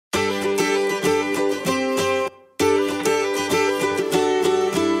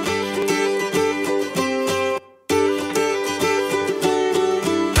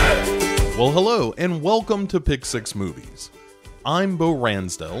Well, hello, and welcome to Pick 6 Movies. I'm Bo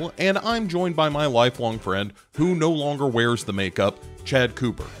Ransdell, and I'm joined by my lifelong friend, who no longer wears the makeup, Chad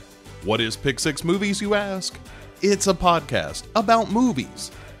Cooper. What is Pick 6 Movies, you ask? It's a podcast about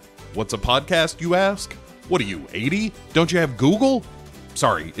movies. What's a podcast, you ask? What are you, 80? Don't you have Google?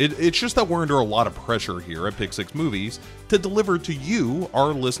 Sorry, it's just that we're under a lot of pressure here at Pick 6 Movies to deliver to you,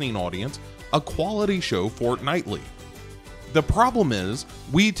 our listening audience, a quality show fortnightly. The problem is,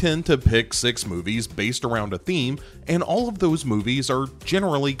 we tend to pick 6 movies based around a theme, and all of those movies are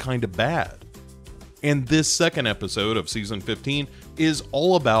generally kind of bad. And this second episode of Season 15 is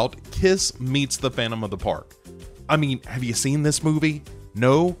all about Kiss Meets the Phantom of the Park. I mean, have you seen this movie?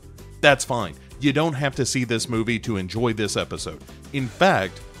 No? That's fine. You don't have to see this movie to enjoy this episode. In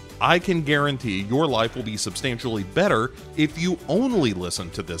fact, I can guarantee your life will be substantially better if you only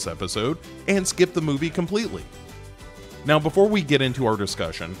listen to this episode and skip the movie completely. Now, before we get into our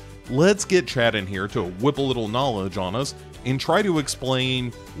discussion, let's get Chad in here to whip a little knowledge on us and try to explain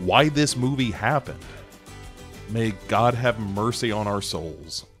why this movie happened. May God have mercy on our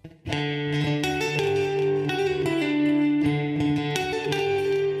souls.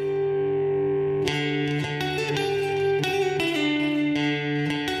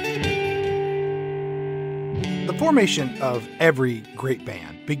 The formation of every great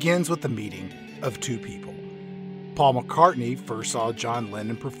band begins with the meeting of two people. Paul McCartney first saw John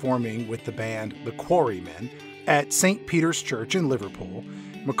Lennon performing with the band The Quarrymen at St. Peter's Church in Liverpool.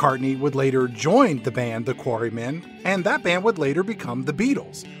 McCartney would later join the band The Quarrymen, and that band would later become the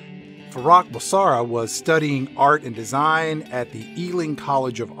Beatles. Farrokh Bulsara was studying art and design at the Ealing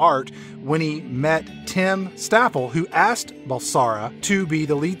College of Art when he met Tim Staffel, who asked Bulsara to be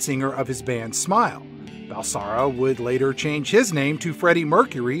the lead singer of his band Smile. Bulsara would later change his name to Freddie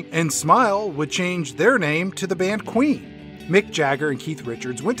Mercury, and Smile would change their name to the band Queen. Mick Jagger and Keith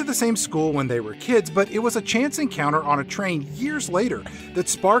Richards went to the same school when they were kids, but it was a chance encounter on a train years later that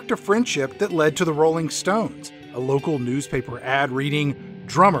sparked a friendship that led to the Rolling Stones. A local newspaper ad reading,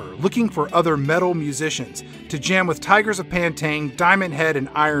 "Drummer looking for other metal musicians to jam with Tigers of Pantang, Diamond Head, and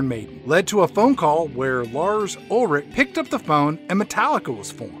Iron Maiden," led to a phone call where Lars Ulrich picked up the phone and Metallica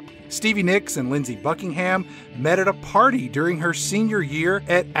was formed. Stevie Nicks and Lindsey Buckingham met at a party during her senior year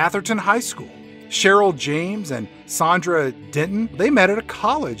at Atherton High School. Cheryl James and Sandra Denton, they met at a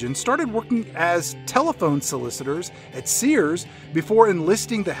college and started working as telephone solicitors at Sears before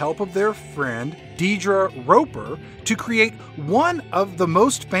enlisting the help of their friend Deidre Roper to create one of the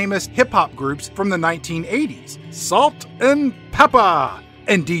most famous hip-hop groups from the 1980s, Salt and Pepper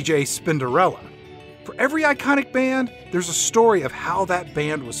and DJ Spinderella. For every iconic band, there's a story of how that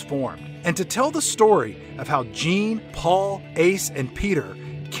band was formed. And to tell the story of how Gene, Paul, Ace, and Peter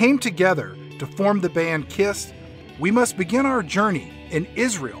came together to form the band Kiss, we must begin our journey in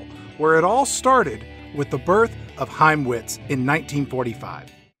Israel, where it all started with the birth of Chaim Witz in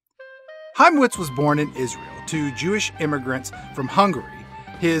 1945. Chaim Witz was born in Israel to Jewish immigrants from Hungary.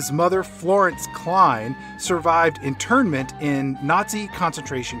 His mother, Florence Klein, survived internment in Nazi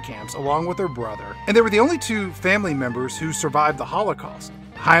concentration camps along with her brother, and they were the only two family members who survived the Holocaust.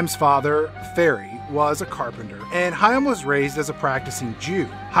 Chaim's father, Ferry, was a carpenter, and Chaim was raised as a practicing Jew.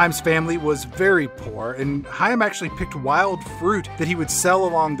 Chaim's family was very poor, and Chaim actually picked wild fruit that he would sell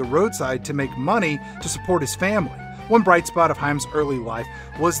along the roadside to make money to support his family. One bright spot of Chaim's early life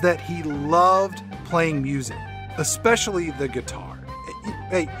was that he loved playing music, especially the guitar.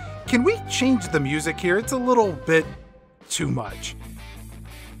 Hey, can we change the music here? It's a little bit too much.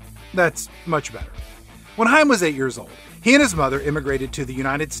 That's much better. When Chaim was 8 years old, he and his mother immigrated to the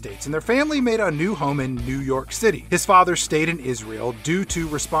United States, and their family made a new home in New York City. His father stayed in Israel due to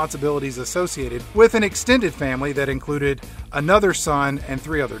responsibilities associated with an extended family that included another son and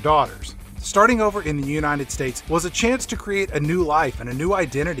 3 other daughters. Starting over in the United States was a chance to create a new life and a new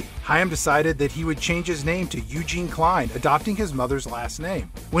identity. Chaim decided that he would change his name to Eugene Klein, adopting his mother's last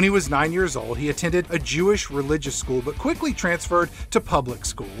name. When he was 9 years old, he attended a Jewish religious school, but quickly transferred to public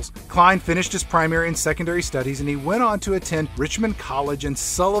schools. Klein finished his primary and secondary studies, and he went on to attend Richmond College and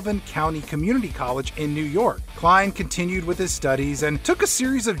Sullivan County Community College in New York. Klein continued with his studies and took a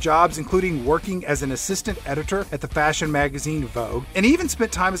series of jobs, including working as an assistant editor at the fashion magazine Vogue, and even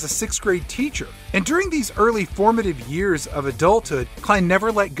spent time as a 6th grade teacher. And during these early formative years of adulthood, Klein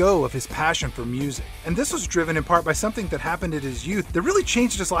never let go of his passion for music. And this was driven in part by something that happened in his youth that really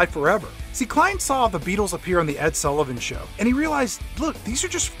changed his life forever. See, Klein saw the Beatles appear on the Ed Sullivan Show, and he realized, look, these are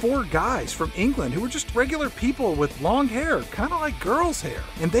just 4 guys from England who were just regular people with long hair, kind of like girls' hair.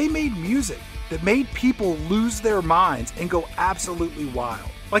 And they made music that made people lose their minds and go absolutely wild.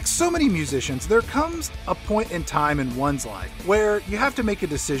 Like so many musicians, there comes a point in time in one's life where you have to make a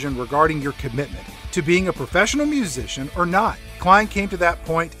decision regarding your commitment to being a professional musician or not. Klein came to that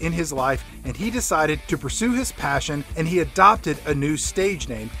point in his life and he decided to pursue his passion, and he adopted a new stage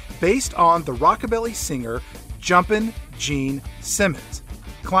name based on the rockabilly singer Jumpin' Gene Simmons.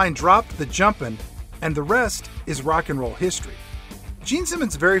 Klein dropped the Jumpin', and the rest is rock and roll history. Gene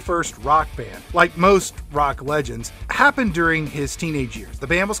Simmons' very first rock band, like most rock legends, happened during his teenage years. The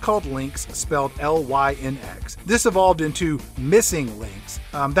band was called Lynx, spelled Lynx. This evolved into Missing Lynx.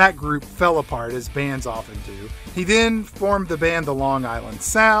 That group fell apart, as bands often do. He then formed the band The Long Island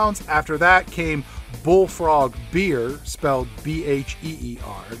Sounds. After that came Bullfrog Beer, spelled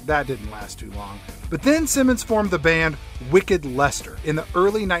Bheer. That didn't last too long. But then Simmons formed the band Wicked Lester in the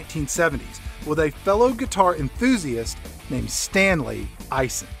early 1970s with a fellow guitar enthusiast named Stanley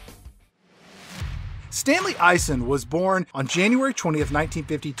Eisen. Stanley Eisen was born on January 20th,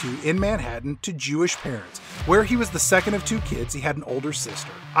 1952 in Manhattan to Jewish parents, where he was the second of two kids. He had an older sister.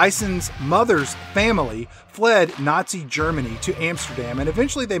 Eisen's mother's family fled Nazi Germany to Amsterdam, and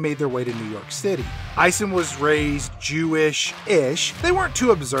eventually they made their way to New York City. Eisen was raised Jewish-ish. They weren't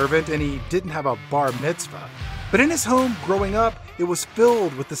too observant, and he didn't have a bar mitzvah. But in his home growing up, it was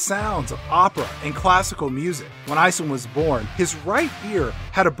filled with the sounds of opera and classical music. When Eisen was born, his right ear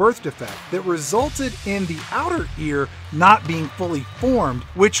had a birth defect that resulted in the outer ear not being fully formed,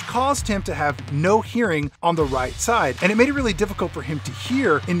 which caused him to have no hearing on the right side, and it made it really difficult for him to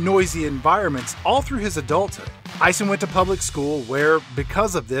hear in noisy environments all through his adulthood. Eisen went to public school where,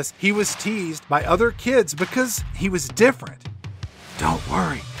 because of this, he was teased by other kids because he was different. Don't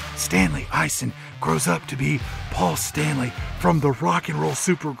worry, Stanley Eisen grows up to be Paul Stanley from the rock and roll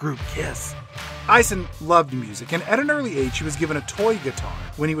supergroup Kiss. Eisen loved music, and at an early age he was given a toy guitar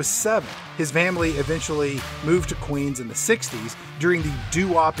when he was 7. His family eventually moved to Queens in the 60s during the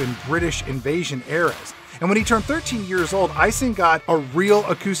doo-wop and British invasion eras. And when he turned 13 years old, Eisen got a real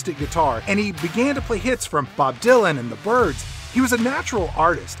acoustic guitar, and he began to play hits from Bob Dylan and the Byrds. He was a natural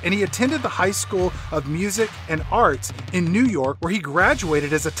artist, and he attended the High School of Music and Arts in New York, where he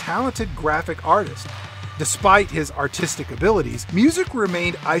graduated as a talented graphic artist. Despite his artistic abilities, music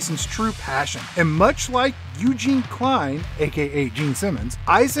remained Eisen's true passion, and much like Eugene Klein, aka Gene Simmons,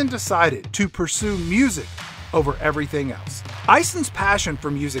 Eisen decided to pursue music over everything else. Eisen's passion for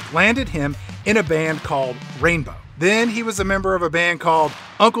music landed him in a band called Rainbow. Then he was a member of a band called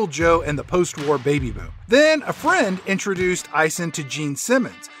Uncle Joe and the Post-War Baby Boom. Then a friend introduced Eisen to Gene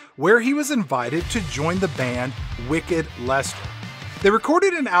Simmons, where he was invited to join the band Wicked Lester. They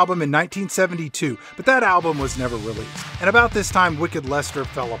recorded an album in 1972, but that album was never released. And about this time, Wicked Lester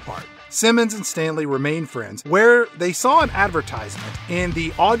fell apart. Simmons and Stanley remained friends, where they saw an advertisement in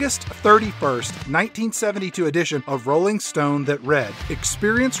the August 31st, 1972 edition of Rolling Stone that read,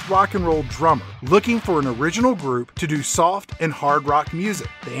 "Experienced rock and roll drummer looking for an original group to do soft and hard rock music."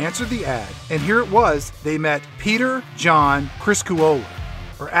 They answered the ad, and here it was. They met Peter John Criscuolo,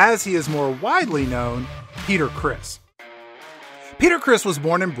 or as he is more widely known, Peter Criss. Peter Criss was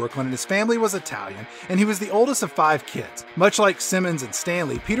born in Brooklyn, and his family was Italian, and he was the oldest of 5 kids. Much like Simmons and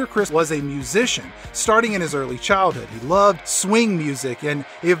Stanley, Peter Criss was a musician starting in his early childhood. He loved swing music, and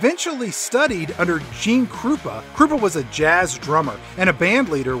he eventually studied under Gene Krupa. Krupa was a jazz drummer and a band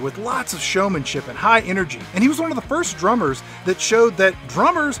leader with lots of showmanship and high energy, and he was one of the first drummers that showed that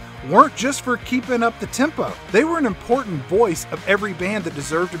drummers weren't just for keeping up the tempo. They were an important voice of every band that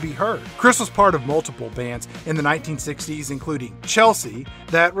deserved to be heard. Criss was part of multiple bands in the 1960s, including Chelsea,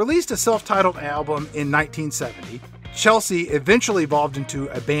 that released a self-titled album in 1970. Chelsea eventually evolved into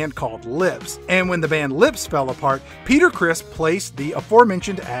a band called Lips, and when the band Lips fell apart, Peter Criss placed the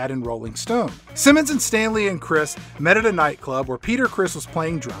aforementioned ad in Rolling Stone. Simmons and Stanley and Criss met at a nightclub where Peter Criss was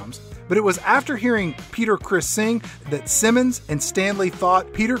playing drums, but it was after hearing Peter Criss sing that Simmons and Stanley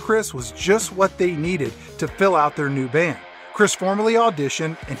thought Peter Criss was just what they needed to fill out their new band. Criss formally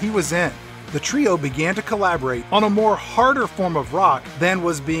auditioned, and he was in. The trio began to collaborate on a more harder form of rock than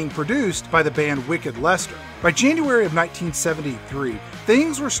was being produced by the band Wicked Lester. By January of 1973,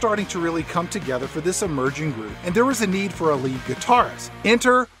 things were starting to really come together for this emerging group, and there was a need for a lead guitarist.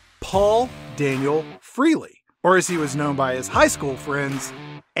 Enter Paul Daniel Freely, or as he was known by his high school friends,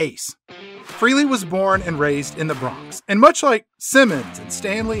 Ace. Freely was born and raised in the Bronx, and much like Simmons and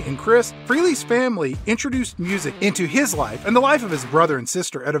Stanley and Criss, Freely's family introduced music into his life and the life of his brother and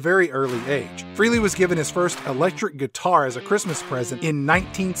sister at a very early age. Freely was given his first electric guitar as a Christmas present in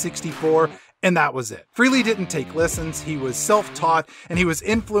 1964, And that was it. Frehley didn't take lessons, he was self-taught, and he was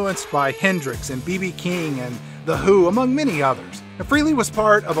influenced by Hendrix and B.B. King and The Who, among many others. Now, Frehley was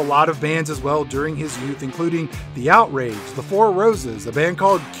part of a lot of bands as well during his youth, including The Outrage, The Four Roses, a band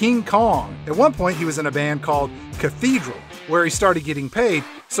called King Kong. At one point, he was in a band called Cathedral, where he started getting paid,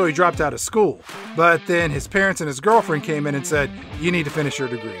 so he dropped out of school. But then his parents and his girlfriend came in and said, "You need to finish your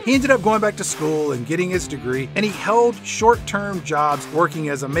degree." He ended up going back to school and getting his degree, and he held short-term jobs working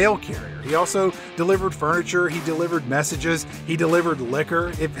as a mail carrier. He also delivered furniture, he delivered messages, he delivered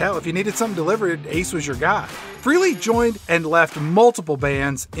liquor. If you needed something delivered, Ace was your guy. Frehley joined and left multiple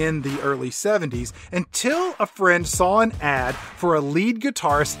bands in the early 70s until a friend saw an ad for a lead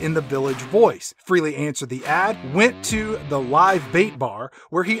guitarist in the Village Voice. Frehley answered the ad, went to the Live Bait Bar,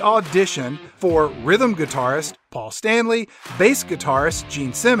 where he auditioned for rhythm guitarist Paul Stanley, bass guitarist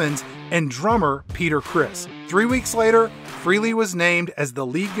Gene Simmons, and drummer Peter Criss. 3 weeks later, Frehley was named as the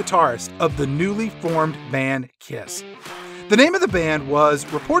lead guitarist of the newly formed band Kiss. The name of the band was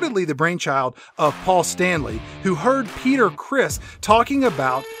reportedly the brainchild of Paul Stanley, who heard Peter Criss talking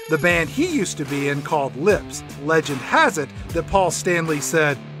about the band he used to be in called Lips. Legend has it that Paul Stanley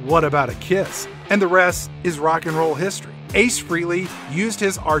said, "What about a kiss?" And the rest is rock and roll history. Ace Frehley used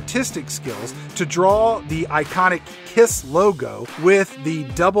his artistic skills to draw the iconic Kiss logo with the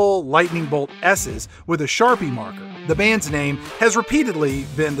double lightning bolt S's with a Sharpie marker. The band's name has repeatedly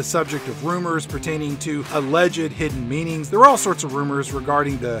been the subject of rumors pertaining to alleged hidden meanings. There were all sorts of rumors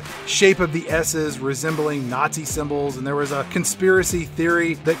regarding the shape of the S's resembling Nazi symbols, and there was a conspiracy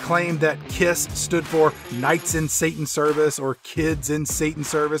theory that claimed that KISS stood for Knights in Satan Service or Kids in Satan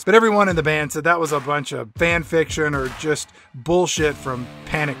Service. But everyone in the band said that was a bunch of fan fiction or just bullshit from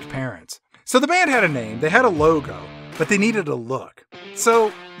panicked parents. So the band had a name, they had a logo, but they needed a look.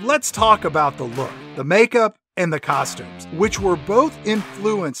 So let's talk about the look, the makeup, and the costumes, which were both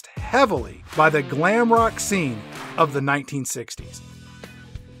influenced heavily by the glam rock scene of the 1960s.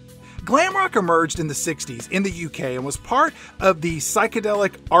 Glam rock emerged in the 60s in the UK and was part of the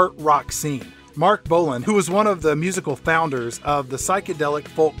psychedelic art rock scene. Mark Bolan, who was one of the musical founders of the psychedelic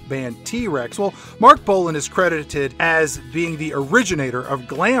folk band T-Rex. Well, Mark Bolan is credited as being the originator of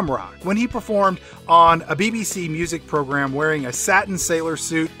glam rock when he performed on a BBC music program wearing a satin sailor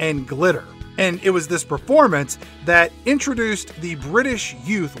suit and glitter. And it was this performance that introduced the British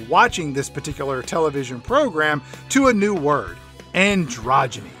youth watching this particular television program to a new word,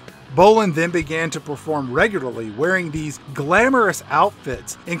 androgyny. Bolan then began to perform regularly wearing these glamorous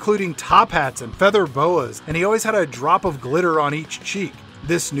outfits, including top hats and feather boas, and he always had a drop of glitter on each cheek.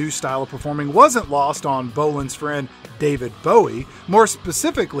 This new style of performing wasn't lost on Bolan's friend David Bowie. More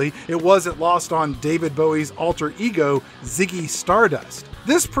specifically, it wasn't lost on David Bowie's alter ego, Ziggy Stardust.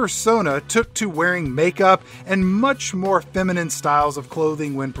 This persona took to wearing makeup and much more feminine styles of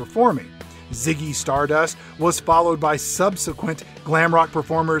clothing when performing. Ziggy Stardust was followed by subsequent glam rock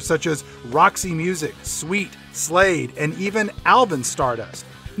performers such as Roxy Music, Sweet, Slade, and even Alvin Stardust.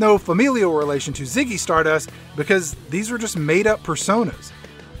 No familial relation to Ziggy Stardust because these were just made-up personas.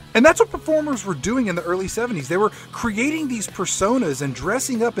 And that's what performers were doing in the early 70s. They were creating these personas and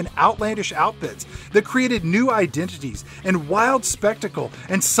dressing up in outlandish outfits that created new identities and wild spectacle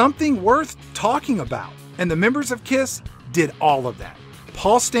and something worth talking about. And the members of KISS did all of that.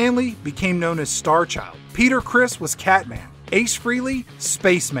 Paul Stanley became known as Starchild. Peter Criss was Catman. Ace Frehley,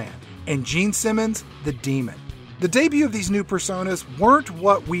 Spaceman. And Gene Simmons, the Demon. The debut of these new personas weren't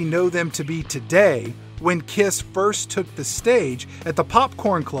what we know them to be today when KISS first took the stage at the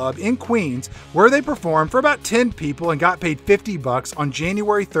Popcorn Club in Queens, where they performed for about 10 people and got paid $50 on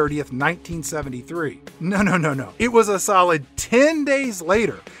January 30th, 1973. No. It was a solid 10 days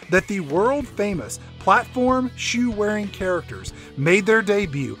later that the world-famous platform shoe-wearing characters made their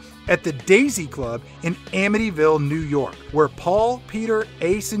debut at the Daisy Club in Amityville, New York, where Paul, Peter,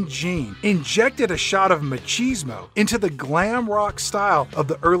 Ace, and Gene injected a shot of machismo into the glam rock style of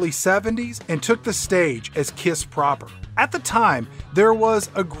the early 70s and took the stage as KISS proper. At the time, there was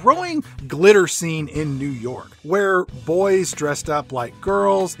a growing glitter scene in New York, where boys dressed up like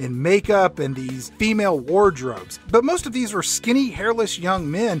girls in makeup and these female wardrobes. But most of these were skinny, hairless young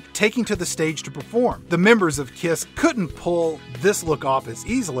men taking to the stage to perform. The members of KISS couldn't pull this look off as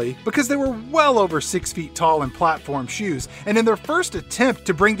easily because they were well over 6 feet tall in platform shoes, and in their first attempt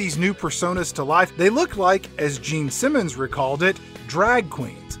to bring these new personas to life, they looked like, as Gene Simmons recalled it, drag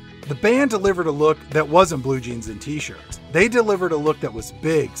queens. The band delivered a look that wasn't blue jeans and t-shirts. They delivered a look that was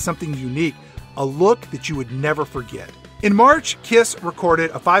big, something unique, a look that you would never forget. In March, Kiss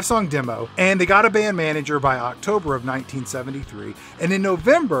recorded a 5-song demo, and they got a band manager by October of 1973, and in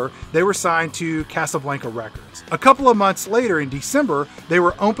November, they were signed to Casablanca Records. A couple of months later, in December, they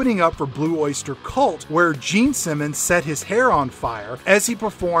were opening up for Blue Oyster Cult, where Gene Simmons set his hair on fire as he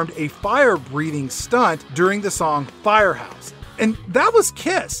performed a fire-breathing stunt during the song Firehouse. And that was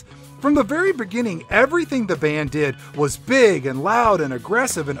Kiss. From the very beginning, everything the band did was big and loud and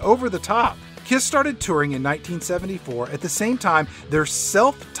aggressive and over the top. Kiss started touring in 1974 at the same time their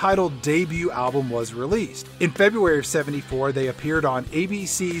self-titled debut album was released. In February of '74, they appeared on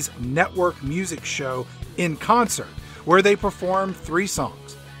ABC's network music show In Concert, where they performed 3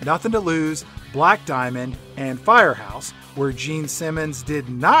 songs, Nothing to Lose, Black Diamond, and Firehouse, where Gene Simmons did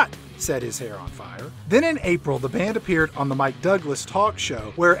not set his hair on fire. Then in April, the band appeared on the Mike Douglas talk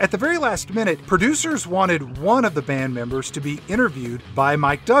show, where at the very last minute, producers wanted one of the band members to be interviewed by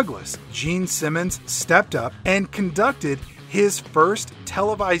Mike Douglas. Gene Simmons stepped up and conducted his first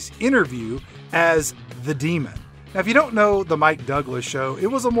televised interview as the Demon. Now, if you don't know the Mike Douglas show, it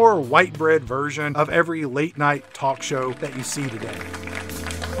was a more white bread version of every late night talk show that you see today.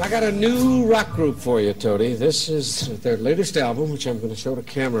 I got a new rock group for you, Tony. This is their latest album, which I'm going to show the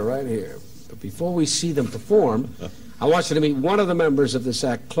camera right here. But before we see them perform, I want you to meet one of the members of this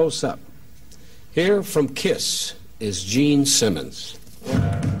act close up. Here from Kiss is Gene Simmons.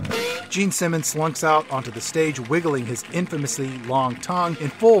 Gene Simmons slunks out onto the stage, wiggling his infamously long tongue in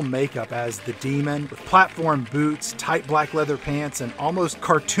full makeup as the Demon, with platform boots, tight black leather pants, and almost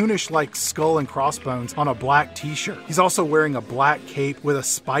cartoonish-like skull and crossbones on a black t-shirt. He's also wearing a black cape with a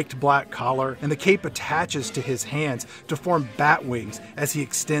spiked black collar, and the cape attaches to his hands to form bat wings as he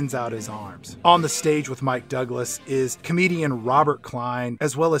extends out his arms. On the stage with Mike Douglas is comedian Robert Klein,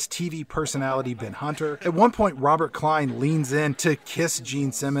 as well as TV personality Ben Hunter. At one point, Robert Klein leans in to kiss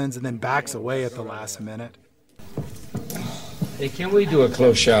Gene Simmons and then backs away at the last minute. Hey, can we do a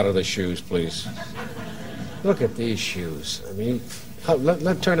close shot of the shoes, please? Look at these shoes. I mean,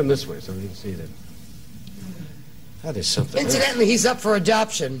 let's turn them this way so we can see them. That is something. Incidentally, he's up for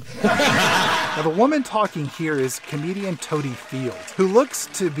adoption. Now, the woman talking here is comedian Toadie Fields, who looks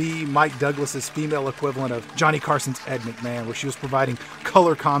to be Mike Douglas's female equivalent of Johnny Carson's Ed McMahon, where she was providing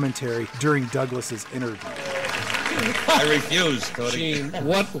color commentary during Douglas's interview. I refuse, Cody. Gene,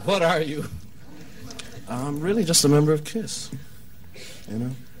 what are you? I'm really just a member of Kiss. You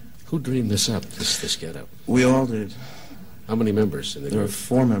know? Who dreamed this up, this get-up? We all did. How many members in the There are group?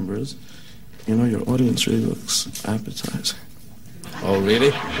 4 members. You know, your audience really looks appetizing. Oh,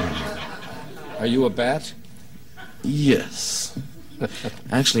 really? Are you a bat? Yes.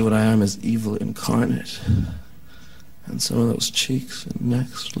 Actually, what I am is evil incarnate. And some of those cheeks and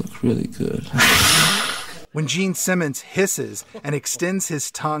necks look really good. When Gene Simmons hisses and extends his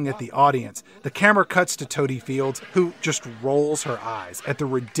tongue at the audience, the camera cuts to Toadie Fields, who just rolls her eyes at the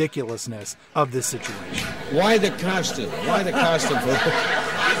ridiculousness of this situation. Why the costume? Why the costume for...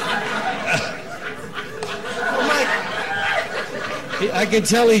 I can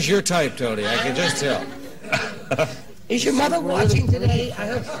tell he's your type, Tony. I can just tell. Is your mother watching today? I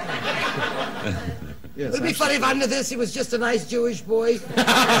hope. Yes, Would it be funny if under this he was just a nice Jewish boy?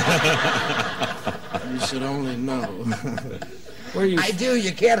 You should only know. Where are you? I do.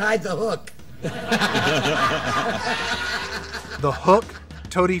 You can't hide the hook. The hook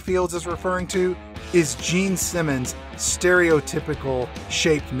Toadie Fields is referring to is Gene Simmons' stereotypical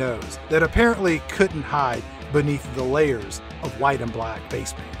shaped nose that apparently couldn't hide beneath the layers of white and black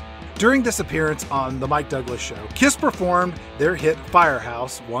bass paint. During this appearance on The Mike Douglas Show, Kiss performed their hit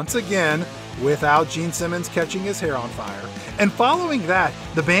Firehouse once again without Gene Simmons catching his hair on fire. And following that,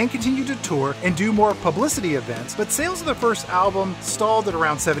 the band continued to tour and do more publicity events, but sales of their first album stalled at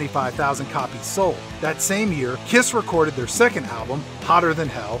around 75,000 copies sold. That same year, Kiss recorded their second album, Hotter Than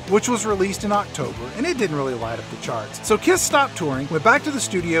Hell, which was released in October, and it didn't really light up the charts. So Kiss stopped touring, went back to the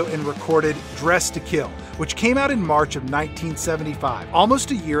studio, and recorded Dressed to Kill, which came out in March of 1975,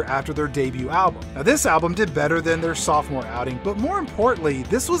 almost a year after their debut album. Now, this album did better than their sophomore outing, but more importantly,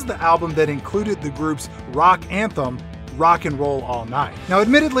 this was the album that included the group's rock anthem, Rock and Roll All Night. Now,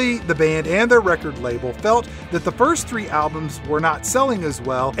 admittedly, the band and their record label felt that the first 3 albums were not selling as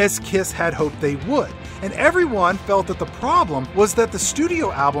well as Kiss had hoped they would, and everyone felt that the problem was that the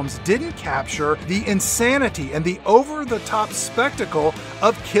studio albums didn't capture the insanity and the over-the-top spectacle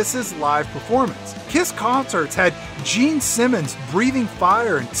of Kiss's live performance. Kiss concerts had Gene Simmons breathing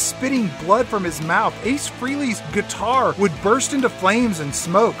fire and spitting blood from his mouth. Ace Frehley's guitar would burst into flames and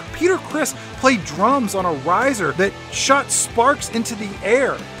smoke. Peter Criss played drums on a riser that shot sparks into the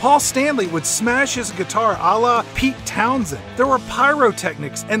air. Paul Stanley would smash his guitar a la Pete Townsend. There were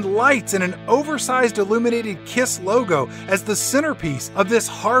pyrotechnics and lights and an oversized illuminated Kiss logo as the centerpiece of this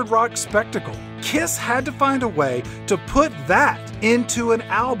hard rock spectacle. Kiss had to find a way to put that into an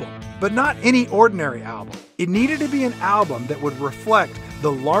album, but not any ordinary album. It needed to be an album that would reflect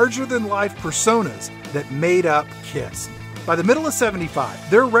the larger-than-life personas that made up Kiss. By the middle of '75,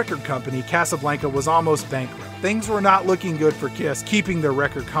 their record company, Casablanca, was almost bankrupt. Things were not looking good for Kiss keeping their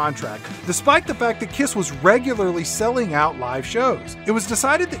record contract, despite the fact that Kiss was regularly selling out live shows. It was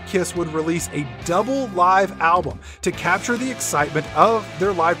decided that Kiss would release a double live album to capture the excitement of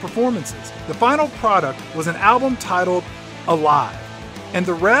their live performances. The final product was an album titled Alive, and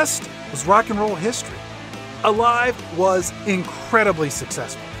the rest was rock and roll history. Alive was incredibly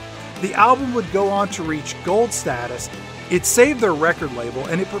successful. The album would go on to reach gold status. It saved their record label,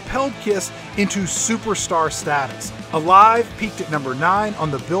 and it propelled Kiss into superstar status. Alive peaked at number 9 on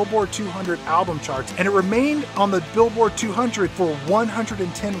the Billboard 200 album charts, and it remained on the Billboard 200 for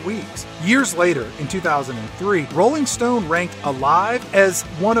 110 weeks. Years later, in 2003, Rolling Stone ranked Alive as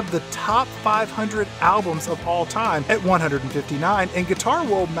one of the top 500 albums of all time at 159, and Guitar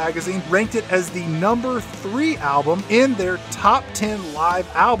World magazine ranked it as the number 3 album in their top 10 live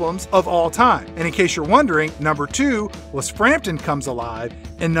albums of all time. And in case you're wondering, number 2 was Frampton Comes Alive,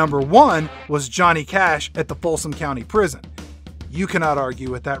 and number 1 was Johnny Cash at the Folsom County Prison. You cannot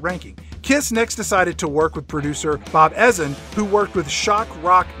argue with that ranking. Kiss next decided to work with producer Bob Ezrin, who worked with shock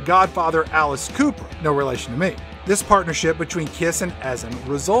rock godfather Alice Cooper, no relation to me. This partnership between Kiss and Ezrin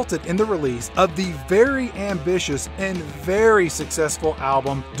resulted in the release of the very ambitious and very successful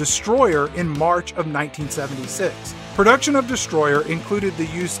album Destroyer in March of 1976. Production of Destroyer included the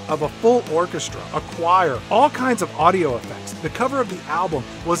use of a full orchestra, a choir, all kinds of audio effects. The cover of the album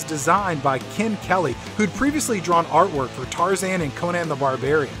was designed by Ken Kelly, who'd previously drawn artwork for Tarzan and Conan the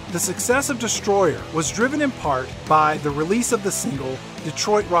Barbarian. The success of Destroyer was driven in part by the release of the single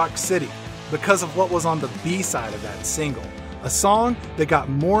Detroit Rock City, because of what was on the B-side of that single, a song that got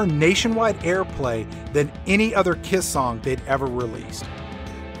more nationwide airplay than any other Kiss song they'd ever released.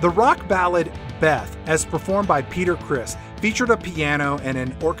 The rock ballad Beth, as performed by Peter Criss, featured a piano and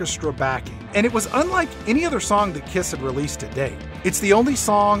an orchestra backing, and it was unlike any other song that Kiss had released to date. It's the only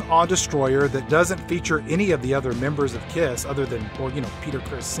song on Destroyer that doesn't feature any of the other members of Kiss other than, Peter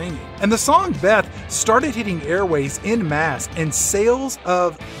Criss singing. And the song Beth started hitting airways en masse, and sales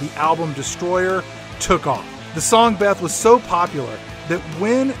of the album Destroyer took off. The song Beth was so popular that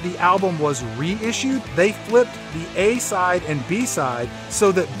when the album was reissued, they flipped the A-side and B-side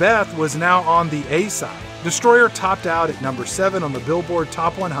so that Beth was now on the A-side. Destroyer topped out at number 7 on the Billboard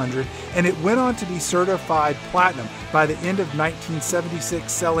Top 100, and it went on to be certified platinum by the end of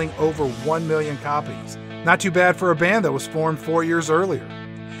 1976, selling over 1 million copies. Not too bad for a band that was formed 4 years earlier.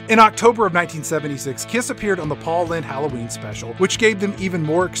 In October of 1976, Kiss appeared on the Paul Lynde Halloween special, which gave them even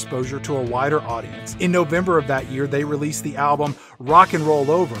more exposure to a wider audience. In November of that year, they released the album Rock and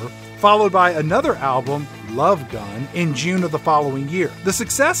Roll Over, followed by another album, Love Gun, in June of the following year. The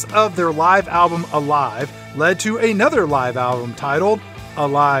success of their live album Alive led to another live album titled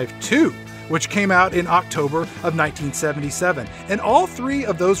Alive 2, which came out in October of 1977. And all 3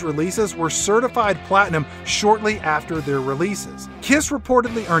 of those releases were certified platinum shortly after their releases. Kiss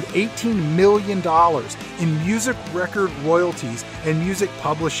reportedly earned $18 million in music record royalties and music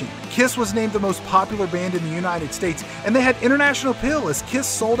publishing. Kiss was named the most popular band in the United States, and they had international appeal as Kiss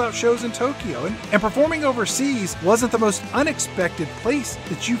sold out shows in Tokyo. And performing overseas wasn't the most unexpected place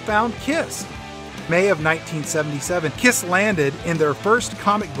that you found Kiss. May of 1977, Kiss landed in their first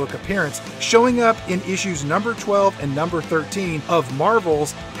comic book appearance, showing up in issues number 12 and number 13 of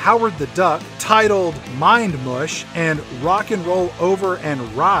Marvel's Howard the Duck, titled Mind Mush and Rock and Roll Over and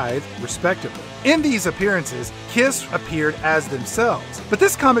Writhe, respectively. In these appearances, Kiss appeared as themselves, but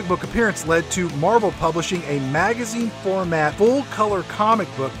this comic book appearance led to Marvel publishing a magazine format full-color comic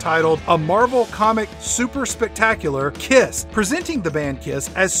book titled A Marvel Comic Super Spectacular Kiss, presenting the band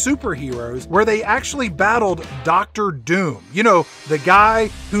Kiss as superheroes, where they actually battled Dr. Doom. You know, the guy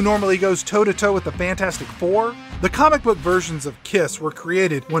who normally goes toe-to-toe with the Fantastic Four? The comic book versions of Kiss were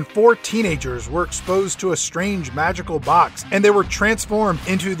created when 4 teenagers were exposed to a strange magical box, and they were transformed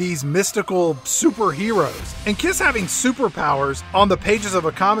into these mystical superheroes. And Kiss having superpowers on the pages of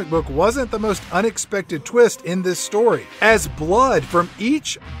a comic book wasn't the most unexpected twist in this story, as blood from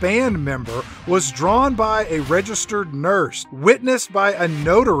each band member was drawn by a registered nurse, witnessed by a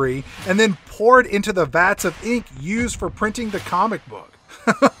notary, and then poured into the vats of ink used for printing the comic book.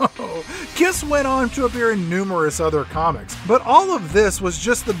 Kiss went on to appear in numerous other comics, but all of this was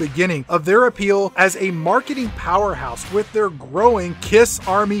just the beginning of their appeal as a marketing powerhouse with their growing Kiss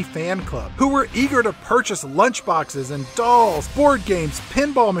Army fan club, who were eager to purchase lunchboxes and dolls, board games,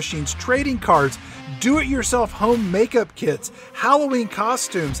 pinball machines, trading cards, do-it-yourself home makeup kits, Halloween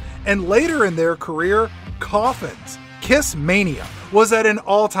costumes, and later in their career, coffins. Kiss Mania was at an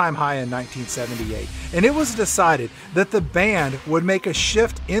all-time high in 1978, and it was decided that the band would make a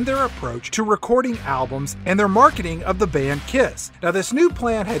shift in their approach to recording albums and their marketing of the band Kiss. Now, this new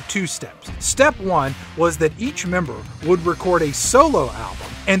plan had two steps. Step one was that each member would record a solo album,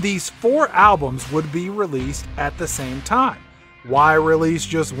 and these 4 albums would be released at the same time. Why release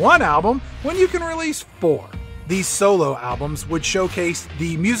just one album when you can release 4? These solo albums would showcase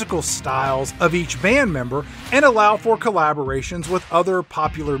the musical styles of each band member and allow for collaborations with other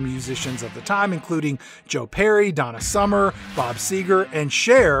popular musicians of the time, including Joe Perry, Donna Summer, Bob Seger, and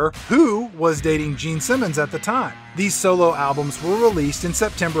Cher, who was dating Gene Simmons at the time. These solo albums were released in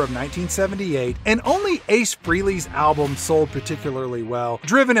September of 1978, and only Ace Frehley's album sold particularly well,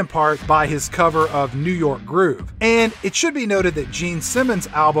 driven in part by his cover of New York Groove. And it should be noted that Gene Simmons'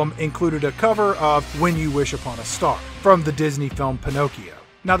 album included a cover of When You Wish Upon a Star from the Disney film Pinocchio.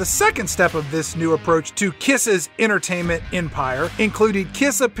 Now, the second step of this new approach to Kiss's entertainment empire included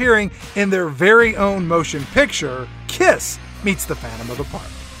Kiss appearing in their very own motion picture, Kiss Meets the Phantom of the Park.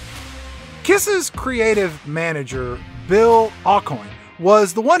 Kiss's creative manager, Bill Aucoin,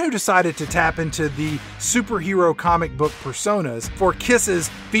 was the one who decided to tap into the superhero comic book personas for Kiss's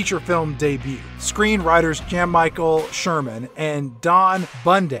feature film debut. Screenwriters Jan-Michael Sherman and Don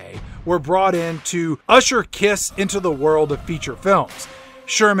Bunday were brought in to usher Kiss into the world of feature films.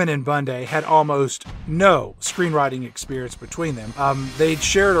 Sherman and Bunday had almost no screenwriting experience between them. They'd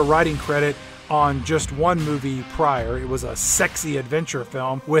shared a writing credit on just one movie prior. It was a sexy adventure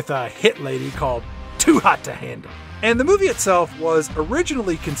film with a hit lady called Too Hot to Handle. And the movie itself was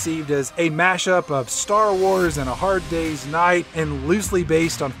originally conceived as a mashup of Star Wars and A Hard Day's Night and loosely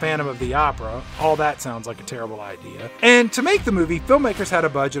based on Phantom of the Opera. All that sounds like a terrible idea. And to make the movie, filmmakers had a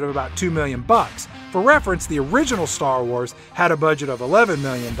budget of about $2 million. For reference, the original Star Wars had a budget of $11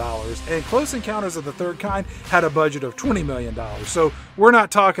 million, and Close Encounters of the Third Kind had a budget of $20 million. So we're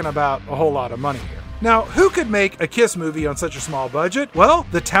not talking about a whole lot of money here. Now, who could make a Kiss movie on such a small budget? Well,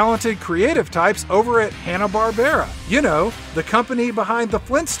 the talented creative types over at Hanna-Barbera. You know, the company behind the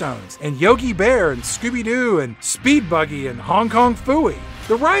Flintstones, and Yogi Bear, and Scooby-Doo, and Speed Buggy, and Hong Kong Phooey.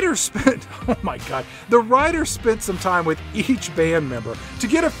 The writers spent some time with each band member to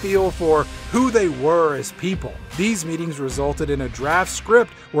get a feel for who they were as people. These meetings resulted in a draft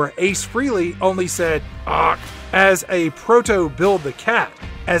script where Ace Frehley only said, "Ugh," as a proto-Build the Cat,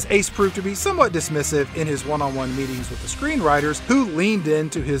 as Ace proved to be somewhat dismissive in his one-on-one meetings with the screenwriters, who leaned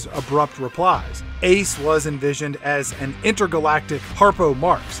into his abrupt replies. Ace was envisioned as an intergalactic Harpo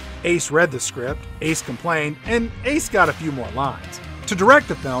Marx. Ace read the script, Ace complained, and Ace got a few more lines. To direct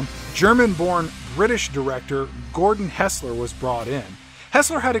the film, German-born British director Gordon Hessler was brought in.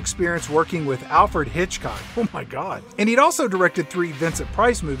 Hessler had experience working with Alfred Hitchcock, oh my god, and he'd also directed 3 Vincent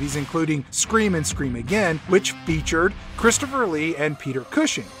Price movies, including Scream and Scream Again, which featured Christopher Lee and Peter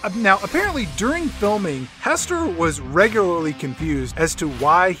Cushing. Now, apparently during filming, Hessler was regularly confused as to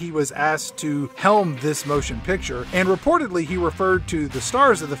why he was asked to helm this motion picture, and reportedly he referred to the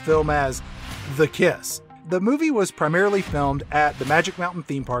stars of the film as The Kiss. The movie was primarily filmed at the Magic Mountain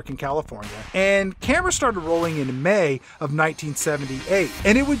theme park in California, and cameras started rolling in May of 1978,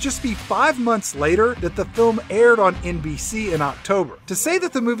 and it would just be 5 months later that the film aired on NBC in October. To say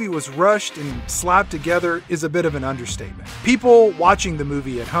that the movie was rushed and slapped together is a bit of an understatement. People watching the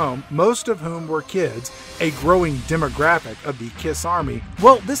movie at home, most of whom were kids, a growing demographic of the Kiss Army,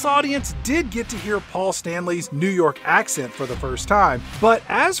 well, this audience did get to hear Paul Stanley's New York accent for the first time, but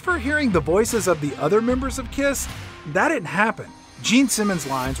as for hearing the voices of the other members of Kiss, that didn't happen. Gene Simmons'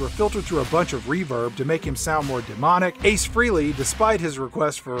 lines were filtered through a bunch of reverb to make him sound more demonic. Ace Frehley, despite his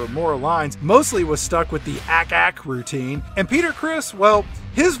request for more lines, mostly was stuck with the ack-ack routine. And Peter Criss, well,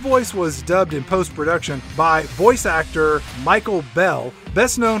 his voice was dubbed in post-production by voice actor Michael Bell,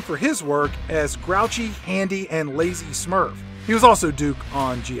 best known for his work as Grouchy, Handy, and Lazy Smurf. He was also Duke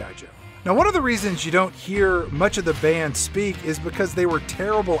on G.I. Joe. Now, one of the reasons you don't hear much of the band speak is because they were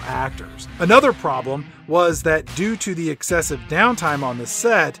terrible actors. Another problem was that due to the excessive downtime on the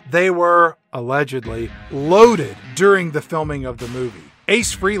set, they were, allegedly, loaded during the filming of the movie.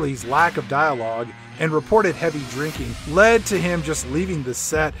 Ace Frehley's lack of dialogue and reported heavy drinking led to him just leaving the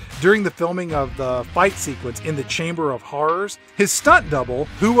set during the filming of the fight sequence in the Chamber of Horrors. His stunt double,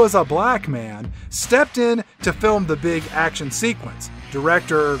 who was a black man, stepped in to film the big action sequence.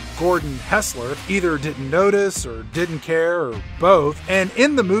 Director Gordon Hessler either didn't notice or didn't care or both. And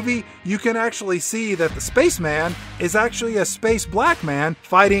in the movie, you can actually see that the spaceman is actually a space black man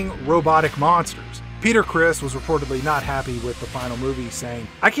fighting robotic monsters. Peter Criss was reportedly not happy with the final movie, saying,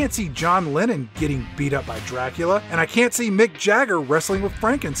 "I can't see John Lennon getting beat up by Dracula, and I can't see Mick Jagger wrestling with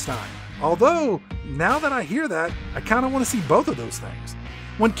Frankenstein." Although, now that I hear that, I kind of want to see both of those things.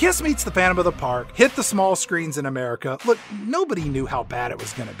 When Kiss Meets the Phantom of the Park hit the small screens in America, look, nobody knew how bad it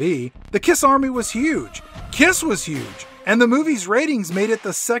was going to be. The Kiss Army was huge. Kiss was huge. And the movie's ratings made it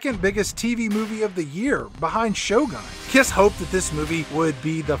the second biggest TV movie of the year, behind Shogun. Kiss hoped that this movie would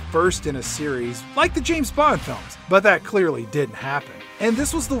be the first in a series, like the James Bond films, but that clearly didn't happen. And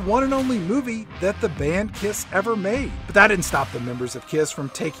this was the one and only movie that the band Kiss ever made. But that didn't stop the members of Kiss from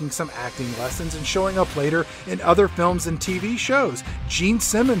taking some acting lessons and showing up later in other films and TV shows. Gene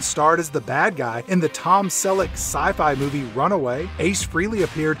Simmons starred as the bad guy in the Tom Selleck sci-fi movie Runaway. Ace Frehley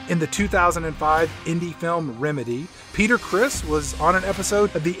appeared in the 2005 indie film Remedy. Peter Criss was on an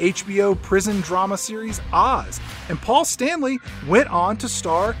episode of the HBO prison drama series Oz. And Paul Stanley went on to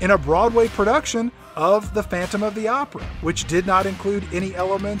star in a Broadway production of The Phantom of the Opera, which did not include any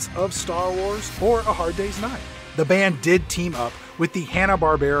elements of Star Wars or A Hard Day's Night. The band did team up with the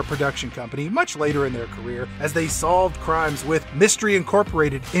Hanna-Barbera production company much later in their career as they solved crimes with Mystery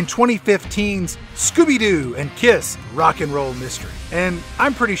Incorporated in 2015's Scooby-Doo and Kiss Rock and Roll Mystery. And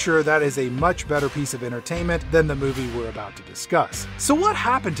I'm pretty sure that is a much better piece of entertainment than the movie we're about to discuss. So what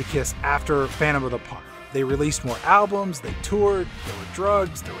happened to Kiss after Phantom of the Park? They released more albums, they toured, there were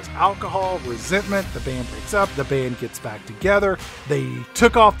drugs, there was alcohol, resentment, the band breaks up, the band gets back together, they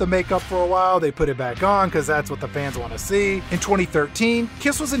took off the makeup for a while, they put it back on because that's what the fans want to see. In 2013,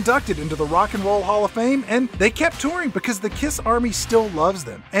 Kiss was inducted into the Rock and Roll Hall of Fame, and they kept touring because the Kiss Army still loves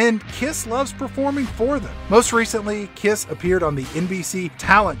them, and Kiss loves performing for them. Most recently, Kiss appeared on the NBC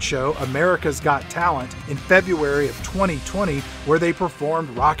talent show America's Got Talent in February of 2020, where they performed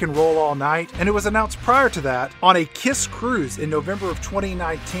Rock and Roll All Night, and it was announced prior to that on a Kiss cruise in November of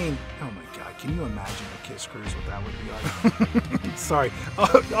 2019. Oh my God, can you imagine a Kiss cruise, what that would be like? Sorry.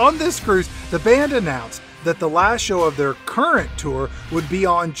 On this cruise, the band announced that the last show of their current tour would be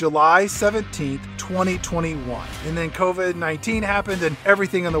on July 17th, 2021. And then COVID-19 happened and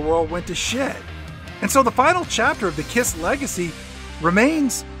everything in the world went to shit. And so the final chapter of the Kiss legacy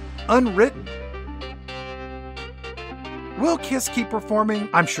remains unwritten. Will Kiss keep performing?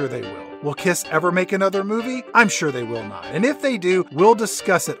 I'm sure they will. Will Kiss ever make another movie? I'm sure they will not. And if they do, we'll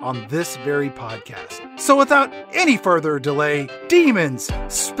discuss it on this very podcast. So without any further delay, demons,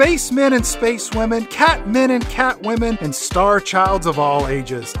 spacemen and spacewomen, catmen and catwomen, and star childs of all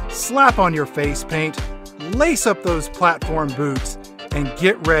ages, slap on your face paint, lace up those platform boots, and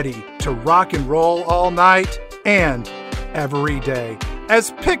get ready to rock and roll all night and every day.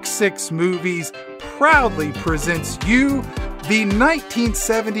 As Pick 6 Movies proudly presents you the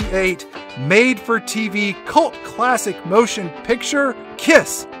 1978 made-for-TV cult classic motion picture,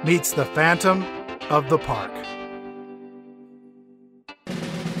 Kiss Meets the Phantom of the Park.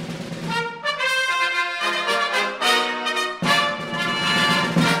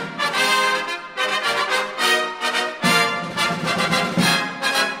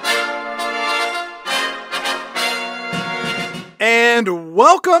 And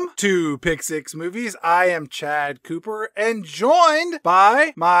welcome to Pick 6 Movies. I am Chad Cooper and joined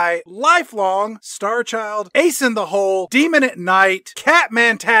by my lifelong star child, ace in the hole, demon at night,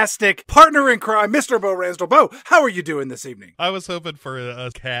 Catmantastic, partner in crime, Mr. Bo Ransdell. Bo, how are you doing this evening? I was hoping for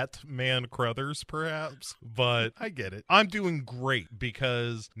a Catman Crothers, perhaps, but I get it. I'm doing great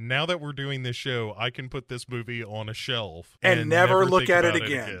because now that we're doing this show, I can put this movie on a shelf and never look think at it about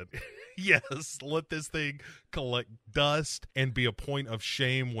again. Yes, let this thing collect dust and be a point of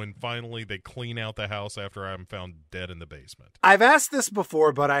shame when finally they clean out the house after I'm found dead in the basement. I've asked this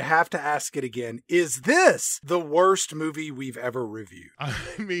before, but I have to ask it again. Is this the worst movie we've ever reviewed? I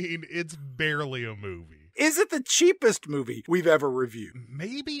mean, it's barely a movie. Is it the cheapest movie we've ever reviewed?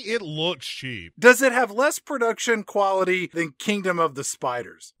 Maybe it looks cheap. Does it have less production quality than Kingdom of the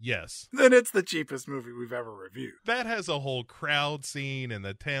Spiders? Yes. Then it's the cheapest movie we've ever reviewed. That has a whole crowd scene in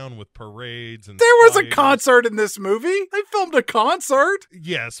the town with parades and there was a concert in this movie. They filmed a concert.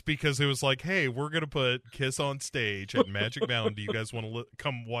 Yes, because it was like, hey, we're going to put Kiss on stage at Magic Mountain. Do you guys want to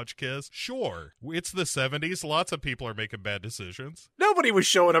come watch Kiss? Sure. It's the 70s. Lots of people are making bad decisions. Nobody was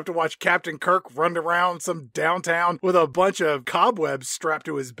showing up to watch Captain Kirk run around around some downtown with a bunch of cobwebs strapped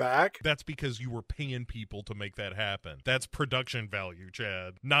to his back. That's because you were paying people to make that happen. That's production value,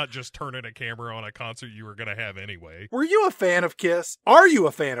 Chad. Not just turning a camera on a concert you were going to have anyway. Were you a fan of Kiss? Are you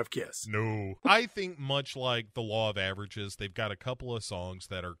a fan of Kiss? No. I think much like the law of averages, they've got a couple of songs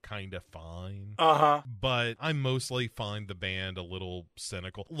that are kind of fine. Uh-huh. But I mostly find the band a little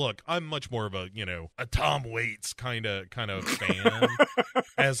cynical. Look, I'm much more of a Tom Waits kind of fan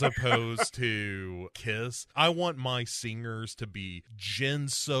as opposed to Kiss. I want my singers to be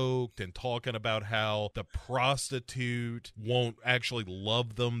gin-soaked and talking about how the prostitute won't actually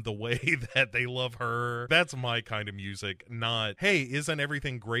love them the way that they love her. That's my kind of music, not, hey, isn't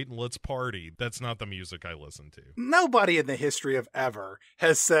everything great and let's party. That's not the music I listen to. Nobody in the history of ever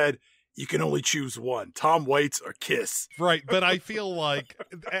has said, you can only choose one, Tom Waits or Kiss. Right, but I feel like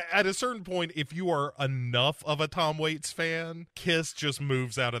at a certain point, if you are enough of a Tom Waits fan, Kiss just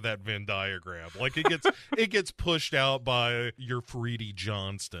moves out of that Venn diagram. Like it gets pushed out by your Freedy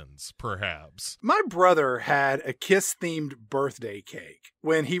Johnstons, perhaps. My brother had a Kiss-themed birthday cake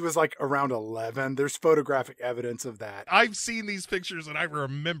when he was like around 11. There's photographic evidence of that. I've seen these pictures and I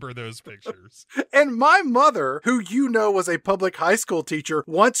remember those pictures. And my mother, who was a public high school teacher,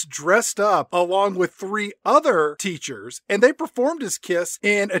 once dressed up along with 3 other teachers, and they performed as Kiss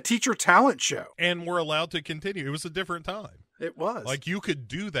in a teacher talent show. And were allowed to continue. It was a different time. It was. Like, you could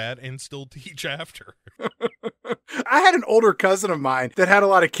do that and still teach after. I had an older cousin of mine that had a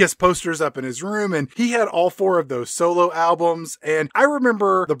lot of Kiss posters up in his room, and he had all 4 of those solo albums. And I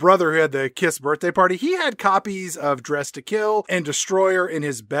remember the brother who had the Kiss birthday party, he had copies of Dress to Kill and Destroyer in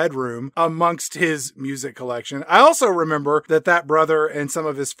his bedroom amongst his music collection. I also remember that brother and some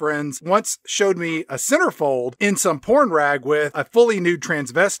of his friends once showed me a centerfold in some porn rag with a fully nude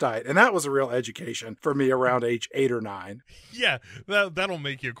transvestite, and that was a real education for me around age 8 or 9. Yeah, that'll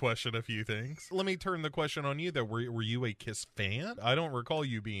make you question a few things. Let me turn the question on you, though. Were you a Kiss fan? I don't recall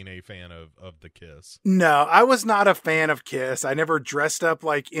you being a fan of the Kiss. No, I was not a fan of Kiss. I never dressed up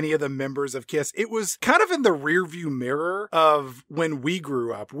like any of the members of Kiss. It was kind of in the rearview mirror of when we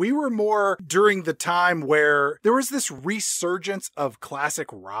grew up. We were more during the time where there was this resurgence of classic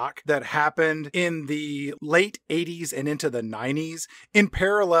rock that happened in the late 80s and into the 90s in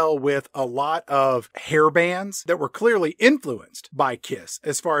parallel with a lot of hair bands that were clearly influenced by Kiss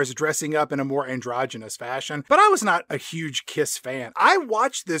as far as dressing up in a more androgynous fashion. But I was not a huge Kiss fan. I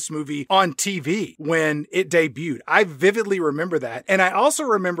watched this movie on TV when it debuted. I vividly remember that. And I also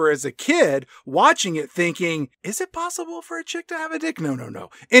remember as a kid watching it thinking, is it possible for a chick to have a dick? No.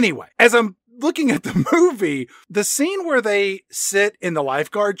 Anyway, as I'm looking at the movie, the scene where they sit in the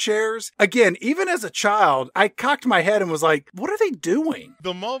lifeguard chairs, again, even as a child, I cocked my head and was like, what are they doing?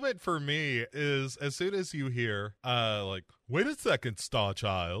 The moment for me is as soon as you hear, wait a second, Star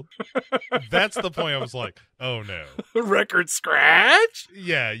Child. That's the point I was like, oh no. Record scratch?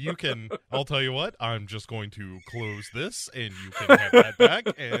 Yeah, you can, I'll tell you what, I'm just going to close this and you can have that back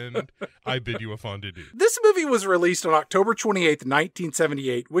and I bid you a fondue. This movie was released on October 28th,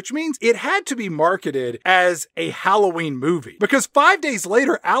 1978, which means it had to be marketed as a Halloween movie because 5 days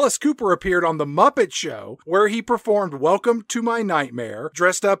later, Alice Cooper appeared on The Muppet Show where he performed Welcome to My Nightmare,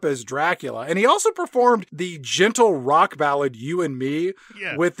 dressed up as Dracula. And he also performed the gentle rock ballad You and Me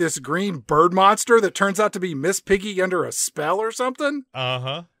with this green bird monster that turns out to be Miss Piggy under a spell or something.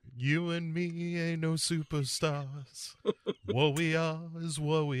 Uh-huh. You and me ain't no superstars. What we are is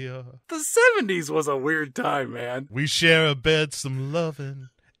what we are. The 70s was a weird time, man. We share a bed, some loving,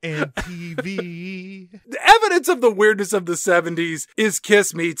 and TV. The evidence of the weirdness of the 70s is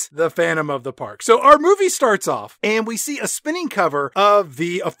Kiss meets the Phantom of the Park. So our movie starts off and we see a spinning cover of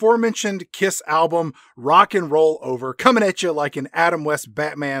the aforementioned Kiss album, Rock and Roll Over, coming at you like an Adam West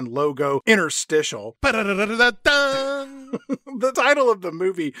Batman logo interstitial. The title of the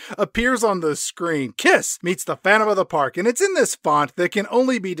movie appears on the screen. Kiss meets the Phantom of the Park. And it's in this font that can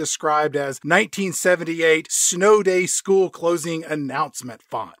only be described as 1978 snow day school closing announcement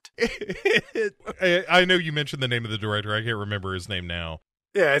font. I know you mentioned the name of the director. I can't remember his name now.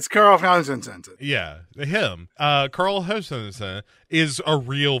 Yeah, it's Carl Hansensen. Yeah, him. Carl Hansensen is a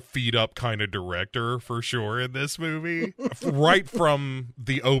real feed-up kind of director, for sure, in this movie. Right from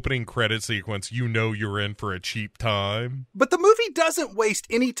the opening credit sequence, you know you're in for a cheap time. But the movie doesn't waste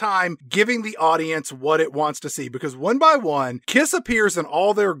any time giving the audience what it wants to see, because one by one, Kiss appears in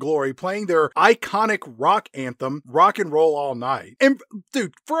all their glory, playing their iconic rock anthem, Rock and Roll All Night. And,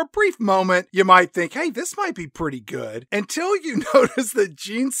 dude, for a brief moment, you might think, hey, this might be pretty good, until you notice that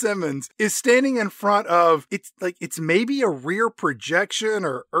Gene Simmons is standing in front of, it's maybe a rear projector projection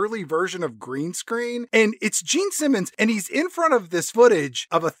or early version of green screen. And it's Gene Simmons, and he's in front of this footage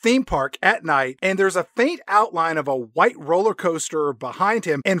of a theme park at night, and there's a faint outline of a white roller coaster behind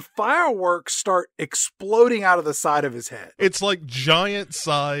him, and fireworks start exploding out of the side of his head. It's like giant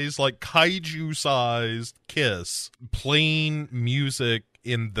size, like kaiju sized Kiss playing music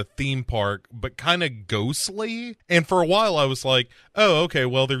in the theme park, but kind of ghostly. And for a while I was like, oh, okay,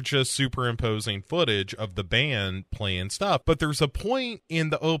 well, they're just superimposing footage of the band playing stuff. But there's a point in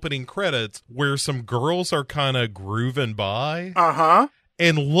the opening credits where some girls are kind of grooving by.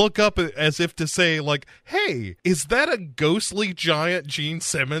 And look up as if to say, like, hey, is that a ghostly giant Gene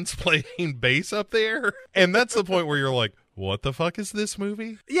Simmons playing bass up there? And that's the point where you're like, what the fuck is this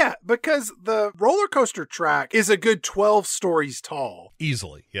movie? Yeah, because the roller coaster track is a good 12 stories tall.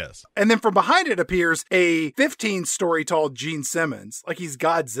 Easily, yes. And then from behind it appears a 15-story tall Gene Simmons, like he's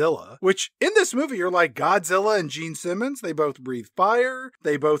Godzilla, which in this movie, you're like, Godzilla and Gene Simmons, they both breathe fire.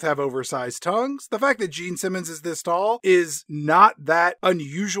 They both have oversized tongues. The fact that Gene Simmons is this tall is not that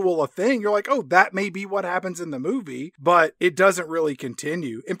unusual a thing. You're like, oh, that may be what happens in the movie, but it doesn't really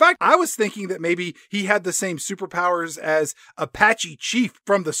continue. In fact, I was thinking that maybe he had the same superpowers as Apache Chief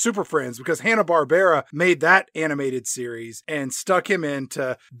from the Super Friends, because Hanna-Barbera made that animated series and stuck him in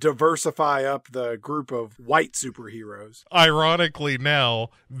to diversify up the group of white superheroes. Ironically now,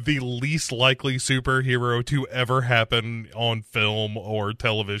 the least likely superhero to ever happen on film or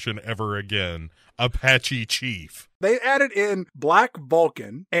television ever again. Apache Chief. They added in Black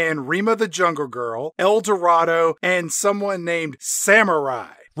Vulcan and Rima the Jungle Girl, El Dorado, and someone named Samurai.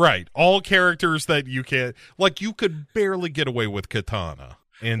 Right. All characters that you can't... Like, you could barely get away with Katana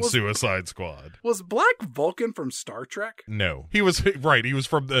in Suicide Squad. Was Black Vulcan from Star Trek? No. He was... Right. He was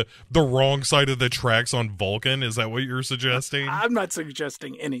from the wrong side of the tracks on Vulcan. Is that what you're suggesting? I'm not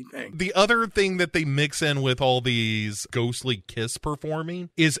suggesting anything. The other thing that they mix in with all these ghostly Kiss performing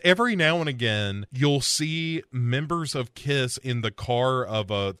is every now and again, you'll see members of Kiss in the car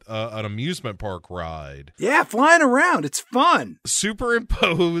of an amusement park ride. Yeah, flying around. It's fun.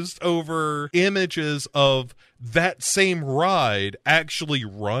 Superimposed over images of that same ride actually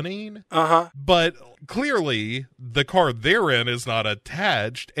running. But clearly the car they're in is not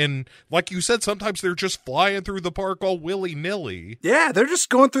attached, and like you said, sometimes they're just flying through the park all willy-nilly. Yeah, they're just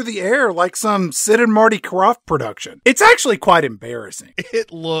going through the air like some Sid and Marty Krofft production. It's actually quite embarrassing.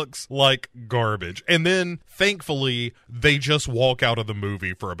 It looks like garbage. And then thankfully they just walk out of the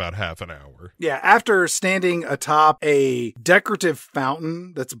movie for about half an hour. Yeah, after standing atop a decorative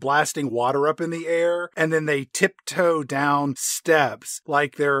fountain that's blasting water up in the air, and then they tiptoe down steps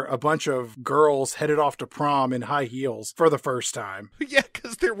like they're a bunch of girls headed off to prom in high heels for the first time. Yeah,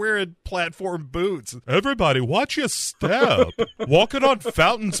 because they're wearing platform boots. Everybody, watch your step. Walking on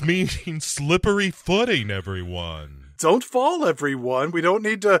fountains means slippery footing, everyone. Don't fall, everyone. We don't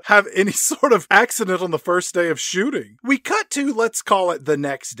need to have any sort of accident on the first day of shooting. We cut to, let's call it the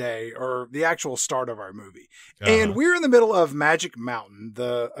next day, or the actual start of our movie. And we're in the middle of Magic Mountain,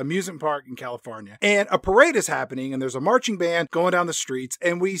 the amusement park in California. And a parade is happening, and there's a marching band going down the streets,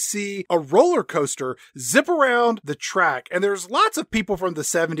 and we see a roller coaster zip around the track. And there's lots of people from the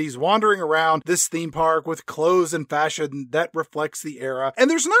 70s wandering around this theme park with clothes and fashion that reflects the era.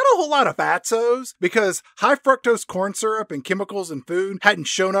 And there's not a whole lot of fatzos, because high fructose corn syrup and chemicals in food hadn't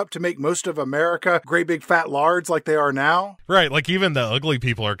shown up to make most of America great big fat lards like they are now. Right, like even the ugly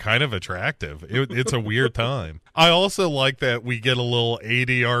people are kind of attractive. It's a weird time. I also like that we get a little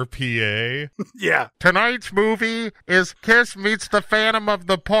ADRPA. Yeah. Tonight's movie is Kiss Meets the Phantom of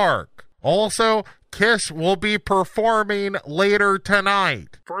the Park. Also, Kiss will be performing later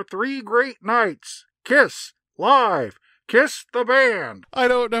tonight. For 3 great nights, Kiss live. Kiss the band. I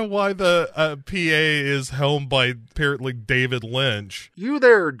don't know why the PA is helmed by apparently David Lynch. You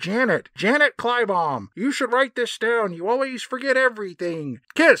there, Janet. Janet Kleibaum. You should write this down. You always forget everything.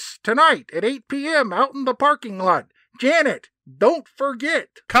 Kiss tonight at 8 p.m. out in the parking lot. Janet, don't forget.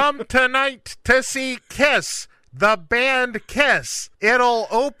 Come tonight to see Kiss, the band Kiss. It'll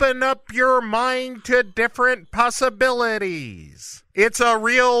open up your mind to different possibilities. It's a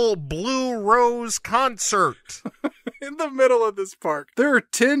real Blue Rose concert. In the middle of this park, there are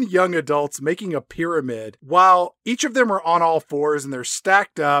 10 young adults making a pyramid while each of them are on all fours and they're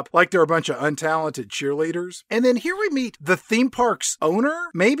stacked up like they're a bunch of untalented cheerleaders. And then here we meet the theme park's owner,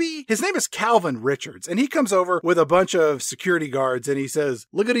 maybe? His name is Calvin Richards, and he comes over with a bunch of security guards and he says,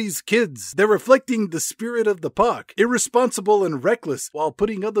 "Look at these kids. They're reflecting the spirit of the park, irresponsible and reckless while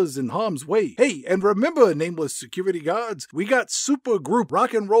putting others in harm's way. Hey, and remember, nameless security guards, we got super group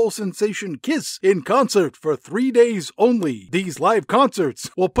rock and roll sensation Kiss in concert for 3 days members only. These live concerts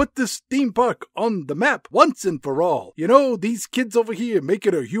will put this theme park on the map once and for all. You know, these kids over here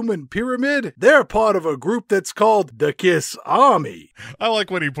making a human pyramid, they're part of a group that's called the Kiss Army. I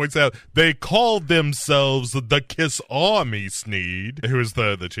like when he points out they called themselves the Kiss Army, Sneed, who is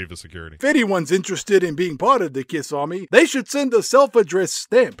the chief of security. If anyone's interested in being part of the Kiss Army, they should send a self-addressed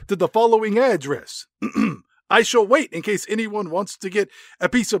stamp to the following address. I shall wait in case anyone wants to get a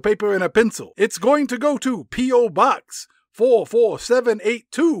piece of paper and a pencil. It's going to go to P.O. Box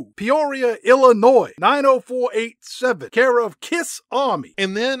 44782, Peoria, Illinois, 90487, care of Kiss Army.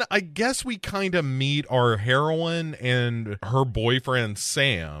 And then I guess we kind of meet our heroine and her boyfriend,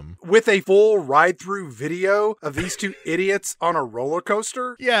 Sam. With a full ride-through video of these two idiots on a roller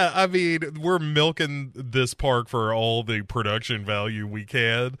coaster? Yeah, I mean, we're milking this park for all the production value we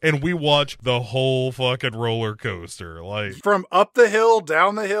can, and we watch the whole fucking roller coaster. Like, from up the hill,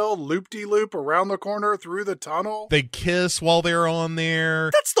 down the hill, loop-de-loop, around the corner, through the tunnel. They kiss while they're on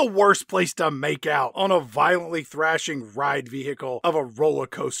there. That's the worst place to make out, on a violently thrashing ride vehicle of a roller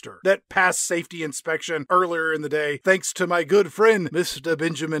coaster that passed safety inspection earlier in the day thanks to my good friend Mr.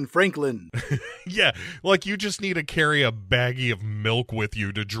 Benjamin Franklin. Yeah, like you just need to carry a baggie of milk with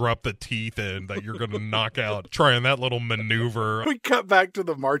you to drop the teeth in that you're going to knock out trying that little maneuver. We cut back to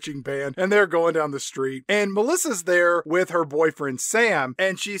the marching band and they're going down the street and Melissa's there with her boyfriend Sam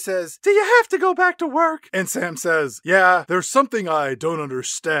and she says, "Do you have to go back to work?" And Sam says, "Yeah, there's something I don't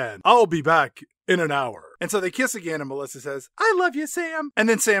understand. I'll be back in an hour." And so they kiss again and Melissa says, "I love you, Sam." And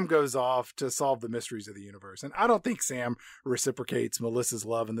then Sam goes off to solve the mysteries of the universe. And I don't think Sam reciprocates Melissa's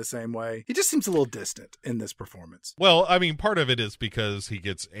love in the same way. He just seems a little distant in this performance. Well, I mean, part of it is because he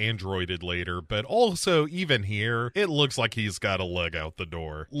gets androided later, but also even here, it looks like he's got a leg out the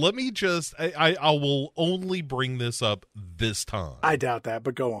door. Let me just, I will only bring this up this time. I doubt that,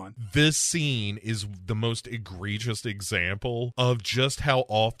 but go on. This scene is the most egregious example of just how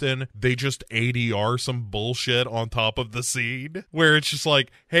often they just ADR some bullshit on top of the scene, where it's just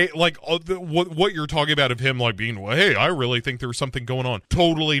like, hey, like what you're talking about of him like being, well, hey, I really think there's something going on.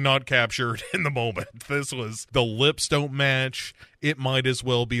 Totally not captured in the moment. This was, the lips don't match. It might as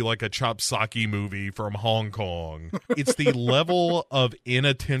well be like a Chopsaki movie from Hong Kong. It's the level of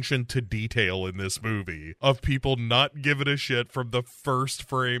inattention to detail in this movie, of people not giving a shit from the first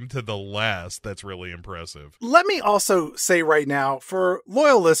frame to the last, that's really impressive. Let me also say right now, for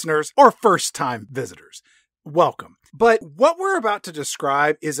loyal listeners or first-time visitors, welcome. But what we're about to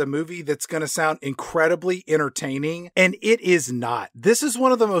describe is a movie that's going to sound incredibly entertaining, and it is not. This is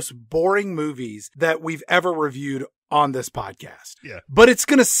one of the most boring movies that we've ever reviewed on this podcast. Yeah. But it's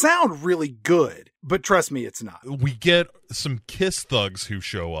going to sound really good. But trust me, it's not. We get some Kiss thugs who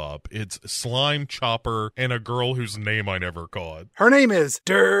show up. It's Slime, Chopper, and a girl whose name I never caught. Her name is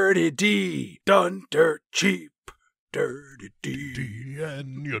Dirty D. Done dirt cheap. Dirty D.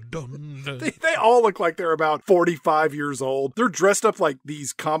 And you're done. They all look like they're about 45 years old. They're dressed up like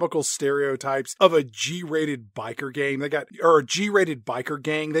these comical stereotypes of a G-rated biker gang. A G-rated biker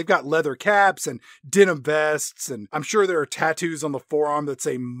gang. They've got leather caps and denim vests, and I'm sure there are tattoos on the forearm that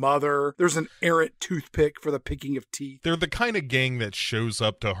say mother. There's an errant toothpick for the picking of teeth. They're the kind of gang that shows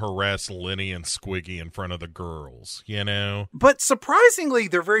up to harass Lenny and Squiggy in front of the girls, you know? But surprisingly,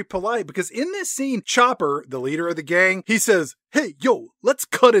 they're very polite because in this scene, Chopper, the leader of the gang, he says, "Hey, yo, let's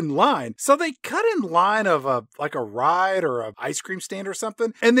cut in line." So they cut in line of a ride or an ice cream stand or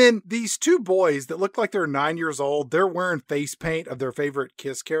something. And then these two boys that look like they're 9 years old, they're wearing face paint of their favorite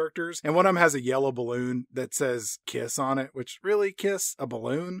Kiss characters. And one of them has a yellow balloon that says Kiss on it, which really, Kiss? A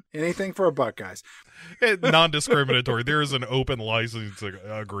balloon? Anything for a buck, guys. Non-discriminatory. There is an open license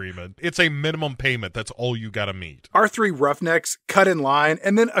agreement. It's a minimum payment. That's all you got to meet. Our three roughnecks cut in line.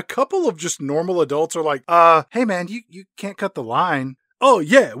 And then a couple of just normal adults are like, hey man, you can't cut the line. "Oh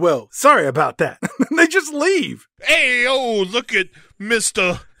yeah, well, sorry about that." They just leave. Hey, oh, look at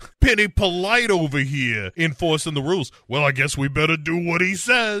Mr. Penny Polite over here enforcing the rules. Well, I guess we better do what he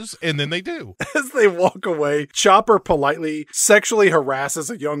says. And then they do. As they walk away, Chopper politely sexually harasses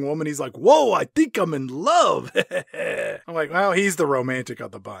a young woman. He's like, "Whoa, I think I'm in love." I'm like, well, he's the romantic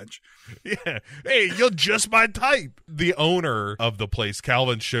of the bunch. Yeah. Hey, you're just my type. The owner of the place,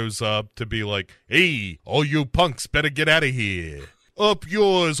 Calvin, shows up to be like, "Hey, all you punks better get out of here. Up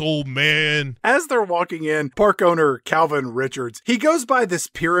yours, old man. As they're walking in, park owner Calvin Richards, he goes by this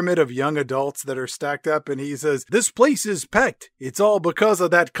pyramid of young adults that are stacked up, and he says, "This place is packed. It's all because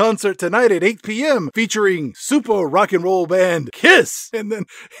of that concert tonight at 8 p.m. featuring super rock and roll band Kiss." And then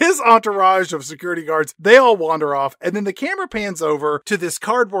his entourage of security guards, they all wander off, and then the camera pans over to this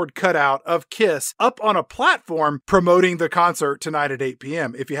cardboard cutout of Kiss up on a platform promoting the concert tonight at 8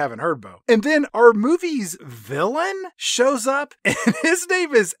 p.m., if you haven't heard, Bo. And then our movie's villain shows up, and his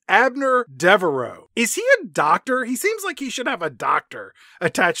name is Abner Devereaux. Is he a doctor? He seems like he should have a doctor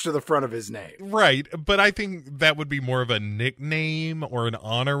attached to the front of his name. Right, but I think that would be more of a nickname or an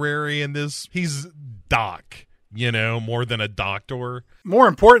honorary in this. He's Doc, more than a doctor. More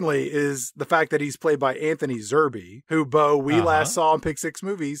importantly is the fact that he's played by Anthony Zerbe, who, Bo, we last saw in Pick 6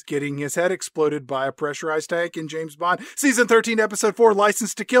 Movies getting his head exploded by a pressurized tank in James Bond Season 13, Episode 4,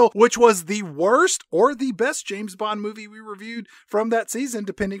 License to Kill, which was the worst or the best James Bond movie we reviewed from that season,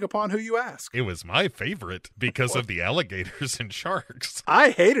 depending upon who you ask. It was my favorite because of the alligators and sharks.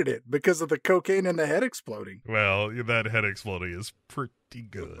 I hated it because of the cocaine and the head exploding. Well, that head exploding is pretty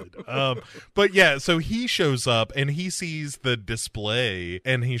good. But yeah, so he shows up and he sees the display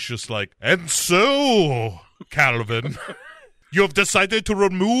and he's just like, "And so, Calvin, you have decided to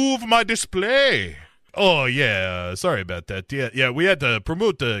remove my display." "Oh, yeah, sorry about that. Yeah, we had to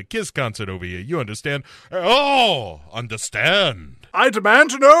promote the Kiss concert over here. You understand?" "Oh, understand." "I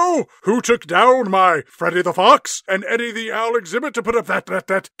demand to know who took down my Freddy the Fox and Eddie the Owl exhibit to put up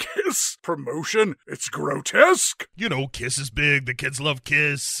that Kiss promotion. It's grotesque." Kiss is big. The kids love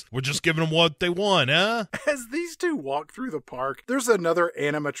Kiss. We're just giving them what they want, huh? As these two walk through the park, there's another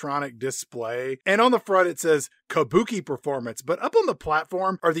animatronic display, and on the front it says Kabuki Performance, but up on the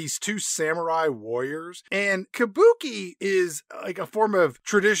platform are these two samurai warriors, and Kabuki is like a form of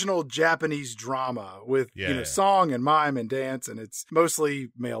traditional Japanese drama with, song and mime and dance, and it's mostly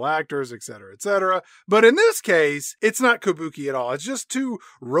male actors, etc., etc. But in this case, it's not Kabuki at all. It's just two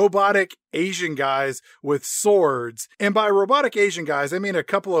robotic Asian guys with swords. And by robotic Asian guys, I mean a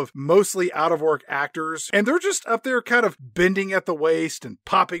couple of mostly out of work actors. And they're just up there kind of bending at the waist and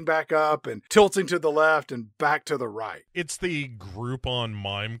popping back up and tilting to the left and back to the right. It's the Groupon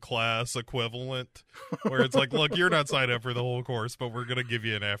mime class equivalent where it's like, look, you're not signed up for the whole course, but we're going to give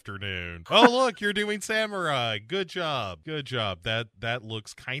you an afternoon. Oh, look, you're doing samurai. Good job. Good job. That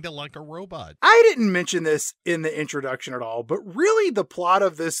looks kind of like a robot. I didn't mention this in the introduction at all, but really the plot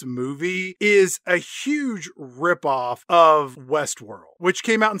of this movie is a huge ripoff of Westworld, which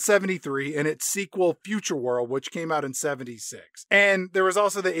came out in 73, and its sequel Future World, which came out in 76. And there was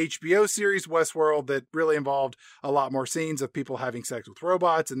also the HBO series Westworld that really involved a lot more scenes of people having sex with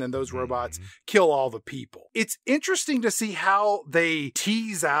robots, and then those robots kill all the people. It's interesting to see how they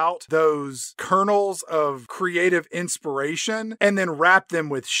tease out those kernels of creative inspiration and then wrap them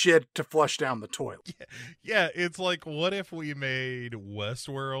with shit to flush down the toilet. Yeah, it's like, what if we made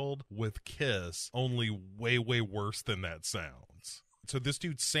Westworld with Kiss, only way, way worse than that sounds? So this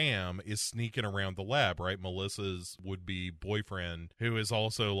dude Sam is sneaking around the lab, right? Melissa's would-be boyfriend, who is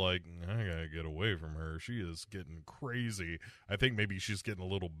also like, I gotta get away from her. She is getting crazy. I think maybe she's getting a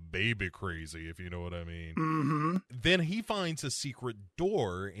little baby crazy, if you know what I mean. Mm-hmm. Then he finds a secret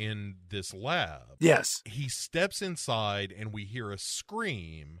door in this lab. Yes. He steps inside and we hear a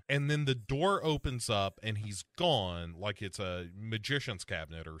scream, and then the door opens up and he's gone, like it's a magician's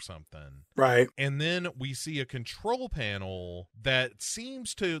cabinet or something. Right. And then we see a control panel that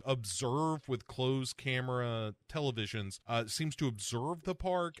seems to observe with closed camera televisions, seems to observe the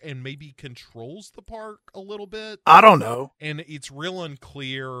park and maybe controls the park a little bit. I don't know. And it's real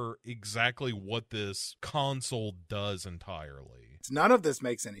unclear exactly what this console does entirely. None of this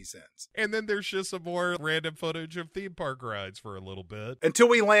makes any sense. And then there's just some more random footage of theme park rides for a little bit. Until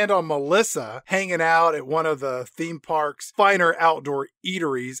we land on Melissa hanging out at one of the theme park's finer outdoor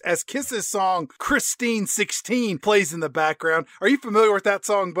eateries as Kiss's song Christine 16 plays in the background. Are you familiar with that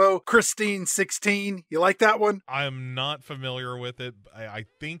song, Bo? Christine 16. You like that one? I'm not familiar with it. I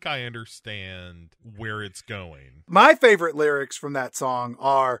think I understand where it's going. My favorite lyrics from that song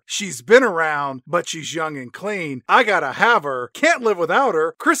are, "She's been around, but she's young and clean. I gotta have her. Can't live without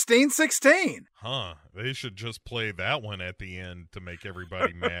her. Christine 16. Huh. They should just play that one at the end to make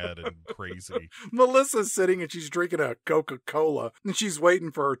everybody mad and crazy. Melissa's sitting and she's drinking a Coca-Cola and she's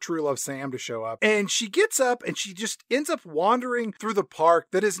waiting for her true love Sam to show up. And she gets up and she just ends up wandering through the park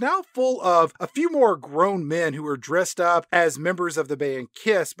that is now full of a few more grown men who are dressed up as members of the band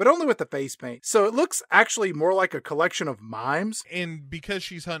Kiss, but only with the face paint. So it looks actually more like a collection of mimes. And because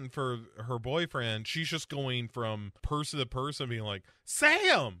she's hunting for her boyfriend, she's just going from person to person being like,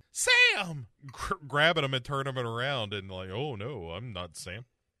 Sam! grabbing him and turning him around and like, oh no, I'm not Sam.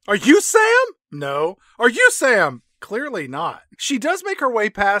 Are you Sam? No. Are you Sam? Clearly not. She does make her way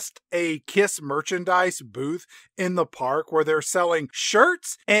past a Kiss merchandise booth in the park where they're selling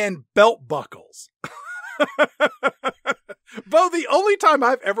shirts and belt buckles. Bo, the only time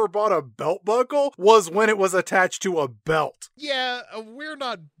I've ever bought a belt buckle was when it was attached to a belt. Yeah, we're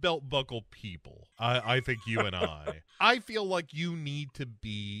not belt buckle people. I think you and I feel like you need to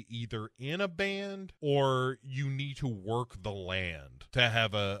be either in a band or you need to work the land to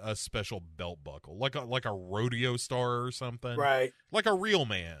have a special belt buckle, like a rodeo star or something. Right. Like a real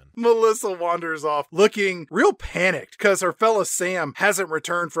man. Melissa wanders off looking real panicked because her fella Sam hasn't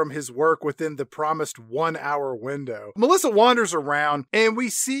returned from his work within the promised 1 hour window. Melissa wanders around and we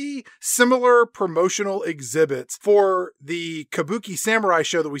see similar promotional exhibits for the Kabuki Samurai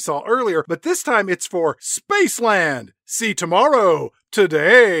show that we saw earlier, but this time it's for Spaceland. See tomorrow,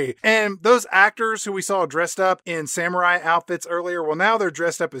 today. And those actors who we saw dressed up in samurai outfits earlier, well, now they're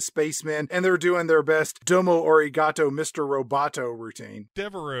dressed up as spacemen and they're doing their best Domo Arigato Mr. Roboto routine.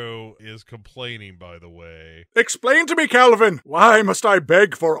 Devereaux is complaining, by the way. Explain to me, Calvin, why must I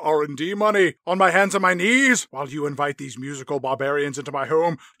beg for R&D money on my hands and my knees while you invite these musical barbarians into my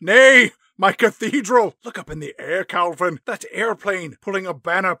home? Nay, my cathedral! Look up in the air, Calvin. That airplane pulling a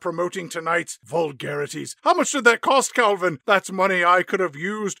banner promoting tonight's vulgarities. How much did that cost, Calvin? That's money I could have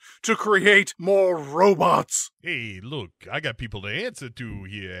used to create more robots. Hey, look, I got people to answer to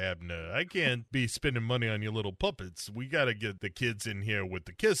here, Abner. I can't be spending money on your little puppets. We gotta get the kids in here with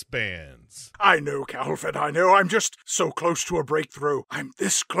the Kiss bands. I know, Calvin, I know. I'm just so close to a breakthrough. I'm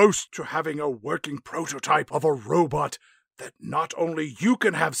this close to having a working prototype of a robot that not only you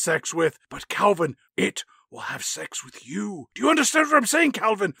can have sex with, but Calvin, it will have sex with you. Do you understand what I'm saying,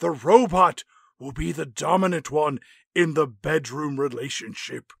 Calvin? The robot will be the dominant one in the bedroom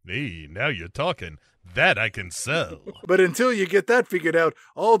relationship. Hey, now you're talking. That I can sell. But until you get that figured out,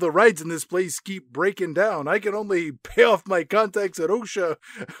 all the rides in this place keep breaking down. I can only pay off my contacts at OSHA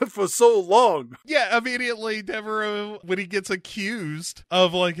for so long. Yeah, immediately Devereaux, when he gets accused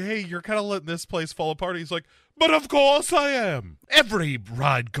of like, hey, you're kind of letting this place fall apart, he's like, but of course I am. Every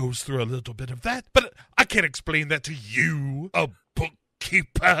ride goes through a little bit of that, but I can't explain that to you, a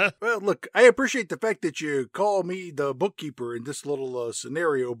bookkeeper. Well, look, I appreciate the fact that you call me the bookkeeper in this little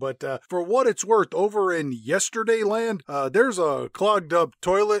scenario, but for what it's worth, over in Yesterday Land, there's a clogged up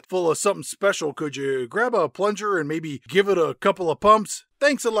toilet full of something special. Could you grab a plunger and maybe give it a couple of pumps?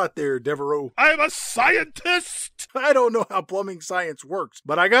 Thanks a lot there, Devereaux. I'm a scientist! I don't know how plumbing science works,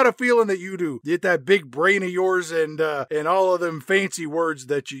 but I got a feeling that you do. Get that big brain of yours and all of them fancy words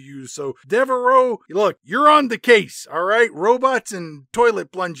that you use. So, Devereaux, look, you're on the case, all right? Robots and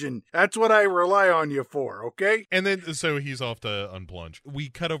toilet plunging. That's what I rely on you for, okay? And then, so he's off to unplunge. We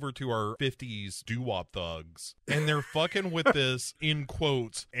cut over to our 50s doo-wop thugs, and they're fucking with this, in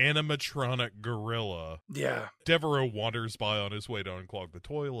quotes, animatronic gorilla. Yeah. Devereaux wanders by on his way to unclog the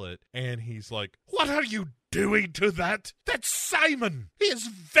toilet, and he's like, what are you doing to that? That's Simon! He is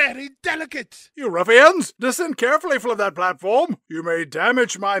very delicate! You ruffians! Descend carefully from that platform! You may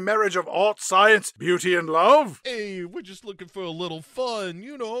damage my marriage of art, science, beauty, and love! Hey, we're just looking for a little fun,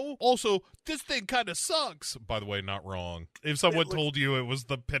 you know? Also, this thing kinda sucks. By the way, not wrong. If someone told you it was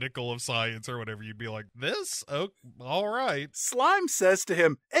the pinnacle of science or whatever, you'd be like, this? Oh, alright. Slime says to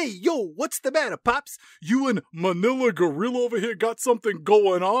him, hey, yo, what's the matter, Pops? You and Manila Gorilla over here got something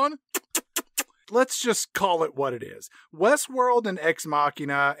going on? Let's just call it what it is. Westworld and Ex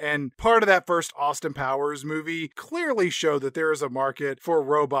Machina and part of that first Austin Powers movie clearly show that there is a market for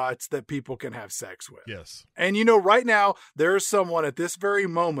robots that people can have sex with. Yes. And you know, right now, there is someone at this very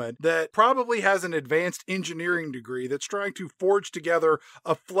moment that probably has an advanced engineering degree that's trying to forge together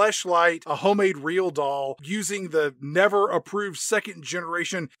a fleshlight, a homemade real doll, using the never approved second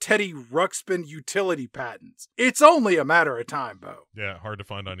generation Teddy Ruxpin utility patents. It's only a matter of time, Bo. Yeah, hard to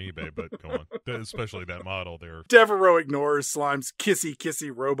find on eBay, but go on. Especially that model there. Devereaux ignores Slime's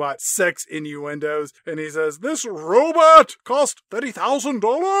kissy robot sex innuendos, and he says, this robot cost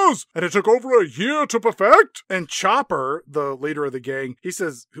 $30,000, and it took over a year to perfect. And Chopper, the leader of the gang, he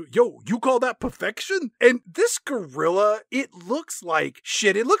says, yo, you call that perfection? And this gorilla, it looks like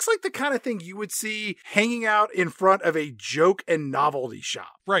shit. It looks like the kind of thing you would see hanging out in front of a joke and novelty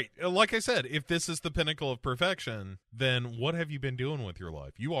shop. Right. Like I said, if this is the pinnacle of perfection, then what have you been doing with your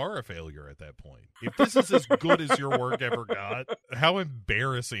life? You are a failure at that point. If this is as good as your work ever got, how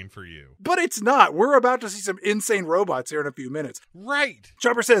embarrassing for you. But it's not. We're about to see some insane robots here in a few minutes. Right.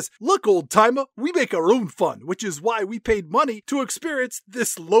 Chopper says, look, old timer, we make our own fun, which is why we paid money to experience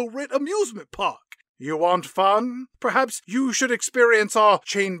this low-rent amusement park. You want fun? Perhaps you should experience our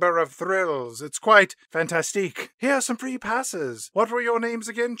Chamber of Thrills. It's quite fantastic. Here are some free passes. What were your names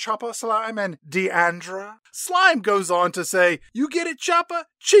again? Chopper, Slime, and Deandra? Slime goes on to say, you get it, Chopper?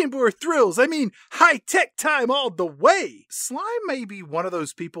 Chamber of Thrills. I mean, high-tech time all the way. Slime may be one of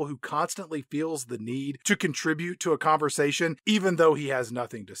those people who constantly feels the need to contribute to a conversation, even though he has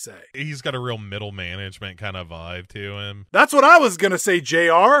nothing to say. He's got a real middle management kind of vibe to him. That's what I was going to say,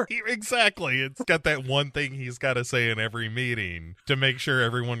 JR. Exactly. It's got that one thing he's got to say in every meeting to make sure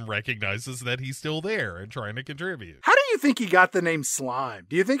everyone recognizes that he's still there and trying to contribute. How do you think he got the name Slime?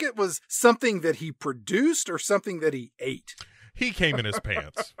 Do you think it was something that he produced or something that he ate? He came in his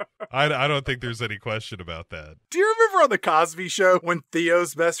pants. I don't think there's any question about that. Do you remember on The Cosby Show when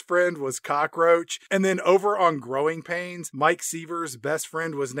Theo's best friend was Cockroach? And then over on Growing Pains, Mike Seaver's best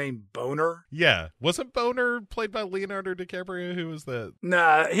friend was named Boner? Yeah. Wasn't Boner played by Leonardo DiCaprio? Who was that?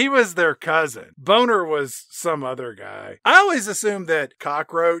 Nah, he was their cousin. Boner was some other guy. I always assumed that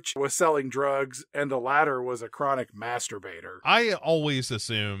Cockroach was selling drugs and the latter was a chronic masturbator. I always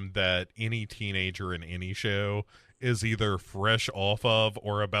assumed that any teenager in any show is either fresh off of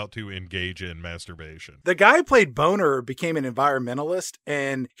or about to engage in masturbation. The guy who played Boner became an environmentalist,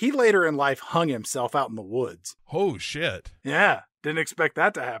 and he later in life hung himself out in the woods. Oh, shit. Yeah, didn't expect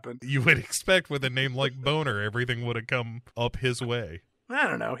that to happen. You would expect with a name like Boner, everything would have come up his way. I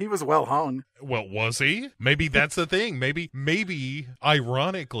don't know. He was well hung. Well, was he? Maybe that's the thing. Maybe,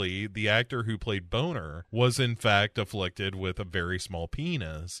 ironically, the actor who played Boner was in fact afflicted with a very small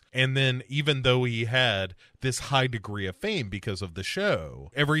penis. And then even though he had this high degree of fame because of the show,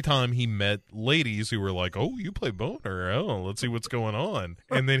 every time he met ladies who were like, oh, you play Boner. Oh, let's see what's going on.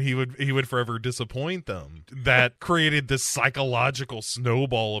 And then he would forever disappoint them. That created this psychological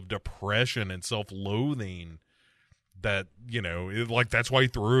snowball of depression and self-loathing. That, you know, that's why he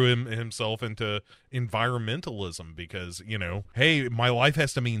threw himself into environmentalism because, you know, hey, my life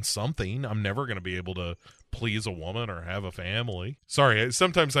has to mean something. I'm never going to be able to please a woman or have a family. Sorry,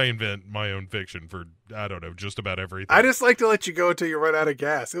 sometimes I invent my own fiction for, I don't know, just about everything. I just like to let you go until you run out of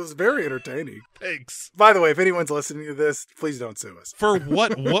gas. It was very entertaining. Thanks. By the way, if anyone's listening to this, please don't sue us. For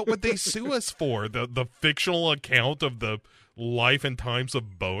what? What would they sue us for? The fictional account of the life and times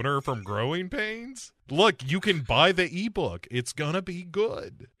of Boner from Growing Pains? Look, you can buy the ebook. It's gonna be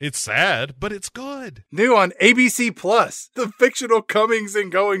good. It's sad, but it's good. New on ABC Plus, the fictional comings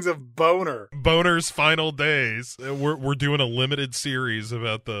and goings of Boner. Boner's final days. We're doing a limited series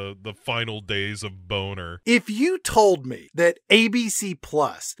about the final days of Boner. If you told me that ABC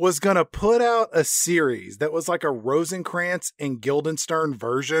Plus was gonna put out a series that was like a Rosencrantz and Guildenstern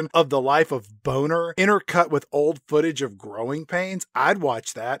version of the life of Boner, intercut with old footage of Growing Pains, I'd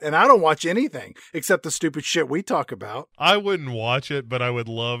watch that. And I don't watch anything except the stupid shit we talk about. I wouldn't watch it, but I would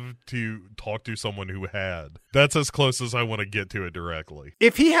love to talk to someone who had. That's as close as I want to get to it directly.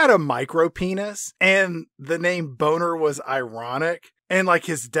 If he had a micro penis and the name Boner was ironic, and like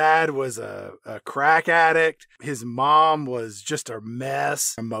his dad was a crack addict, his mom was just a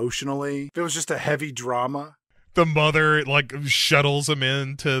mess emotionally, if it was just a heavy drama. The mother, like, shuttles him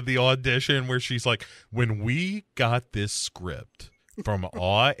into the audition where she's like, when we got this script from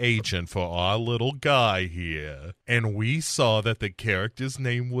our agent for our little guy here, and we saw that the character's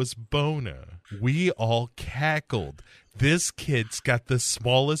name was Boner, we all cackled. This kid's got the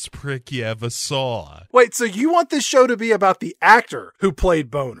smallest prick you ever saw. Wait, so you want this show to be about the actor who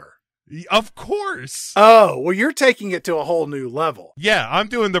played Boner? Of course. Oh, well, you're taking it to a whole new level. Yeah, I'm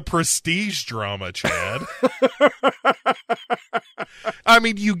doing the prestige drama, Chad. I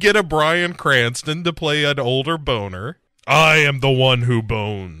mean, you get a Bryan Cranston to play an older Boner. I am the one who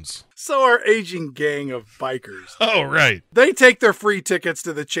bones. So our aging gang of bikers. Oh, right. They take their free tickets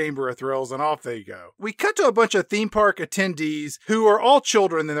to the Chamber of Thrills and off they go. We cut to a bunch of theme park attendees who are all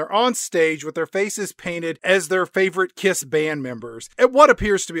children and they're on stage with their faces painted as their favorite Kiss band members at what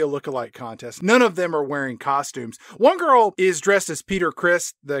appears to be a look-alike contest. None of them are wearing costumes. One girl is dressed as Peter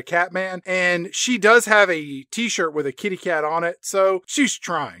Criss, the Catman, and she does have a t-shirt with a kitty cat on it, so she's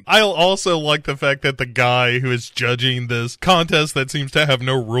trying. I also like the fact that the guy who is judging this contest that seems to have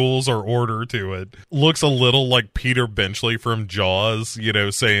no rules or order to it looks a little like Peter Benchley from Jaws, you know,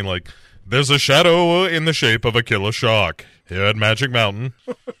 saying like, there's a shadow in the shape of a killer shark here at Magic Mountain.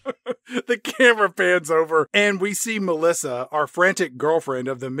 The camera pans over and we see Melissa, our frantic girlfriend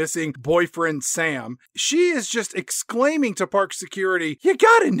of the missing boyfriend Sam. She is just exclaiming to park security, "You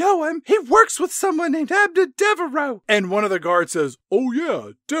gotta know him. He works with someone named Abner Devereaux." And one of the guards says, "Oh yeah,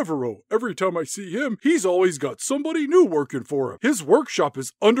 Devereaux. Every time I see him, he's always got somebody new working for him. His workshop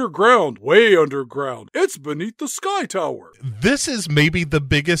is underground, way underground. It's beneath the Sky Tower." This is maybe the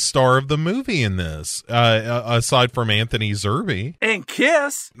biggest star of the movie in this, aside from Anthony Zerbe. And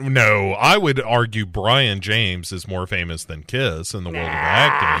Kiss. No, I would argue Brian James is more famous than Kiss in the world of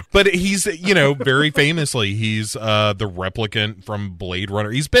acting. But he's, very famously, he's the replicant from Blade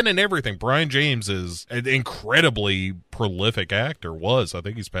Runner. He's been in everything. Brian James is an incredibly prolific actor. I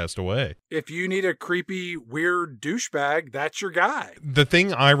think he's passed away. If you need a creepy, weird douchebag, that's your guy. The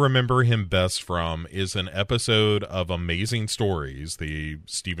thing I remember him best from is an episode of Amazing Stories, the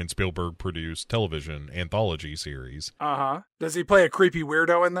Steven Spielberg produced television anthology series. Does he play a creepy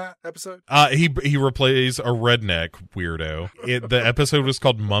weirdo in that episode? He replays a redneck weirdo. The episode was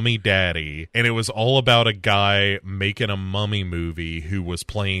called Mummy Daddy, and it was all about a guy making a mummy movie who was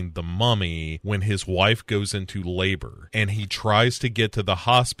playing the mummy when his wife goes into labor, and he tries to get to the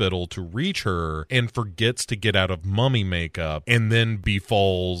hospital to reach her and forgets to get out of mummy makeup, and then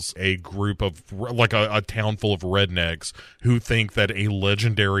befalls a group of, like a town full of rednecks who think that a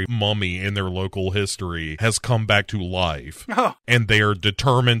legendary mummy in their local history has come back to life. And they are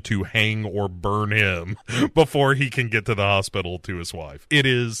determined to hang or burn him before he can get to the hospital to his wife. It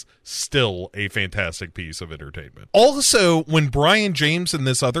is still a fantastic piece of entertainment. Also, when Brian James and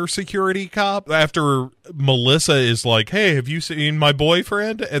this other security cop, after Melissa is like, "Hey, have you seen my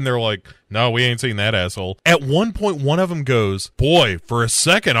boyfriend?" And they're like, "No, we ain't seen that asshole." At one point, one of them goes, "Boy, for a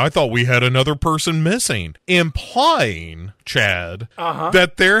second, I thought we had another person missing," implying, Chad,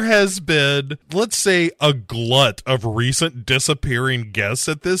 that there has been, let's say, a glut of recent disappearing guests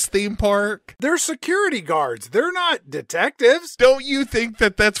at this theme park. They're security guards. They're not detectives. Don't you think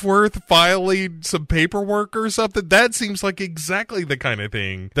that that's worth filing some paperwork or something? That seems like exactly the kind of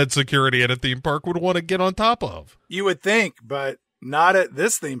thing that security at a theme park would want to get on top of. You would think, but not at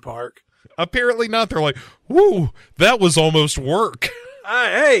this theme park. Apparently not. They're like, "Woo, that was almost work."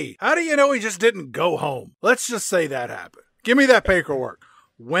 Hey, how do you know he just didn't go home? Let's just say that happened. Give me that paperwork.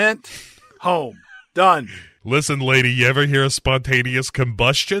 Went home. Done. Listen, lady, you ever hear of spontaneous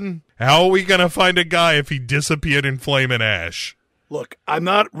combustion? How are we going to find a guy if he disappeared in flaming ash? Look, I'm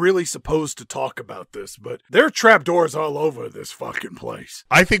not really supposed to talk about this, but there are trapdoors all over this fucking place.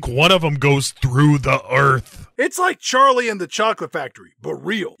 I think one of them goes through the earth. It's like Charlie and the Chocolate Factory, but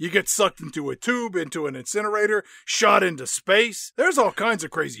real. You get sucked into a tube, into an incinerator, shot into space. There's all kinds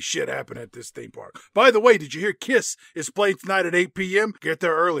of crazy shit happening at this theme park. By the way, did you hear Kiss is playing tonight at 8 p.m.? Get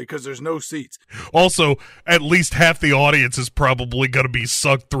there early because there's no seats. Also, at least half the audience is probably going to be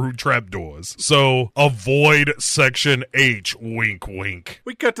sucked through trapdoors. So avoid Section H, wink. Wink.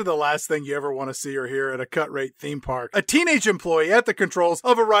 We cut to the last thing you ever want to see or hear at a cut-rate theme park. A teenage employee at the controls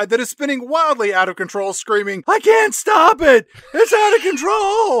of a ride that is spinning wildly out of control, screaming, "I can't stop it! It's out of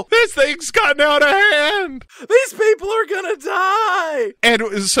control! This thing's gotten out of hand! These people are gonna die!"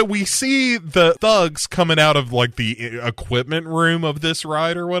 And so we see the thugs coming out of, like, the equipment room of this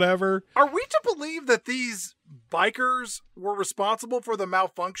ride or whatever. Are we to believe that these bikers were responsible for the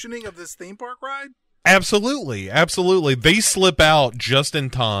malfunctioning of this theme park ride? Absolutely. They slip out just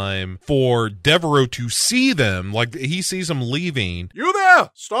in time for Devereaux to see them. Like, he sees them leaving. "You there!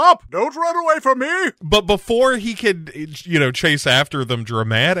 Stop! Don't run away from me!" But before he could, chase after them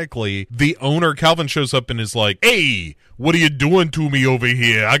dramatically, the owner, Calvin, shows up and is like, "Hey, what are you doing to me over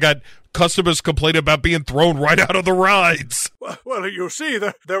here? I got customers complaining about being thrown right out of the rides." Well, you see,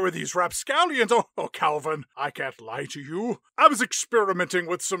 there were these rapscallions. Oh, Calvin, I can't lie to you. I was experimenting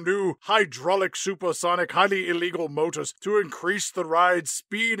with some new hydraulic supersonic highly illegal motors to increase the ride's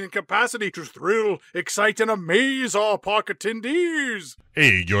speed and capacity to thrill, excite, and amaze our park attendees.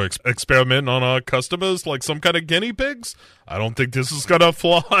 Hey, you're experimenting on our customers like some kind of guinea pigs? I don't think this is gonna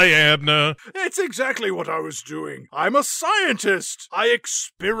fly, Abner. It's exactly what I was doing. I'm a scientist. I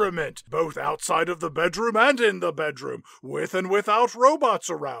experiment, both outside of the bedroom and in the bedroom, with and without robots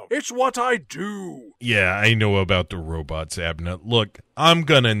around. It's what I do. Yeah, I know about the robots, Abner. Look, I'm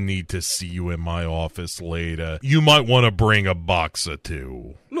gonna need to see you in my office later. You might want to bring a box or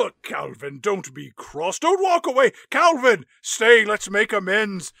two. Look, Calvin, don't be cross. Don't walk away. Calvin, stay. Let's make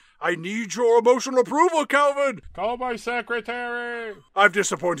amends. I need your emotional approval, Calvin. Call my secretary. I've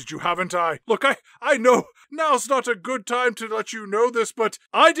disappointed you, haven't I? Look, I know now's not a good time to let you know this, but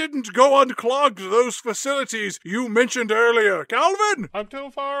I didn't go unclogged those facilities you mentioned earlier. Calvin! I'm too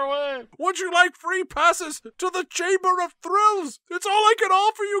far away. Would you like free passes to the Chamber of Thrills? It's all I can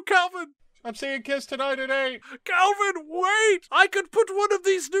offer you, Calvin. I'm seeing Kiss tonight at 8. Calvin, wait! I could put one of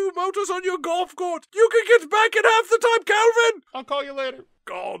these new motors on your golf court. You can get back in half the time, Calvin! I'll call you later.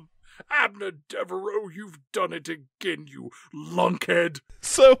 God, Abner Devereaux, you've done it again, you lunkhead.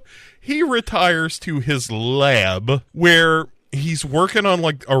 So he retires to his lab where he's working on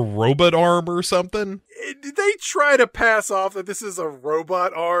like a robot arm or something. They try to pass off that this is a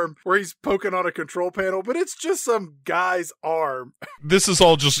robot arm where he's poking on a control panel, but it's just some guy's arm. This is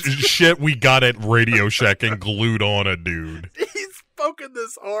all just shit we got at Radio Shack and glued on a dude. He's poking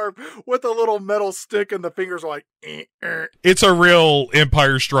this arm with a little metal stick and the fingers are like, It's a real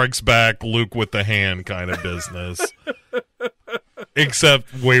Empire Strikes Back, Luke with the hand kind of business.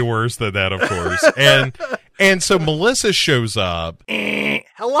 Except way worse than that, of course. And so Melissa shows up.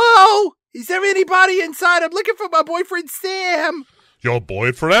 Hello? Is there anybody inside? I'm looking for my boyfriend, Sam. Your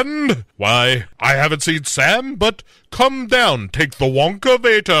boyfriend? Why, I haven't seen Sam, but come down, take the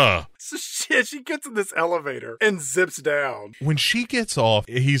Wonkavator. So she gets in this elevator and zips down. When she gets off,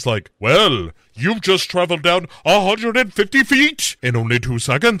 he's like, well, you've just traveled down 150 feet in only 2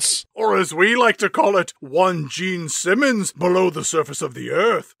 seconds. Or as we like to call it, one Gene Simmons below the surface of the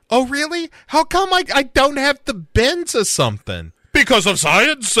earth. Oh, really? How come I don't have the bends or something? Because of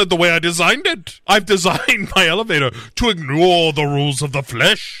science and the way I designed it. I've designed my elevator to ignore the rules of the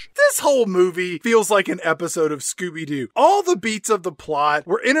flesh. This whole movie feels like an episode of Scooby-Doo. All the beats of the plot.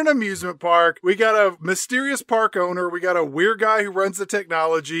 We're in an amusement park. We got a mysterious park owner. We got a weird guy who runs the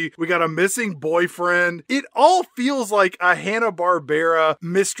technology. We got a missing boyfriend. It all feels like a Hanna-Barbera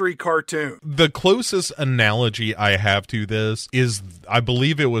mystery cartoon. The closest analogy I have to this is, I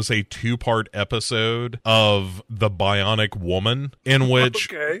believe it was a 2-part episode of The Bionic Woman, in which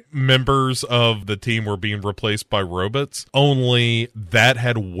members of the team were being replaced by robots, only that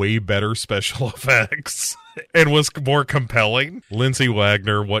had way better special effects and was more compelling. Lindsay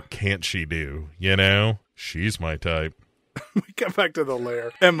Wagner, what can't she do? You know, she's my type. We come back to the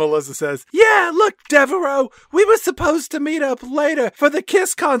lair, and Melissa says, yeah, look, Devereaux, we were supposed to meet up later for the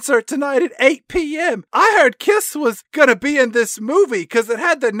Kiss concert tonight at 8 p.m. I heard Kiss was gonna be in this movie because it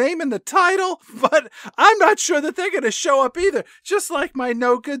had the name in the title, but I'm not sure that they're gonna show up either, just like my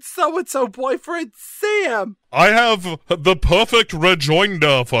no-good so-and-so boyfriend, Sam. I have the perfect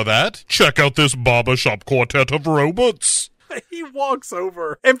rejoinder for that. Check out this barbershop quartet of robots. He walks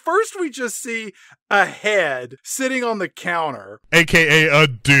over, and first we just see a head sitting on the counter. AKA a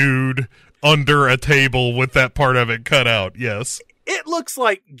dude under a table with that part of it cut out, yes. It looks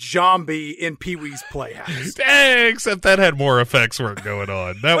like Zombie in Pee-wee's Playhouse. Except that had more effects work going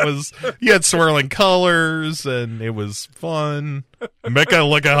on. That was, you had swirling colors, and it was fun. Mecha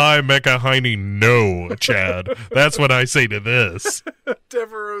licka high, mecha hiney, no, Chad. That's what I say to this.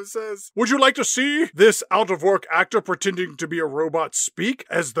 Devereaux says, would you like to see this out-of-work actor pretending to be a robot speak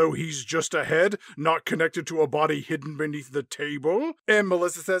as though he's just a head, not connected to a body hidden beneath the table? And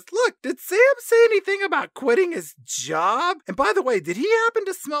Melissa says, look, did Sam say anything about quitting his job? And by the way, did he happen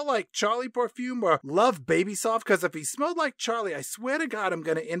to smell like Charlie perfume or Love Baby Soft? Because if he smelled like Charlie, I swear to God, I'm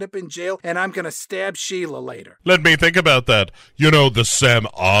going to end up in jail and I'm going to stab Sheila later. Let me think about that. You know, the Sam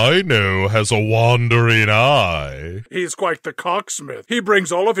I know has a wandering eye. He's quite the cocksmith. He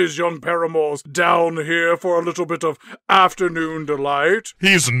brings all of his young paramours down here for a little bit of afternoon delight.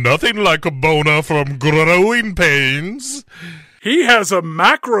 He's nothing like a boner from growing pains. He has a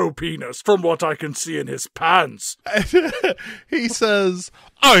macro penis, from what I can see in his pants. He says,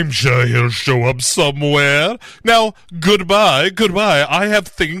 I'm sure he'll show up somewhere. Now, goodbye. I have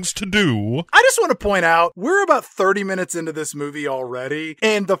things to do. I just want to point out, we're about 30 minutes into this movie already,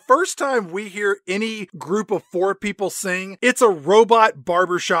 and the first time we hear any group of 4 people sing, it's a robot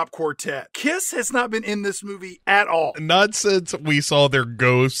barbershop quartet. Kiss has not been in this movie at all. Not since we saw their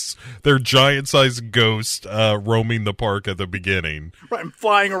ghosts, their giant-sized ghost roaming the park at the beginning. Right, and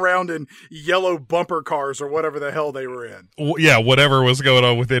flying around in yellow bumper cars or whatever the hell they were in. Yeah, whatever was going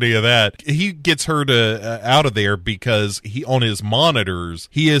on with any of that. He gets her out of there because he, on his monitors,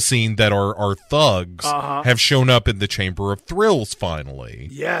 he has seen that our thugs have shown up in the Chamber of Thrills finally.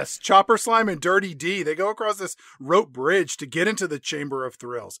 Yes, Chopper Slime and Dirty D, they go across this rope bridge to get into the Chamber of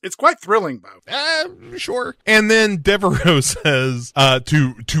Thrills. It's quite thrilling, Bo. Sure. And then Devereaux says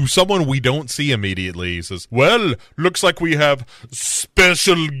to someone we don't see immediately, he says, well, looks like we have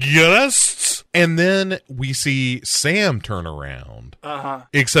special guests. And then we see Sam turn around. Uh-huh.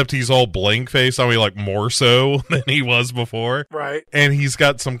 Except he's all blank faced. I mean, like more so than he was before. Right. And he's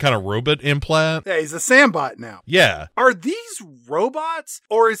got some kind of robot implant. Yeah, he's a Sambot now. Yeah. Are these robots,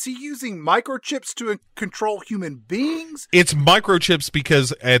 or is he using microchips to control human beings? It's microchips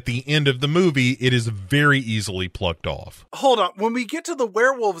because at the end of the movie, it is very easily plucked off. Hold on. When we get to the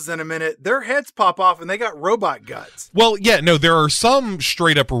werewolves in a minute, their heads pop off and they got robot guts. Well, yeah, no, there are some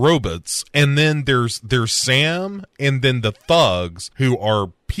straight up robots, and then there's Sam, and then the thugs who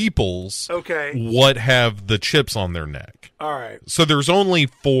are peoples. Okay. What have the chips on their neck. All right. So there's only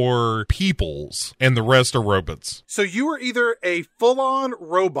 4 peoples, and the rest are robots. So you are either a full-on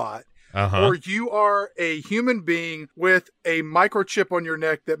robot, or you are a human being with a microchip on your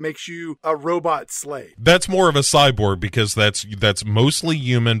neck that makes you a robot slave. That's more of a cyborg because that's mostly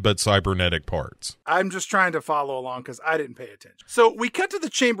human but cybernetic parts. I'm just trying to follow along because I didn't pay attention. So we cut to the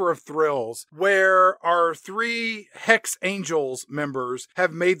Chamber of Thrills where our 3 Hex Angels members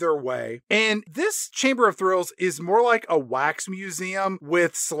have made their way. And this Chamber of Thrills is more like a wax museum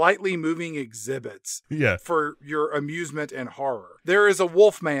with slightly moving exhibits. Yeah. For your amusement and horror. There is a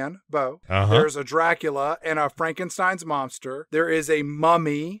Wolfman, There's a Dracula and a Frankenstein's monster. There is a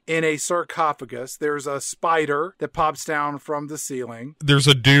mummy in a sarcophagus. There's a spider that pops down from the ceiling. There's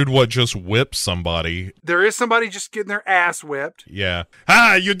a dude what just whips somebody. There is somebody just getting their ass whipped. Yeah.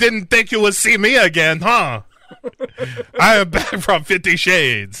 You didn't think you would see me again, huh? I am back from 50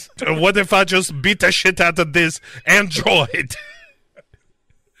 Shades. What if I just beat the shit out of this android?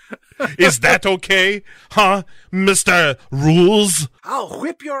 Is that okay? Huh, Mr. Rules? I'll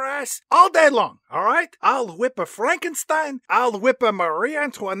whip your ass all day long, all right? I'll whip a Frankenstein. I'll whip a Marie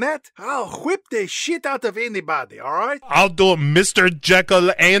Antoinette. I'll whip the shit out of anybody, all right? I'll do Mr.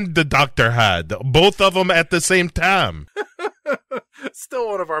 Jekyll and the Dr. Hyde. Both of them at the same time. Still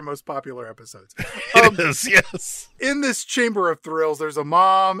one of our most popular episodes. It is, yes. In this Chamber of Thrills, there's a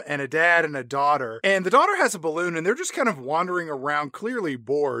mom and a dad and a daughter. And the daughter has a balloon and they're just kind of wandering around, clearly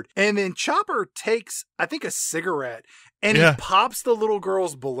bored. And then Chopper takes, I think, a cigarette and he pops the little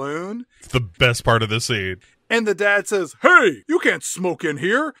girl's balloon. It's the best part of the scene. And the dad says, "Hey, you can't smoke in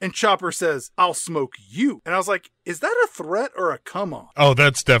here." And Chopper says, "I'll smoke you." And I was like, is that a threat or a come on? Oh,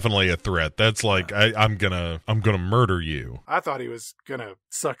 that's definitely a threat. That's like, I'm gonna murder you. I thought he was gonna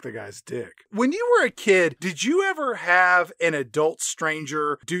suck the guy's dick. When you were a kid, did you ever have an adult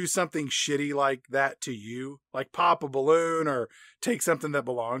stranger do something shitty like that to you? Like pop a balloon or take something that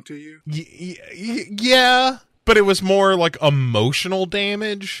belonged to you? Yeah, but it was more like emotional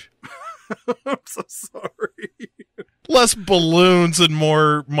damage. I'm so sorry. Less balloons and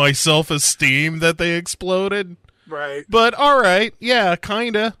more my self-esteem that they exploded. Right. But all right. Yeah,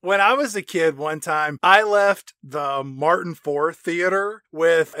 kind of. When I was a kid one time, I left the Martin IV Theater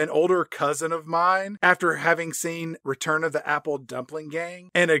with an older cousin of mine after having seen Return of the Apple Dumpling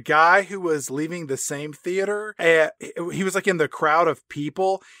Gang. And a guy who was leaving the same theater, he was like in the crowd of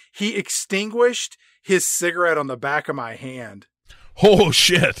people. He extinguished his cigarette on the back of my hand. Oh,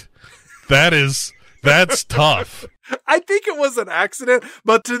 shit. That's tough. I think it was an accident,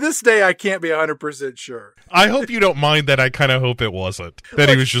 but to this day, I can't be 100% sure. I hope you don't mind that. I kind of hope it wasn't. That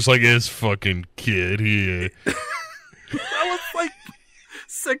he was just like, this fucking kid here. I was like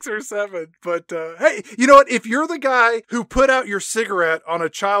 6 or 7, but hey, you know what? If you're the guy who put out your cigarette on a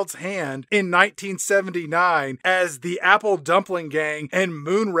child's hand in 1979 as the Apple Dumpling Gang and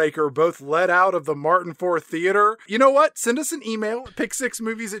Moonraker both let out of the Martin IV Theater, you know what? Send us an email at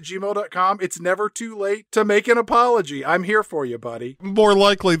pick6movies@gmail.com. It's never too late to make an apology. I'm here for you, buddy. More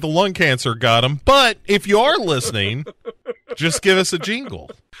likely the lung cancer got him, but if you are listening, just give us a jingle.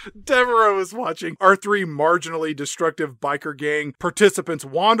 Devereaux is watching our 3 marginally destructive biker gang participants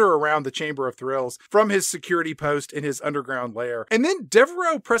wander around the Chamber of Thrills from his security post in his underground lair. And then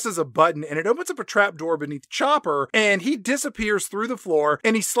Devereaux presses a button and it opens up a trap door beneath Chopper and he disappears through the floor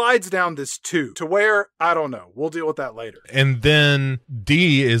and he slides down this tube to where, I don't know. We'll deal with that later. And then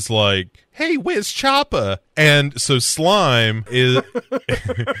D is like, hey, where's Chopper? And so Slime is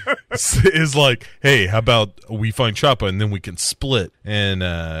is like, hey, how about we find Chopper and then we can split?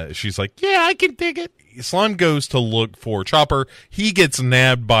 And she's like, yeah, I can dig it. Slime goes to look for Chopper. He gets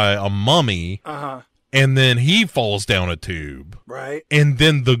nabbed by a mummy. And then he falls down a tube. Right. And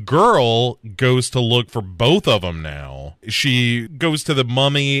then the girl goes to look for both of them now. She goes to the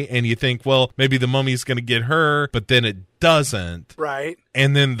mummy and you think, well, maybe the mummy's going to get her, but then it doesn't. Right.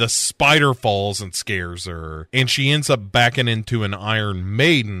 And then the spider falls and scares her. And she ends up backing into an Iron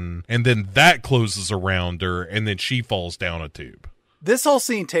Maiden. And then that closes around her and then she falls down a tube. This whole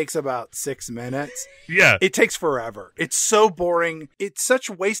scene takes about 6 minutes. Yeah. It takes forever. It's so boring. It's such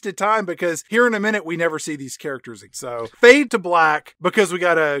wasted time because here in a minute, we never see these characters. So fade to black because we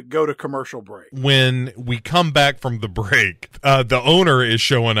got to go to commercial break. When we come back from the break, the owner is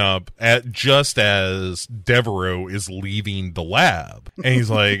showing up at just as Devereaux is leaving the lab. And he's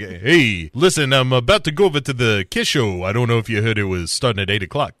like, hey, listen, I'm about to go over to the Kiss show. I don't know if you heard it was starting at 8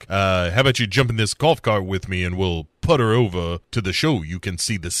 o'clock. How about you jump in this golf cart with me and we'll putter over to the show. You can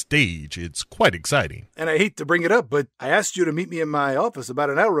see the stage. It's quite exciting. And I hate to bring it up, but I asked you to meet me in my office about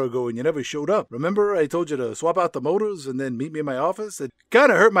an hour ago and you never showed up. Remember I told you to swap out the motors and then meet me in my office? It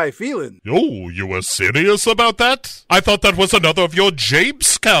kind of hurt my feelings. Oh, you were serious about that? I thought that was another of your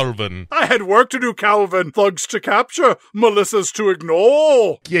japes, Calvin. I had work to do, Calvin. Thugs to capture, Melissa's to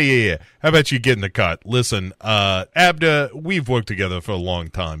ignore. Yeah. How about you get in the cut? Listen, Abda, we've worked together for a long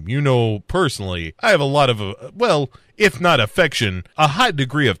time. You know, personally, I have a lot of, if not affection, a high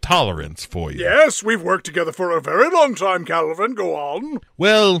degree of tolerance for you. Yes, we've worked together for a very long time, Calvin. Go on.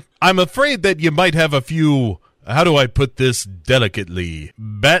 Well, I'm afraid that you might have a few, how do I put this delicately,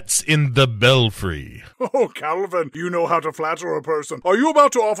 bats in the belfry. Oh, Calvin, you know how to flatter a person. Are you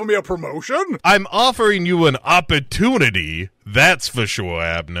about to offer me a promotion? I'm offering you an opportunity, that's for sure,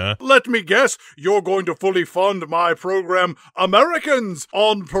 Abner. Let me guess, you're going to fully fund my program, Americans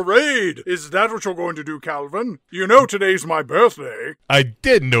on Parade. Is that what you're going to do, Calvin? You know today's my birthday. I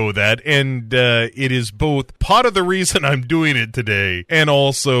did know that, and it is both part of the reason I'm doing it today and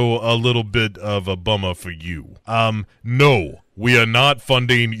also a little bit of a bummer for you. No. We are not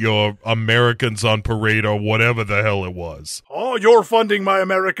funding your Americans on Parade or whatever the hell it was. Oh, you're funding my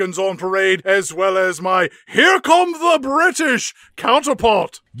Americans on Parade as well as my Here Come the British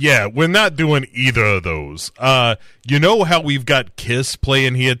counterpart. Yeah, we're not doing either of those. You know how we've got Kiss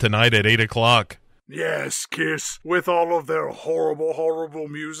playing here tonight at 8 o'clock? Yes, Kiss, with all of their horrible, horrible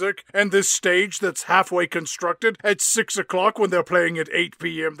music, and this stage that's halfway constructed at 6 o'clock when they're playing at 8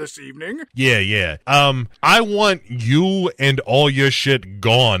 p.m. this evening. Yeah. I want you and all your shit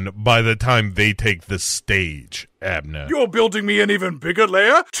gone by the time they take the stage, Abner. You're building me an even bigger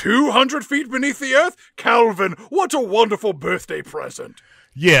lair? 200 feet beneath the earth? Calvin, what a wonderful birthday present.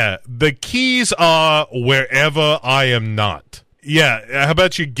 Yeah, the keys are wherever I am not. Yeah, how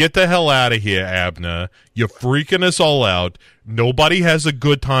about you get the hell out of here, Abner? You're freaking us all out. Nobody has a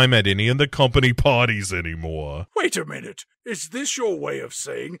good time at any of the company parties anymore. Wait a minute. Is this your way of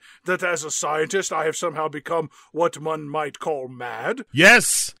saying that as a scientist I have somehow become what one might call mad?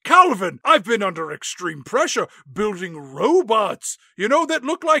 Yes! Calvin, I've been under extreme pressure building robots, that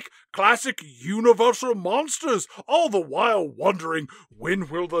look like classic Universal monsters, all the while wondering when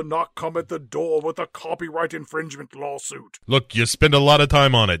will the knock come at the door with a copyright infringement lawsuit. Look, you spend a lot of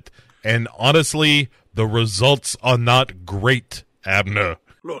time on it, and honestly, the results are not great, Abner.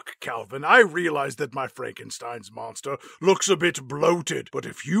 Look, Calvin, I realize that my Frankenstein's monster looks a bit bloated, but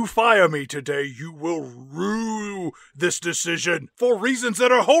if you fire me today, you will rue this decision for reasons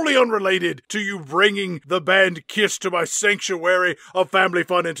that are wholly unrelated to you bringing the band Kiss to my sanctuary of family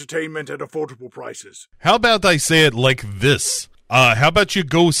fun entertainment at affordable prices. How about I say it like this? How about you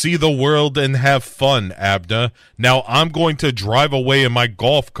go see the world and have fun, Abner? Now I'm going to drive away in my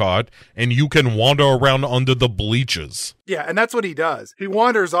golf cart, and you can wander around under the bleachers. Yeah, and that's what he does. He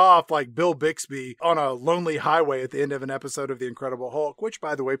wanders off like Bill Bixby on a lonely highway at the end of an episode of The Incredible Hulk, which,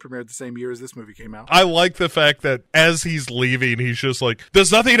 by the way, premiered the same year as this movie came out. I like the fact that as he's leaving, he's just like,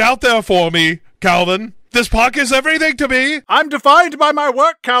 there's nothing out there for me, Calvin. This park is everything to me. I'm defined by my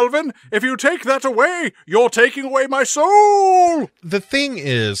work, Calvin. If you take that away, you're taking away my soul. The thing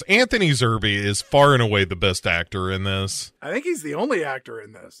is, Anthony Zerbe is far and away the best actor in this. I think he's the only actor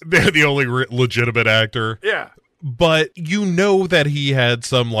in this. The only legitimate actor. Yeah. But you know that he had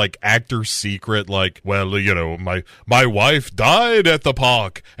some actor secret, my wife died at the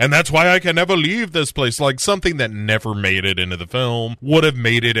park and that's why I can never leave this place. Something that never made it into the film, would have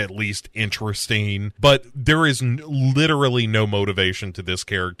made it at least interesting. But there is literally no motivation to this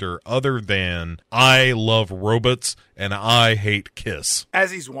character other than I love robots and I hate Kiss. As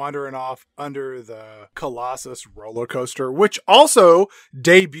he's wandering off under the Colossus roller coaster, which also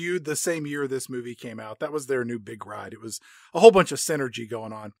debuted the same year this movie came out. That was their new big ride. It was a whole bunch of synergy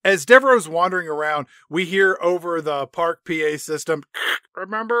going on. As Devereaux's wandering around, we hear over the park PA system,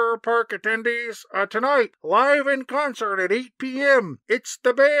 remember, park attendees, tonight, live in concert at 8 p.m. It's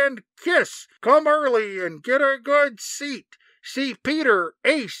the band Kiss. Come early and get a good seat. See Peter,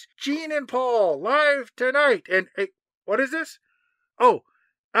 Ace, Gene, and Paul live tonight. And what is this? Oh,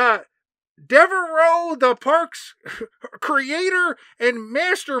 Devereaux, the park's creator and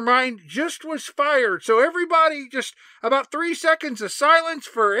mastermind, just was fired. So everybody, just about 3 seconds of silence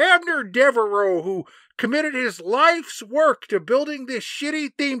for Abner Devereaux, who committed his life's work to building this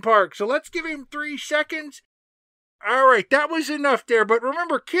shitty theme park. So let's give him 3 seconds. All right, that was enough there. But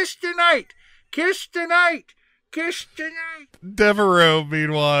remember, kiss tonight. Kiss tonight. Kiss tonight. Devereaux,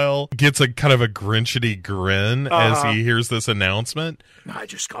 meanwhile, gets a kind of a grinchety grin as he hears this announcement. I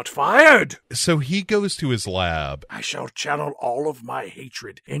just got fired. So he goes to his lab. I shall channel all of my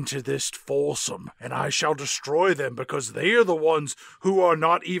hatred into this foursome, and I shall destroy them because they are the ones who are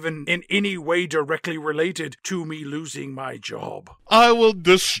not even in any way directly related to me losing my job. I will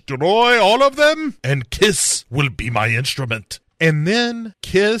destroy all of them, and Kiss will be my instrument. And then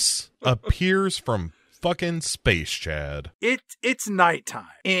Kiss appears from fucking space, Chad. It's nighttime,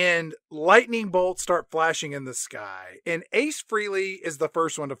 and lightning bolts start flashing in the sky, and Ace Frehley is the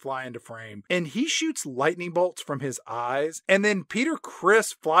first one to fly into frame, and he shoots lightning bolts from his eyes, and then Peter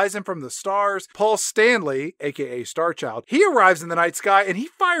Criss flies in from the stars. Paul Stanley, aka Starchild, he arrives in the night sky, and he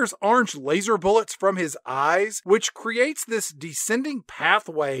fires orange laser bullets from his eyes, which creates this descending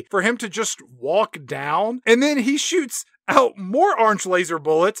pathway for him to just walk down, and then he shoots out more orange laser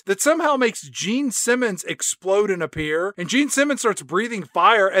bullets that somehow makes Gene Simmons explode and appear, and Gene Simmons starts breathing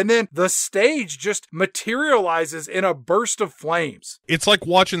fire, and then the stage just materializes in a burst of flames. It's like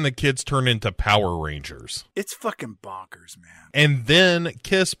watching the kids turn into Power Rangers. It's fucking bonkers, man. And then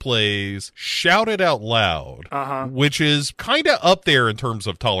Kiss plays Shout It Out Loud, which is kind of up there in terms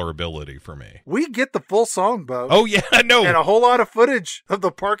of tolerability for me. We get the full song, Bo. Oh, yeah, no. And a whole lot of footage of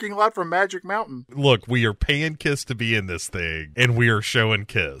the parking lot from Magic Mountain. Look, we are paying Kiss to be in this thing, and we are showing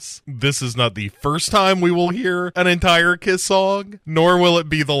Kiss. This is not the first time we will hear an entire Kiss song, nor will it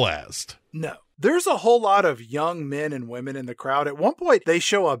be the last. No. There's a whole lot of young men and women in the crowd. At one point, they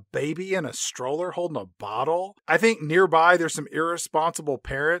show a baby in a stroller holding a bottle. I think nearby there's some irresponsible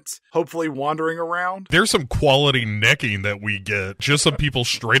parents, hopefully wandering around. There's some quality necking that we get. Just some people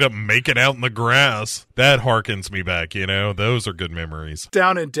straight up making out in the grass. That harkens me back, you know? Those are good memories.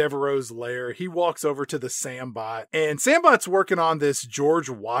 Down in Devereaux's lair, he walks over to the Sambot, and Sambot's working on this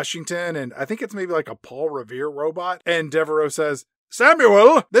George Washington, and I think it's maybe like a Paul Revere robot. And Devereaux says,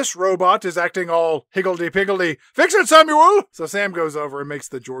 Samuel, this robot is acting all higgledy-piggledy. Fix it, Samuel! So Sam goes over and makes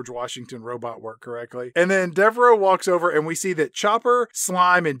the George Washington robot work correctly. And then Devereaux walks over and we see that Chopper,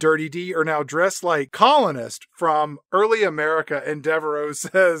 Slime, and Dirty D are now dressed like colonists from early America. And Devereaux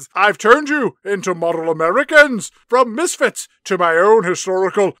says, I've turned you into model Americans, from misfits to my own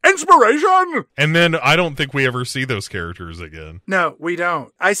historical inspiration. And then I don't think we ever see those characters again. No, we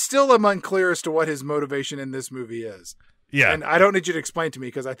don't. I still am unclear as to what his motivation in this movie is. Yeah. And I don't need you to explain to me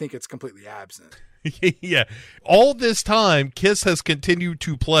because I think it's completely absent. Yeah. All this time, Kiss has continued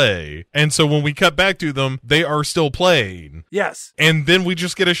to play. And so when we cut back to them, they are still playing. Yes. And then we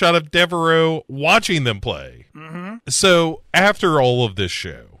just get a shot of Devereaux watching them play. Mm-hmm. So after all of this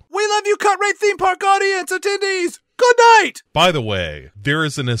show, we love you, Cut Rate Theme Park audience, attendees. Good night! By the way, there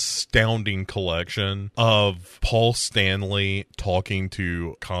is an astounding collection of Paul Stanley talking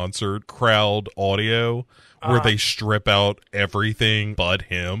to concert crowd audio where they strip out everything but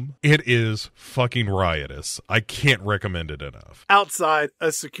him. It is fucking riotous. I can't recommend it enough. Outside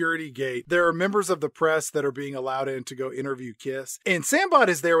a security gate, there are members of the press that are being allowed in to go interview Kiss. And Sambot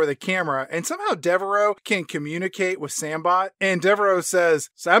is there with a camera, and somehow Devereaux can communicate with Sambot. And Devereaux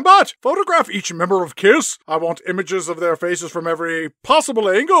says, Sambot, photograph each member of Kiss. I want images of their faces from every possible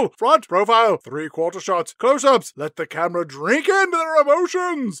angle. Front, profile, 3/4 shots, close-ups. Let the camera drink in their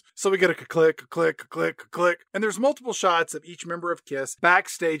emotions. So we get a click, a click, a click, a click. And there's multiple shots of each member of Kiss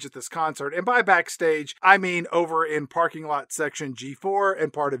backstage at this concert. And by backstage, I mean over in parking lot section G4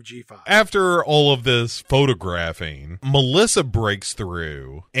 and part of G5. After all of this photographing, Melissa breaks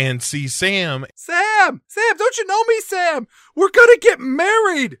through and sees Sam. Sam, don't you know me, Sam? We're gonna get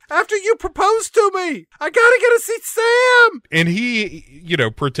married after you propose to me. I gotta get to see Sam. And he,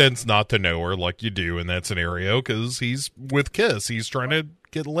 pretends not to know her like you do in that scenario because he's with Kiss. He's trying to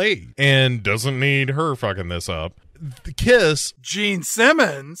get laid and doesn't need her fucking this up. Kiss, Gene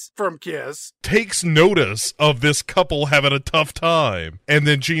Simmons from Kiss, takes notice of this couple having a tough time. And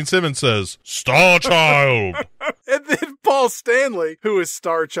then Gene Simmons says, Starchild. And then Paul Stanley, who is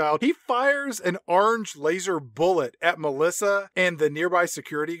Star Child, he fires an orange laser bullet at Melissa and the nearby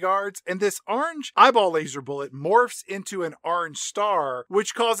security guards. And this orange eyeball laser bullet morphs into an orange star,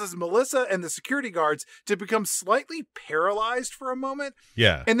 which causes Melissa and the security guards to become slightly paralyzed for a moment.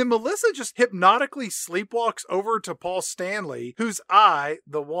 Yeah. And then Melissa just hypnotically sleepwalks over to Paul Stanley, whose eye,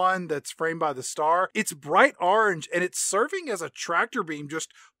 the one that's framed by the star, it's bright orange and it's serving as a tractor beam,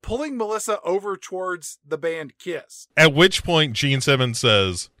 just pulling Melissa over towards the band Kiss. At which point Gene Simmons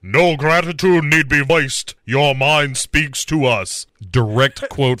says, "No gratitude need be voiced. Your mind speaks to us." Direct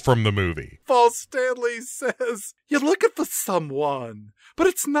quote from the movie. Paul Stanley says, "You're looking for someone, but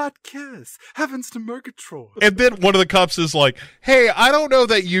it's not Kiss. Heavens to Murgatroyd." And then one of the cops is like, "Hey, I don't know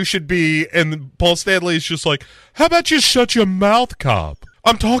that you should be," and Paul Stanley is just like, "How about you shut your mouth, cop?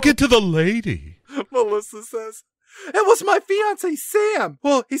 I'm talking to the lady." Melissa says, "It was my fiancé, Sam.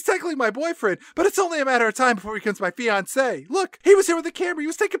 Well, he's technically my boyfriend, but it's only a matter of time before he becomes my fiancé. Look, he was here with the camera. He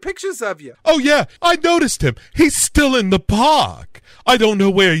was taking pictures of you." "Oh yeah, I noticed him. He's still in the park. I don't know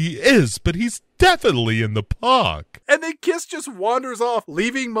where he is, but he's definitely in the park." And then Kiss just wanders off,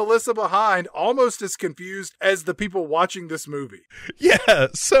 leaving Melissa behind, almost as confused as the people watching this movie. Yeah,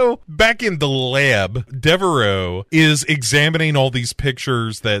 so back in the lab, Devereaux is examining all these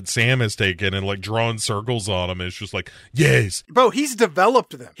pictures that Sam has taken and like drawing circles on them. It's just like, yes. Bro, he's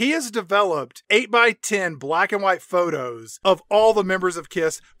developed them. He has developed 8x10 black and white photos of all the members of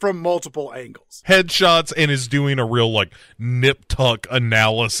Kiss from multiple angles. Headshots, and is doing a real like nip tuck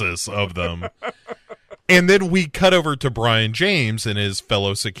analysis of them. And then we cut over to Brian James and his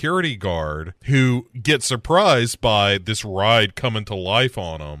fellow security guard, who get surprised by this ride coming to life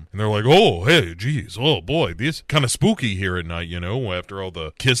on them. And they're like, "Oh, hey, geez, oh boy, this kind of spooky here at night, you know, after all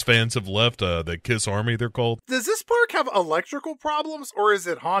the Kiss fans have left, the Kiss Army, they're called." Does this park have electrical problems, or is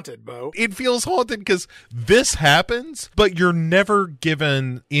it haunted, Bo? It feels haunted because this happens, but you're never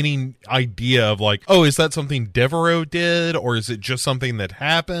given any idea of like, oh, is that something Devereaux did? Or is it just something that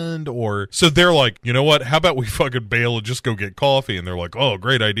happened? Or so they're like, you know what? How about we fucking bail and just go get coffee? And they're like, oh,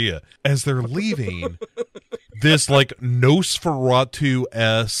 great idea. As they're leaving, this like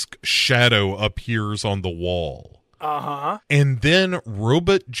Nosferatu-esque shadow appears on the wall. Uh-huh. And then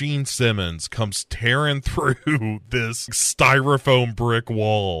Robot Gene Simmons comes tearing through this styrofoam brick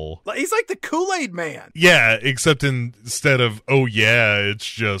wall. He's like the Kool-Aid man. Yeah, except instead of, oh yeah, it's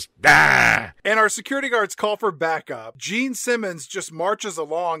just, ah! And our security guards call for backup. Gene Simmons just marches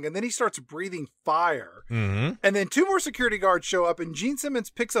along, and then he starts breathing fire. Mm-hmm. And then two more security guards show up, and Gene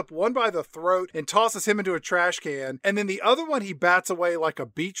Simmons picks up one by the throat and tosses him into a trash can. And then the other one he bats away like a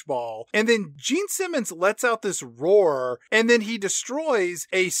beach ball. And then Gene Simmons lets out this roar, and then he destroys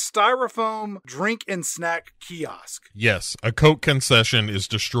a styrofoam drink and snack kiosk. Yes, a Coke concession is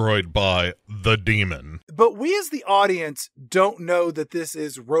destroyed by the demon. But we as the audience don't know that this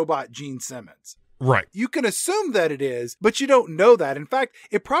is Robot Gene Simmons. Right. You can assume that it is, but you don't know that. In fact,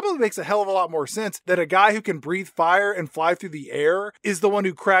 it probably makes a hell of a lot more sense that a guy who can breathe fire and fly through the air is the one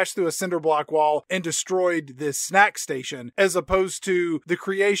who crashed through a cinder block wall and destroyed this snack station, as opposed to the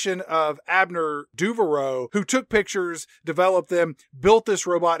creation of Abner Devereaux, who took pictures, developed them, built this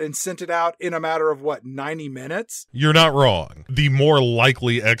robot, and sent it out in a matter of, 90 minutes? You're not wrong. The more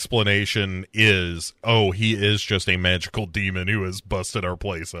likely explanation is, oh, he is just a magical demon who has busted our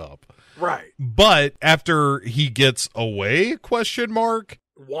place up. Right. But after he gets away, ?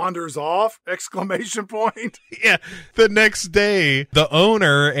 Wanders off, ! Yeah, the next day, the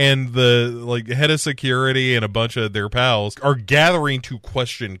owner and the head of security and a bunch of their pals are gathering to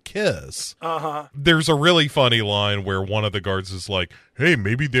question Kiss. Uh-huh. There's a really funny line where one of the guards is like, hey,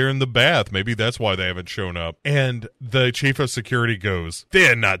 maybe they're in the bath. Maybe that's why they haven't shown up. And the chief of security goes,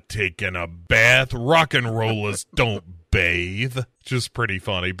 they're not taking a bath. Rock and rollers don't bathe. Just pretty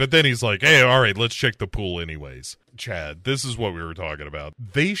funny. But then he's like, hey, all right, let's check the pool anyways. Chad, this is what we were talking about.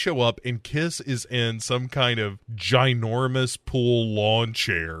 They show up and Kiss is in some kind of ginormous pool lawn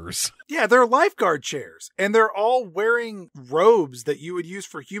chairs. Yeah, they're lifeguard chairs, and they're all wearing robes that you would use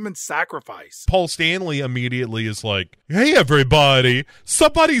for human sacrifice. Paul Stanley immediately is like, hey, everybody,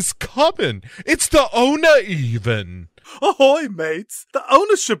 somebody's coming. It's the owner even. Ahoy, mates. The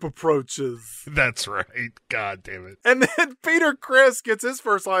ownership approaches. That's right. God damn it. And then Peter Criss gets his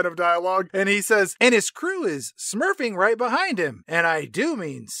first line of dialogue, and he says, and his crew is smurfing right behind him. And I do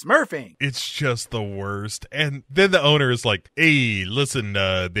mean smurfing. It's just the worst. And then the owner is like, hey, listen,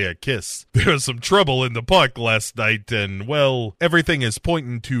 there, Kiss. There was some trouble in the park last night, and, well, everything is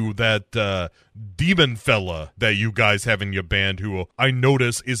pointing to that demon fella that you guys have in your band who I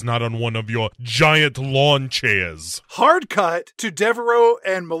notice is not on one of your giant lawn chairs. Hard cut to Devereaux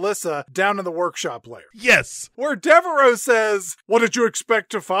and Melissa down in the workshop lair. Yes. Where Devereaux says, "What did you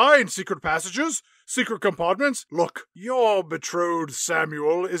expect to find? Secret passages? Secret compartments? Look, your betrothed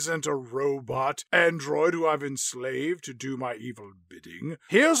Samuel isn't a robot android who I've enslaved to do my evil bidding.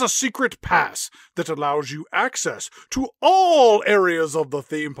 Here's a secret pass that allows you access to all areas of the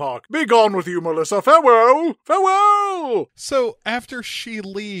theme park. Be gone with you, Melissa. Farewell! Farewell!" So after she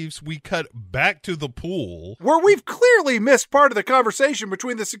leaves, we cut back to the pool. Where we've clearly missed part of the conversation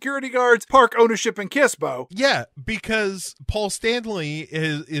between the security guards, park ownership, and Kissbo. Yeah, because Paul Stanley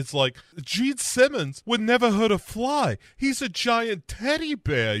is like, Gene Simmons would never hurt a fly. He's a giant teddy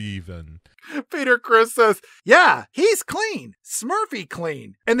bear even. Peter Criss says, "Yeah, he's clean. Smurfy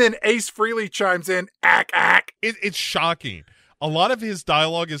clean." And then Ace Frehley chimes in, "Ack, ack." It's shocking. A lot of his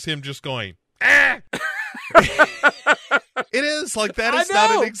dialogue is him just going, ah! It is like that is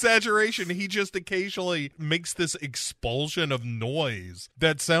not an exaggeration. He just occasionally makes this expulsion of noise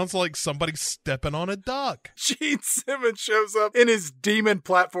that sounds like somebody stepping on a duck. Gene Simmons shows up in his demon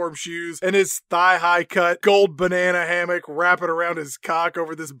platform shoes and his thigh-high cut gold banana hammock wrapping around his cock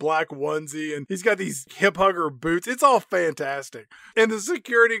over this black onesie, and he's got these hip hugger boots. It's all fantastic. And the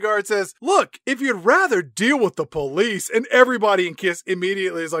security guard says, "Look, if you'd rather deal with the police," and everybody in Kiss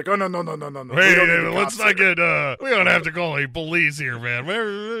immediately is like, "Oh, no. Hey, let's not get, we don't have to call police here, man.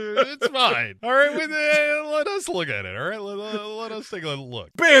 It's fine. All right, let us look at it. All right, let us take a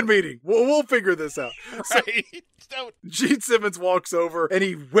look. Band meeting. We'll figure this out." Right? Gene Simmons walks over and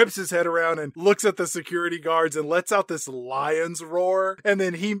he whips his head around and looks at the security guards and lets out this lion's roar. And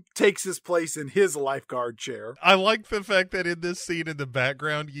then he takes his place in his lifeguard chair. I like the fact that in this scene in the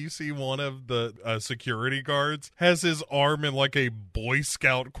background, you see one of the security guards has his arm in like a Boy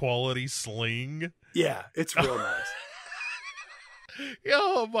Scout quality sling. Yeah, it's real nice.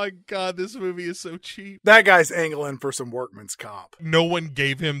 Oh my God, this movie is so cheap. That guy's angling for some workman's comp. No one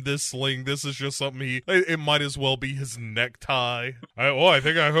gave him this sling. This is just something it might as well be his necktie. I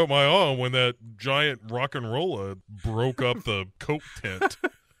think I hurt my arm when that giant rock and roller broke up the Coke tent.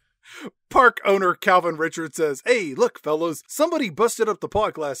 Park owner Calvin Richards says, "Hey, look, fellas, somebody busted up the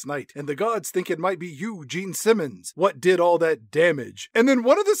park last night, and the guards think it might be you, Gene Simmons. What did all that damage?" And then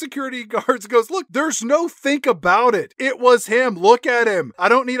one of the security guards goes, "Look, there's no think about it. It was him. Look at him. I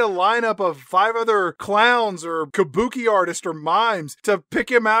don't need a lineup of 5 other clowns or kabuki artists or mimes to pick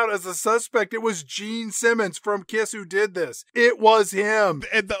him out as a suspect. It was Gene Simmons from Kiss who did this. It was him."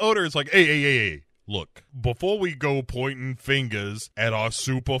 And the owner is like, hey. Look, before we go pointing fingers at our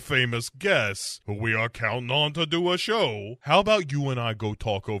super famous guests who we are counting on to do a show, how about you and I go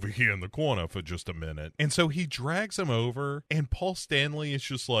talk over here in the corner for just a minute? And so he drags him over, and Paul Stanley is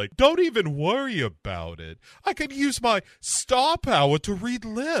just like, don't even worry about it. I could use my star power to read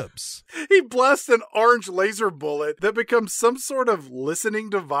lips. He blasts an orange laser bullet that becomes some sort of listening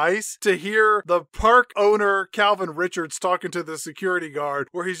device to hear the park owner, Calvin Richards, talking to the security guard,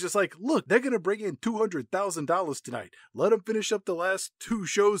 where he's just like, "Look, they're going to bring in $200,000 tonight. Let them finish up the last 2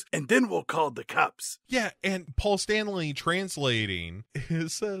 shows, and then we'll call the cops." Yeah, and Paul Stanley translating,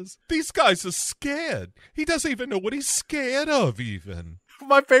 it says, these guys are scared. He doesn't even know what he's scared of even.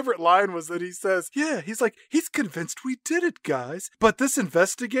 My favorite line was that he says, he's convinced we did it, guys. But this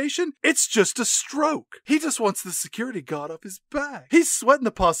investigation, it's just a stroke. He just wants the security guard off his back. He's sweating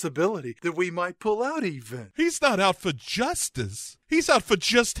the possibility that we might pull out even. He's not out for justice. He's out for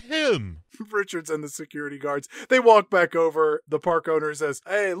just him. Richards and the security guards, they walk back over. The park owner says,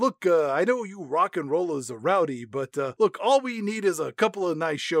 "Hey, look, I know you rock and rollers are rowdy, but look, all we need is a couple of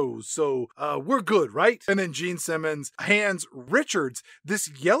nice shows, so we're good, right?" And then Gene Simmons hands Richards this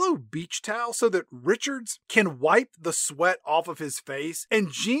yellow beach towel so that Richards can wipe the sweat off of his face,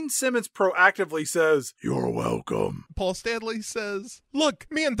 and Gene Simmons proactively says, "You're welcome." Paul Stanley says, "Look,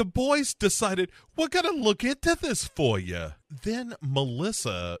 me and the boys decided we're gonna look into this for you." Then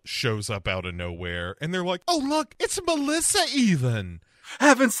Melissa shows up out of nowhere, and they're like, "Oh, look, it's Melissa even."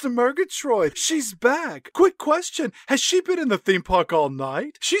 Heavens to Murgatroyd, she's back. Quick question, has she been in the theme park all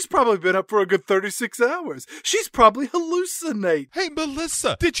night? She's probably been up for a good 36 hours. She's probably hallucinate. Hey,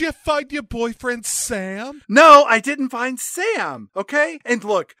 Melissa, did you find your boyfriend Sam? No, I didn't find Sam, okay? And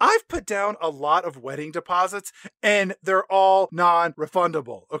look, I've put down a lot of wedding deposits, and they're all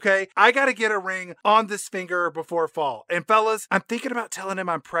non-refundable, okay? I gotta get a ring on this finger before fall. And fellas, I'm thinking about telling him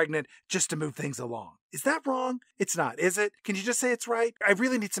I'm pregnant just to move things along. Is that wrong? It's not, is it? Can you just say it's right? I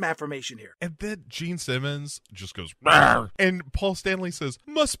really need some affirmation here. And then Gene Simmons just goes, "Rawr." And Paul Stanley says,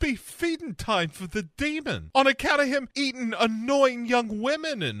 must be feeding time for the demon on account of him eating annoying young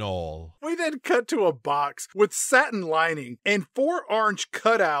women and all. We then cut to a box with satin lining and 4 orange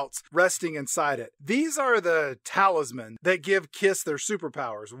cutouts resting inside it. These are the talismans that give Kiss their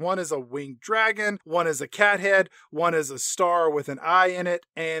superpowers. One is a winged dragon, one is a cat head, one is a star with an eye in it,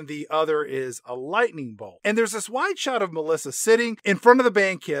 and the other is a lightning bolt. And there's this wide shot of Melissa sitting in front of the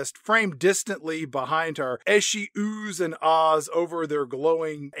band Kiss, framed distantly behind her as she oohs and ahs over their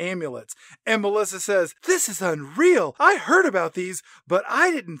glowing amulets. And Melissa says, "This is unreal. I heard about these, but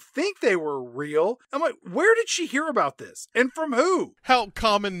I didn't think they were real." I'm like, where did she hear about this? And from who? How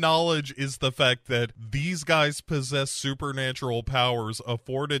common knowledge is the fact that these guys possess supernatural powers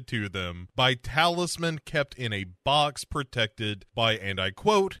afforded to them by talisman kept in a box protected by, and I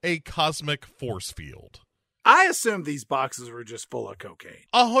quote, a cosmic force field. I assumed these boxes were just full of cocaine.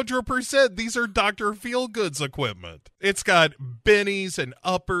 100%. These are Dr. Feelgood's equipment. It's got bennies and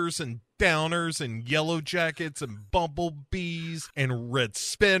uppers and downers and yellow jackets and bumblebees and red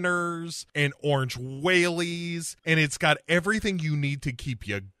spinners and orange whaleys. And it's got everything you need to keep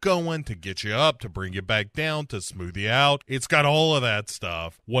you going, to get you up, to bring you back down, to smooth you out. It's got all of that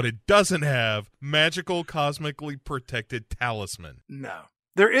stuff. What it doesn't have, magical, cosmically protected talisman. No.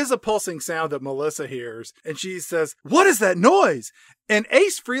 There is a pulsing sound that Melissa hears, and she says, "What is that noise?" And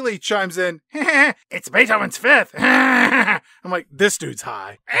Ace Frehley chimes in, "It's Beethoven's Fifth." I'm like, this dude's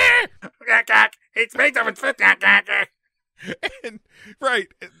high. It's Beethoven's Fifth. And, right,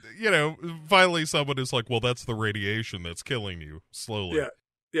 finally someone is like, well, that's the radiation that's killing you slowly.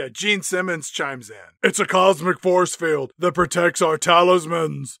 Yeah, Gene Simmons chimes in. "It's a cosmic force field that protects our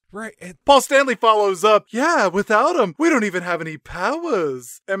talismans." Right. And Paul Stanley follows up, "Yeah, without them, we don't even have any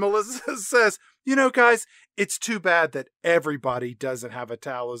powers." And Melissa says, "You know, guys, it's too bad that everybody doesn't have a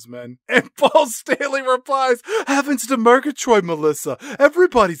talisman." And Paul Stanley replies, "Heavens to Murgatroyd, Melissa.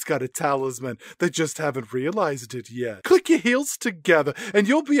 Everybody's got a talisman. They just haven't realized it yet. Click your heels together and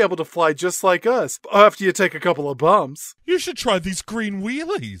you'll be able to fly just like us after you take a couple of bumps." you should try these green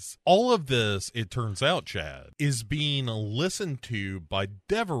wheelies. All of this, it turns out, Chad, is being listened to by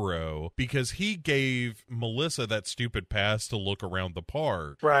Devereaux because he gave Melissa that stupid pass to look around the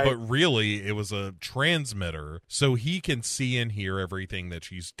park. Right. But really, it was a transmitter, so he can see and hear everything that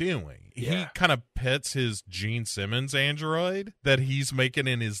she's doing. Yeah. He kind of pets his Gene Simmons android that he's making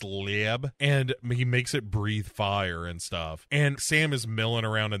in his lab, and he makes it breathe fire and stuff. And Sam is milling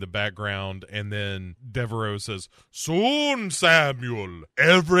around in the background, and then Devereaux says, "Soon, Samuel,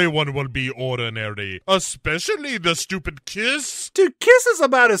 everyone will be ordinary, especially the stupid Kiss." Dude, Kiss is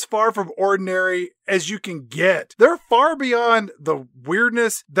about as far from ordinary as you can get. They're far beyond the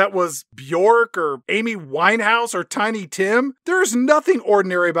weirdness that was Bjork or Amy Winehouse or Tiny Tim. There's nothing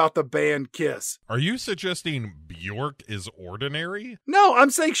ordinary about the band Kiss. Are you suggesting Bjork is ordinary? No,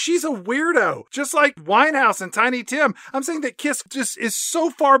 I'm saying she's a weirdo. Just like Winehouse and Tiny Tim. I'm saying that Kiss just is so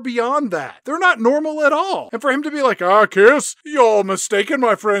far beyond that. They're not normal at all. And for him to be like, Kiss, you're mistaken,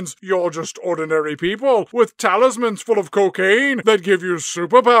 my friends. You're just ordinary people with talismans full of cocaine that give you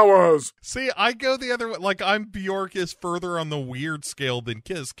superpowers. See, I go the other way. Like, Bjork is further on the weird scale than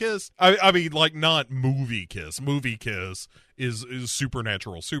Kiss. I mean, like, not movie Kiss. Movie Kiss is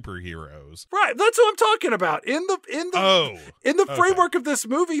supernatural superheroes. Right, that's what I'm talking about. In the framework of this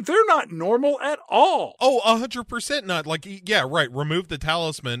movie, they're not normal at all. Oh, 100% not. Like, yeah, right. Remove the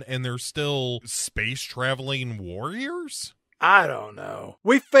talisman and they're still space traveling warriors? I don't know.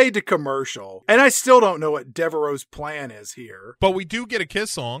 We fade to commercial, and I still don't know what Devereaux's plan is here. But we do get a Kiss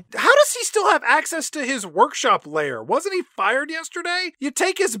song. How does he still have access to his workshop lair? Wasn't he fired yesterday? You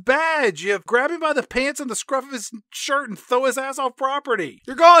take his badge, you grab him by the pants and the scruff of his shirt and throw his ass off property.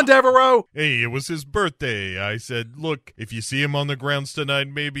 You're gone, Devereaux! Hey, it was his birthday. I said, look, if you see him on the grounds tonight,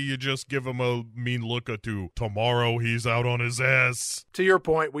 maybe you just give him a mean look or two. Tomorrow, he's out on his ass. To your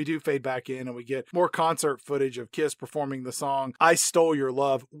point, we do fade back in and we get more concert footage of Kiss performing the song "I Stole Your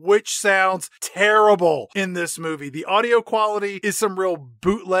Love," which sounds terrible in this movie. The audio quality is some real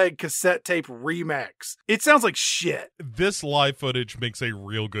bootleg cassette tape remix. It sounds like shit. This live footage makes a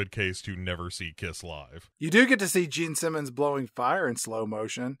real good case to never see Kiss live. You do get to see Gene Simmons blowing fire in slow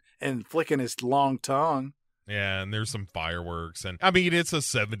motion and flicking his long tongue. Yeah, and there's some fireworks. And I mean, it's a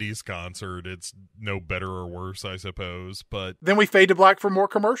 70s concert. It's no better or worse, I suppose. But Then we fade to black for more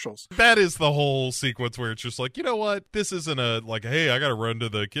commercials. that is the whole sequence where it's just like, you know what? This isn't like, hey, I got to run to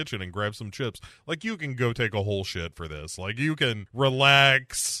the kitchen and grab some chips. Like, you can go take a whole shit for this. Like, you can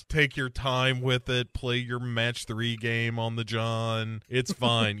relax, take your time with it, play your match 3 game on the John. It's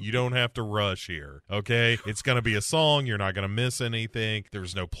fine. You don't have to rush here, okay? It's going to be a song. You're not going to miss anything.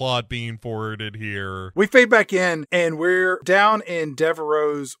 There's no plot being forwarded here. We fade back in, and we're down in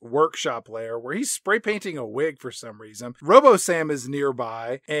Devereaux's workshop lair where he's spray painting a wig for some reason. Robo Sam is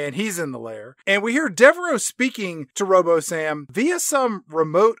nearby, and he's in the lair. And we hear Devereaux speaking to Robo Sam via some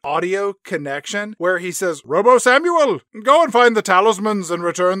remote audio connection where he says, "Robo Samuel, go and find the talismans and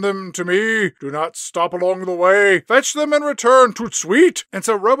return them to me. Do not stop along the way. Fetch them and return to sweet." And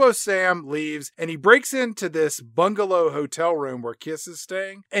so Robo Sam leaves, and he breaks into this bungalow hotel room where Kiss is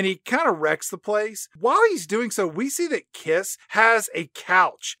staying, and he kind of wrecks the place. While he's doing so, we see that Kiss has a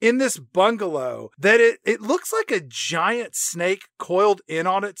couch in this bungalow that it looks like a giant snake coiled in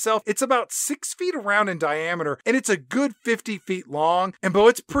on itself. It's about 6 feet around in diameter, and it's a good 50 feet long, and Bo,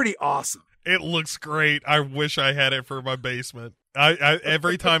 it's pretty awesome. It looks great. I wish I had it for my basement. I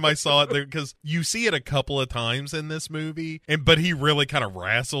every time I saw it there, because you see it a couple of times in this movie, but he really kind of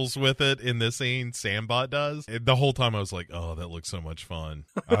wrestles with it in this scene. Sambot does. And the whole time I was like, oh, that looks so much fun.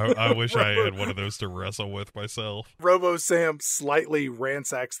 I wish I had one of those to wrestle with myself. Robo Sam slightly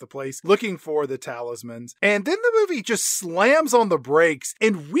ransacks the place looking for the talismans, and then the movie just slams on the brakes,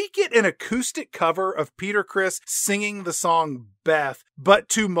 and we get an acoustic cover of Peter Criss singing the song Beth, but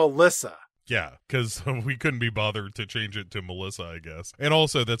to Melissa. Yeah, because we couldn't be bothered to change it to Melissa, I guess. And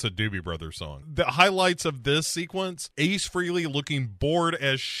also, that's a Doobie Brothers song. The highlights of this sequence, Ace Frehley looking bored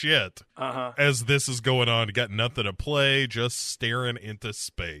as shit as this is going on. Got nothing to play, just staring into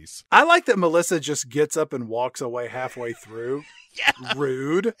space. I like that Melissa just gets up and walks away halfway through. Yeah.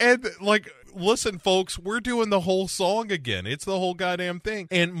 Rude. And like, listen, folks, we're doing the whole song again. It's the whole goddamn thing.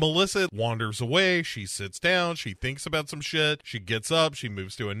 And Melissa wanders away. She sits down. She thinks about some shit. She gets up. She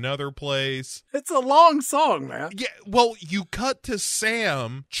moves to another place. It's a long song, man. Yeah, well, you cut to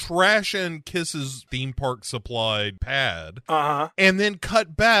Sam trashing Kiss's theme park supplied pad. And then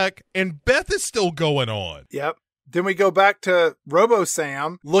cut back, and Beth is still going on. Yep. Then we go back to Robo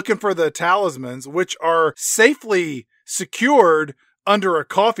Sam looking for the talismans, which are safely secured under a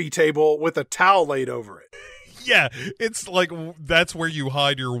coffee table with a towel laid over it. Yeah, it's like that's where you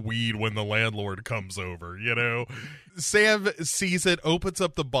hide your weed when the landlord comes over, you know? Sam sees it, opens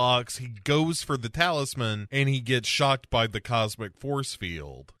up the box, he goes for the talisman, and he gets shocked by the cosmic force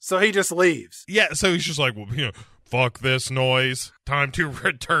field. So he just leaves. Yeah, so he's just like, well, you know, fuck this noise. Time to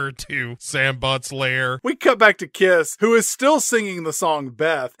return to Sambot's lair. We cut back to Kiss, who is still singing the song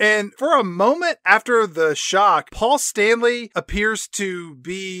Beth. And for a moment after the shock, Paul Stanley appears to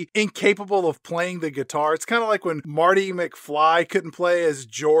be incapable of playing the guitar. It's kind of like when Marty McFly couldn't play as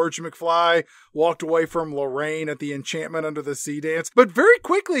George McFly walked away from Lorraine at the Enchantment Under the Sea dance. But very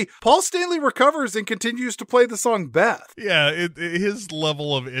quickly, Paul Stanley recovers and continues to play the song Beth. Yeah, his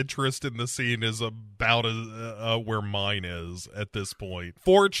level of interest in the scene is about where mine is at this point.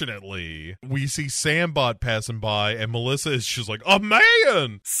 Fortunately, we see Sambot passing by, and Melissa is just like, "A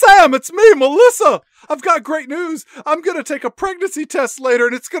man! Sam, it's me, Melissa! I've got great news. I'm going to take a pregnancy test later,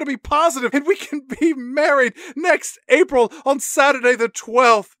 and it's going to be positive, and we can be married next April on Saturday the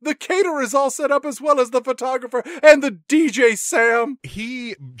 12th. The caterer is all set up, as well as the photographer and the DJ, Sam."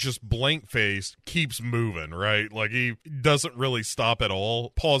 He just blank-faced, keeps moving, right? Like, he doesn't really stop at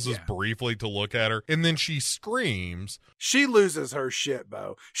all, pauses briefly to look at her, and then she screams. She loses her shit,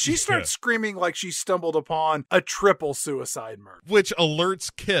 Bo. She starts screaming like she stumbled upon a triple suicide murder. Which alerts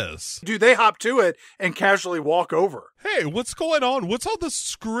Kiss. Dude, they hop to it and casually walk over. Hey, what's going on? What's all this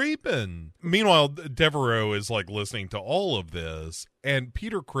scraping? Meanwhile, Devereaux is like listening to all of this, and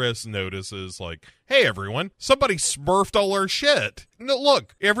Peter Criss notices like, hey, everyone, somebody smurfed all our shit. No,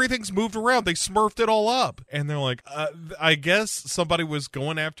 look, everything's moved around. They smurfed it all up. And they're like, I guess somebody was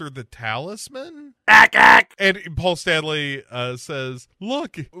going after the talisman? Ack. And Paul Stanley says,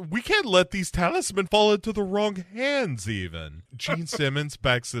 look, we can't let these talisman fall into the wrong hands even. Gene Simmons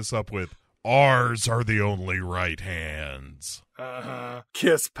backs this up with, ours are the only right hands.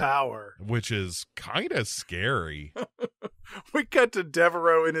 Kiss power. Which is kind of scary. We cut to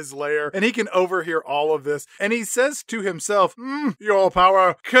Devereaux in his lair, and he can overhear all of this. And he says to himself, your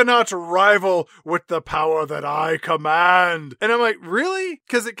power cannot rival with the power that I command. And I'm like, really?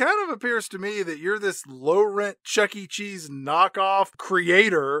 Because it kind of appears to me that you're this low-rent Chuck E. Cheese knockoff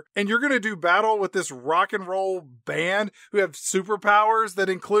creator, and you're going to do battle with this rock and roll band who have superpowers that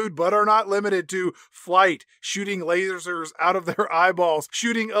include, but are not limited to, flight, shooting lasers out of their eyeballs,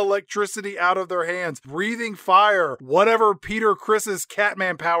 shooting electricity out of their hands, breathing fire, whatever Peter Criss's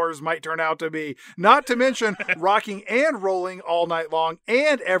Catman powers might turn out to be, not to mention rocking and rolling all night long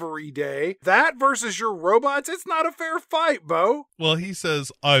and every day. That versus your robots, it's not a fair fight, Bo. Well, he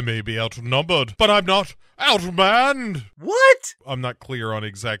says, I may be outnumbered, but I'm not outmanned. What? I'm not clear on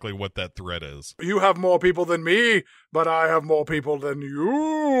exactly what that threat is. You have more people than me, but I have more people than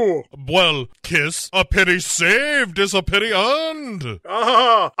you. Well, Kiss, a pity saved is a pity earned.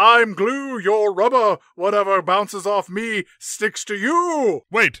 Ah, I'm glue, you're rubber. Whatever bounces off me sticks to you.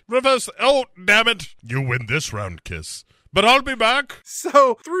 Wait, reverse. Oh, damn it. You win this round, Kiss. But I'll be back.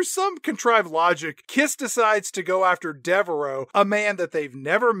 So, through some contrived logic, Kiss decides to go after Devereaux, a man that they've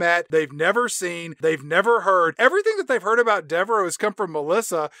never met, they've never seen, they've never heard. Everything that they've heard about Devereaux has come from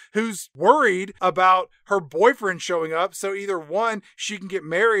Melissa, who's worried about her boyfriend showing up. So either one, she can get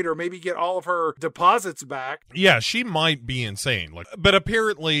married or maybe get all of her deposits back. Yeah, she might be insane. But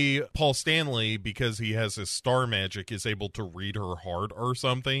apparently, Paul Stanley, because he has his star magic, is able to read her heart or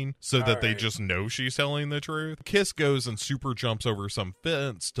something so that they just know she's telling the truth. Kiss goes and super jumps over some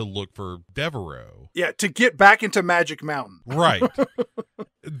fence to look for Devereaux. Yeah, to get back into Magic Mountain. Right.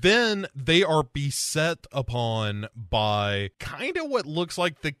 Then they are beset upon by kind of what looks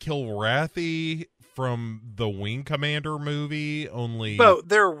like the Kilrathi from the Wing Commander movie, only... But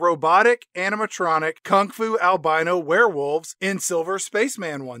they're robotic, animatronic, kung fu albino werewolves in silver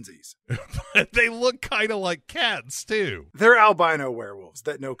spaceman onesies. They look kind of like cats, too. They're albino werewolves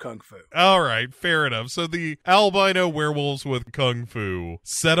that know kung fu. All right, fair enough. So the albino werewolves with kung fu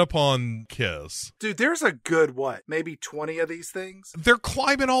set upon Kiss. Dude, there's a good, maybe 20 of these things? They're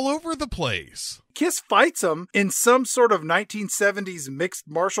climbing all over the place. Kiss fights them in some sort of 1970s mixed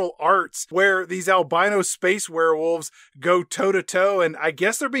martial arts where these albino space werewolves go toe-to-toe, and I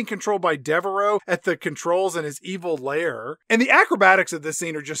guess they're being controlled by Devereaux at the controls in his evil lair. And the acrobatics of this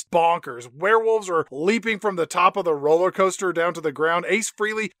scene are just bonkers. Werewolves are leaping from the top of the roller coaster down to the ground. Ace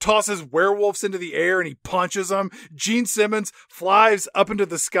Frehley tosses werewolves into the air and he punches them. Gene Simmons flies up into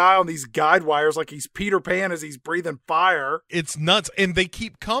the sky on these guide wires like he's Peter Pan as he's breathing fire. It's nuts, and they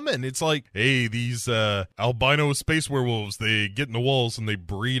keep coming. It's like, hey, these albino space werewolves, they get in the walls and they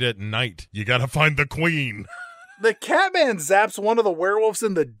breed at night. You gotta find the queen. The Catman zaps one of the werewolves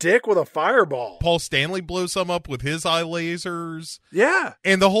in the dick with a fireball. Paul Stanley blows some up with his eye lasers. Yeah.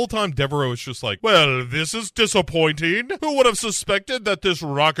 And the whole time Devereaux is just like, well, this is disappointing. Who would have suspected that this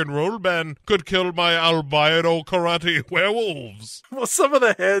rock and roll band could kill my albino karate werewolves? Well, some of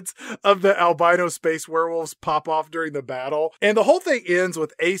the heads of the albino space werewolves pop off during the battle. And the whole thing ends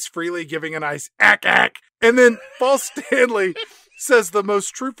with Ace Frehley giving a nice ack. And then Paul Stanley says the most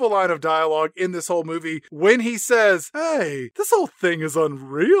truthful line of dialogue in this whole movie when he says, hey, this whole thing is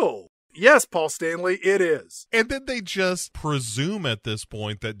unreal. Yes, Paul Stanley, it is. And then they just presume at this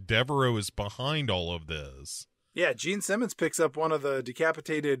point that Devereaux is behind all of this. Yeah, Gene Simmons picks up one of the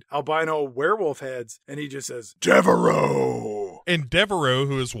decapitated albino werewolf heads, and he just says, Devereaux! And Devereaux,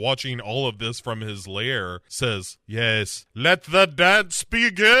 who is watching all of this from his lair, says, yes, let the dance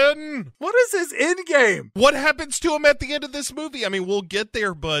begin! What is his end game? What happens to him at the end of this movie? I mean, we'll get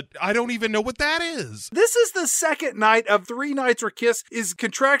there, but I don't even know what that is. This is the second night of 3 nights where Kiss is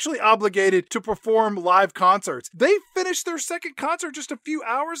contractually obligated to perform live concerts. They finished their second concert just a few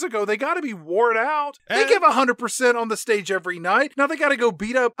hours ago. They gotta be worn out. They give 100% on the stage every night. Now they gotta go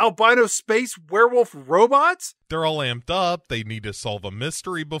beat up albino space werewolf robots? They're all amped up. They need to solve a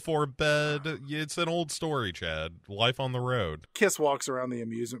mystery before bed. It's an old story, Chad. Life on the road. Kiss walks around the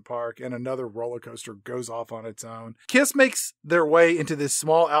amusement park and another roller coaster goes off on its own. Kiss makes their way into this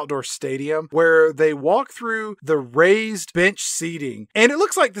small outdoor stadium where they walk through the raised bench seating. And it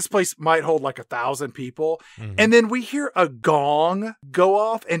looks like this place might hold like 1,000 people. Mm-hmm. And then we hear a gong go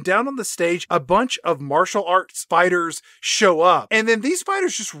off, and down on the stage, a bunch of martial arts fighters show up. And then these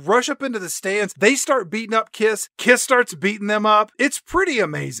fighters just rush up into the stands. They start beating up Kiss. Kiss starts beating them. him up. It's pretty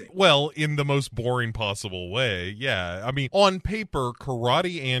amazing. Well, in the most boring possible way, yeah. I mean, on paper,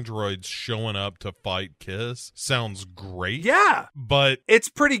 karate androids showing up to fight Kiss sounds great. Yeah. But it's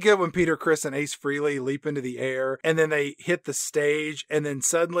pretty good when Peter Criss and Ace Frehley leap into the air, and then they hit the stage, and then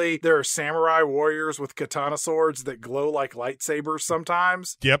suddenly there are samurai warriors with katana swords that glow like lightsabers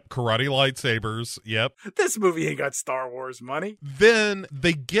sometimes. Yep, karate lightsabers, yep. This movie ain't got Star Wars money. Then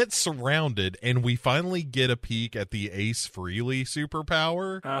they get surrounded, and we finally get a peek at the Ace Frehley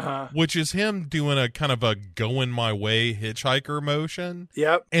superpower, which is him doing a kind of a going my way hitchhiker motion.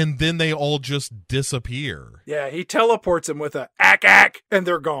 Yep. And then they all just disappear. Yeah, he teleports him with a ack, and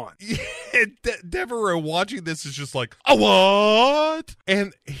they're gone. Devereaux watching this is just like, what?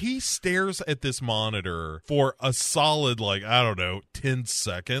 And he stares at this monitor for a solid, like, I don't know, 10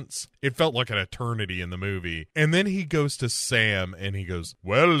 seconds. It felt like an eternity in the movie. And then he goes to Sam and he goes,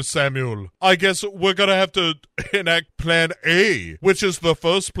 well, Samuel, I guess we're gonna have to enact plan A, which is the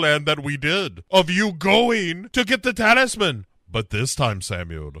first plan that we did, of you going to get the talisman. But this time,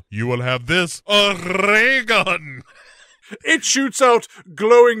 Samuel, you will have this, a ray gun. It shoots out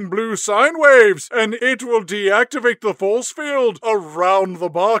glowing blue sine waves, and it will deactivate the force field around the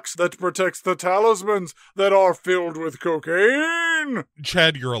box that protects the talismans that are filled with cocaine.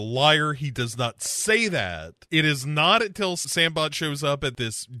 Chad, you're a liar. He does not say that. It is not until Sambot shows up at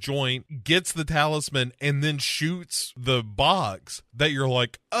this joint, gets the talisman, and then shoots the box that you're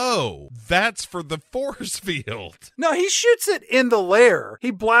like, oh, that's for the force field. No, he shoots it in the lair.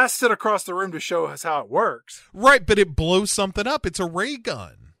 He blasts it across the room to show us how it works. Right, but it blows something up. It's a ray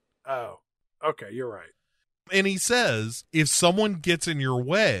gun. Oh, okay, you're right. And he says, if someone gets in your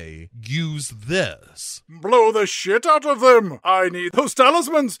way, use this. Blow the shit out of them. I need those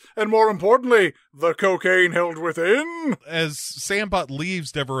talismans, and more importantly, the cocaine held within. As Sambot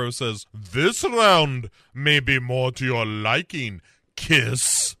leaves, Devereaux says, this round may be more to your liking,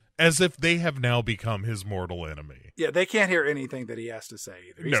 Kiss. As if they have now become his mortal enemy. Yeah, they can't hear anything that he has to say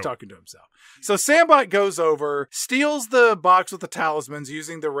either. He's talking to himself. So Sambot goes over, steals the box with the talismans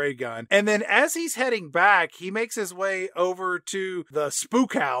using the ray gun, and then as he's heading back, he makes his way over to the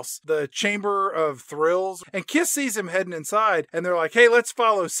spook house, the Chamber of Thrills, and Kiss sees him heading inside, and they're like, hey, let's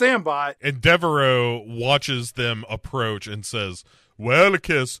follow Sambot. And Devereaux watches them approach and says, well,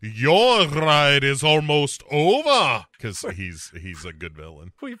 Kiss, your ride is almost over. Because he's a good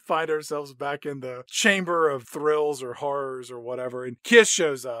villain. We find ourselves back in the Chamber of Thrills or Horrors or whatever, and Kiss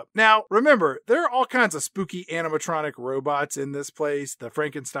shows up. Now, remember, there are all kinds of spooky animatronic robots in this place. The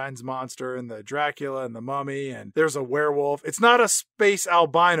Frankenstein's monster and the Dracula and the mummy, and there's a werewolf. It's not a space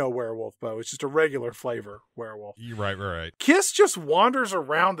albino werewolf, Bo. It's just a regular flavor werewolf. You're right. Kiss just wanders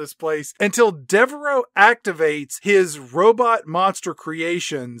around this place until Devereaux activates his robot monster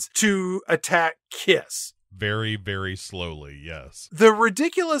creations to attack Kiss. Very, very slowly, yes. The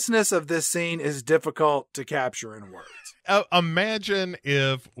ridiculousness of this scene is difficult to capture in words. Imagine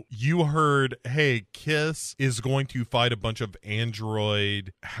if you heard, hey, Kiss is going to fight a bunch of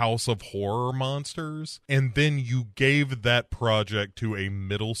android House of Horror monsters, and then you gave that project to a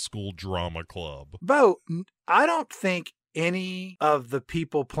middle school drama club. Bo, I don't think any of the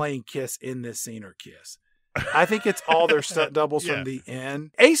people playing Kiss in this scene are Kiss. I think it's all their stunt doubles from the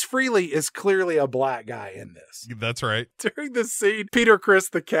end. Ace Frehley is clearly a black guy in this. That's right. During this scene, Peter Criss,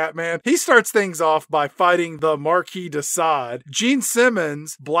 the Catman, he starts things off by fighting the Marquis de Sade. Gene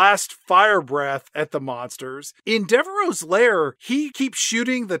Simmons blasts fire breath at the monsters. In Devereaux's lair, he keeps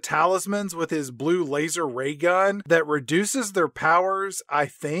shooting the talismans with his blue laser ray gun that reduces their powers, I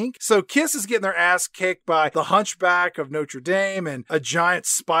think. So Kiss is getting their ass kicked by the Hunchback of Notre Dame and a giant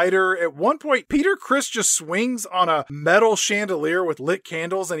spider. At one point, Peter Criss just swings on a metal chandelier with lit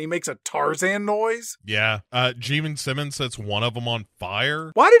candles and he makes a Tarzan noise. Yeah. Gene Simmons sets one of them on fire.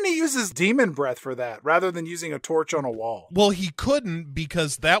 Why didn't he use his demon breath for that rather than using a torch on a wall? Well, he couldn't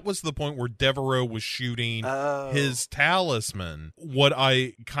because that was the point where Devereaux was shooting his talisman. What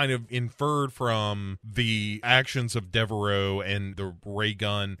I kind of inferred from the actions of Devereaux and the ray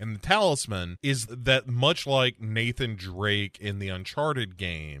gun and the talisman is that much like Nathan Drake in the Uncharted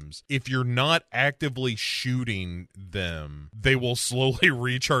games, if you're not actively shooting them, they will slowly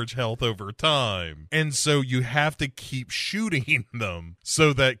recharge health over time. And so you have to keep shooting them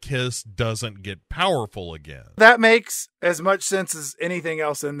so that Kiss doesn't get powerful again. That makes as much sense as anything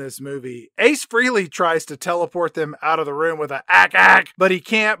else in this movie. Ace Frehley tries to teleport them out of the room with a ack, but he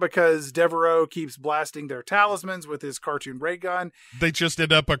can't because Devereaux keeps blasting their talismans with his cartoon ray gun. They just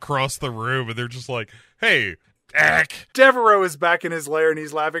end up across the room and they're just like, hey, ack. Devereaux is back in his lair and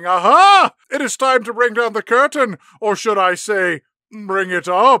he's laughing. Aha! It is time to bring down the curtain, or should I say, Bring it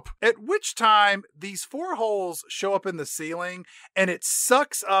up. At which time, these 4 holes show up in the ceiling, and it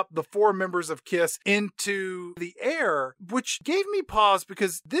sucks up the 4 members of KISS into the air, which gave me pause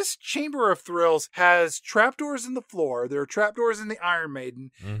because this Chamber of Thrills has trapdoors in the floor. There are trapdoors in the Iron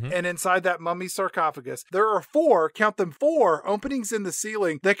Maiden, and inside that mummy sarcophagus, there are 4, count them 4, openings in the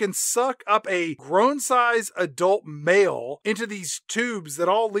ceiling that can suck up a grown-size adult male into these tubes that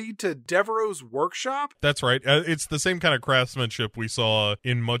all lead to Devereaux's workshop. That's right. It's the same kind of craftsmanship we saw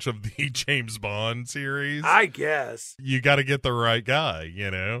in much of the James Bond series. I guess. You got to get the right guy, you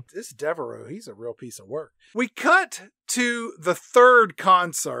know? This Devereaux, he's a real piece of work. We cut to the 3rd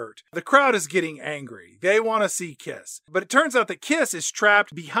concert. The crowd is getting angry. They want to see KISS. But it turns out that KISS is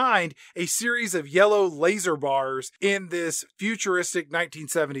trapped behind a series of yellow laser bars in this futuristic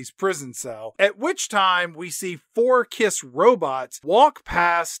 1970s prison cell. At which time we see 4 KISS robots walk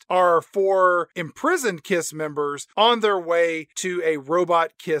past our 4 imprisoned KISS members on their way to a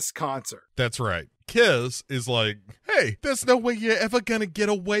robot KISS concert. That's right. KISS is like, hey, there's no way you're ever gonna get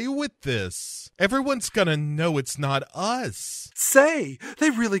away with this. Everyone's gonna know it's not us. Say, they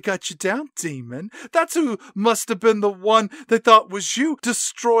really got you down, Demon. That's who must have been the one they thought was you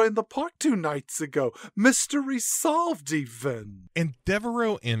destroying the park 2 nights ago. Mystery solved, even. And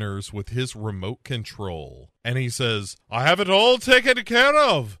Devereaux enters with his remote control, and he says, I have it all taken care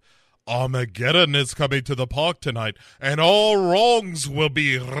of. Armageddon is coming to the park tonight, and all wrongs will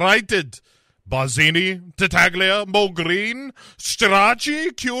be righted. Bazzini, Titaglia, Mogreen,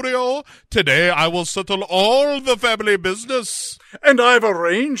 Stracci, Curio. Today I will settle all the family business. And I've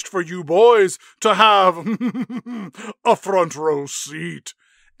arranged for you boys to have a front row seat.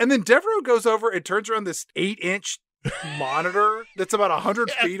 And then Devereaux goes over and turns around this 8-inch monitor that's about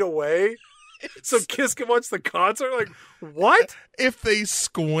 100 feet away. So KISS can watch the concert? Like, what? If they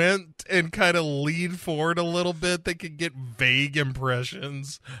squint and kind of lean forward a little bit, they can get vague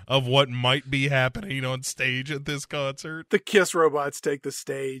impressions of what might be happening on stage at this concert. The KISS robots take the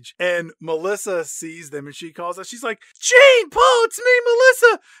stage, and Melissa sees them, and she calls out. She's like, Gene, Paul, it's me,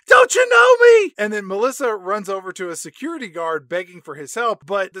 Melissa. Don't you know me? And then Melissa runs over to a security guard begging for his help,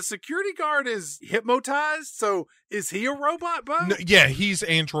 but the security guard is hypnotized, so is he a robot, Bo? No, yeah, he's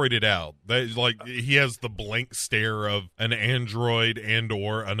androided out. Like, he has the blank stare of an android and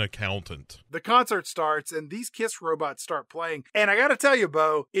or an accountant. The concert starts, and these KISS robots start playing. And I gotta tell you,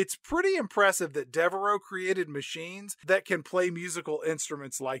 Bo, it's pretty impressive that Devereaux created machines that can play musical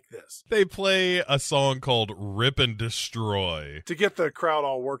instruments like this. They play a song called Rip and Destroy. To get the crowd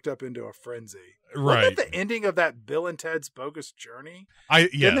all worked up into a frenzy. Right. Wasn't that the ending of that Bill and Ted's Bogus Journey?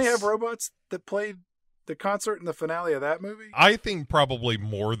 Yes. Didn't they have robots that played the concert in the finale of that movie? I think probably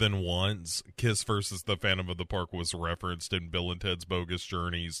more than once KISS versus the Phantom of the Park was referenced in Bill and Ted's Bogus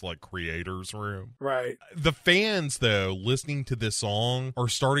Journey's like creators room. Right. The fans though listening to this song are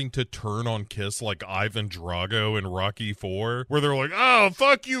starting to turn on KISS like Ivan Drago in Rocky IV, where they're like, oh,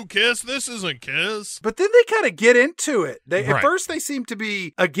 fuck you, KISS, this isn't KISS. But then they kind of get into it. Right. At first they seem to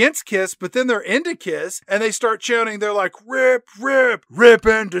be against KISS, but then they're into KISS and they start chanting. They're like, rip, rip, rip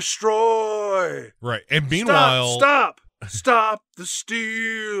and destroy. Right. And meanwhile, stop the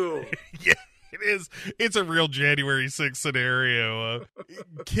steal. Yeah, it is. It's a real January 6th scenario.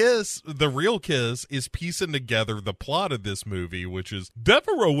 KISS, the real KISS, is piecing together the plot of this movie, which is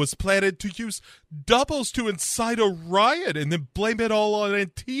Devereaux was planning to use doubles to incite a riot and then blame it all on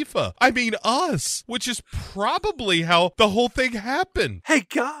Antifa. I mean, us, which is probably how the whole thing happened. Hey,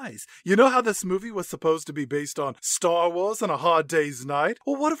 guys, you know how this movie was supposed to be based on Star Wars and A Hard Day's Night?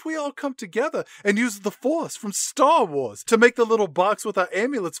 Well, what if we all come together and use the Force from Star Wars to make the little box with our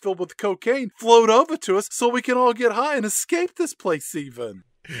amulets filled with cocaine float over to us so we can all get high and escape this place even?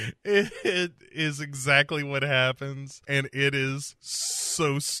 It is exactly what happens, and it is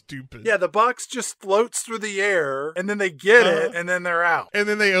so stupid. Yeah, the box just floats through the air, and then they get it, and then they're out. And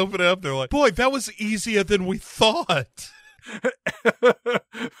then they open it up, they're like, boy, that was easier than we thought.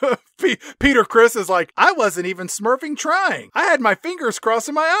 Peter Criss is like, I wasn't even smurfing trying. I had my fingers crossed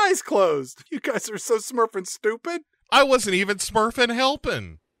and my eyes closed. You guys are so smurfing stupid. I wasn't even smurfing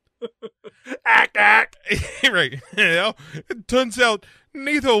helping. Act. Right. You know, it turns out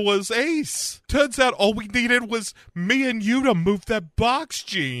neither was Ace. Turns out all we needed was me and you to move that box,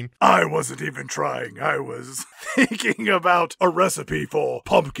 Gene. I wasn't even trying. I was thinking about a recipe for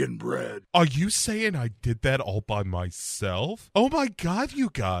pumpkin bread. Are you saying I did that all by myself? Oh my God, you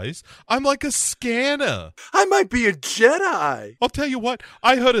guys. I'm like a scanner. I might be a Jedi. I'll tell you what.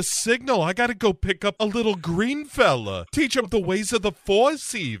 I heard a signal. I gotta go pick up a little green fella. Teach him the ways of the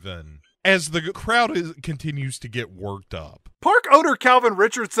Force even. As the crowd continues to get worked up. Park owner Calvin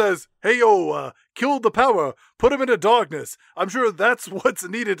Richards says, Hey, yo, kill the power. Put him into darkness. I'm sure that's what's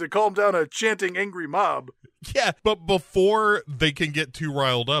needed to calm down a chanting angry mob. Yeah, but before they can get too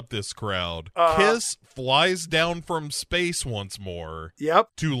riled up, this crowd, Kiss flies down from space once more. Yep.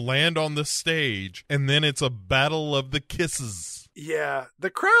 To land on the stage, and then it's a battle of the kisses. Yeah, the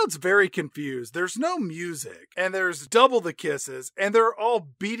crowd's very confused. There's no music, and there's double the kisses, and they're all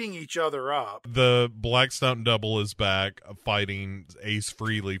beating each other up. The Black Stunt Double is back fighting Ace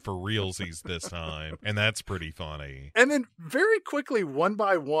Frehley for realsies this time, and that's pretty funny. And then very quickly, one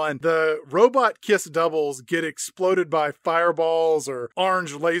by one, the robot Kiss doubles get exploded by fireballs or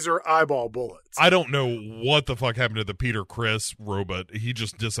orange laser eyeball bullets. I don't know what the fuck happened to the Peter Criss robot. He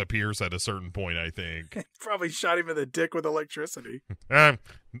just disappears at a certain point, I think. Probably shot him in the dick with electricity.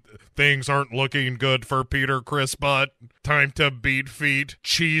 Things aren't looking good for Peter Criss, but time to beat feet.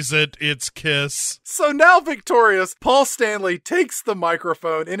 Cheese it, it's Kiss. So now victorious, Paul Stanley takes the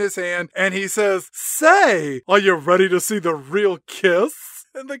microphone in his hand and he says, "Say, are you ready to see the real Kiss?"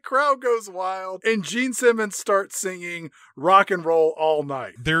 And the crowd goes wild. And Gene Simmons starts singing Rock and Roll All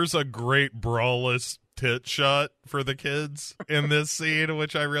Night. There's a great braless tit shot for the kids in this scene,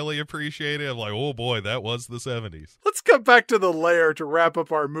 which I really appreciated. I'm like, oh boy, that was the 70s. Let's cut back to the lair to wrap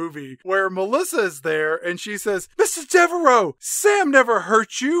up our movie, where Melissa is there and she says, "Mr. Devereaux, Sam never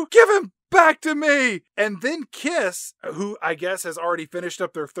hurt you. Give him back to me." And then Kiss, who I guess has already finished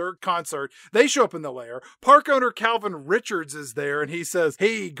up their third concert, they show up in the lair. Park owner Calvin Richards is there and he says,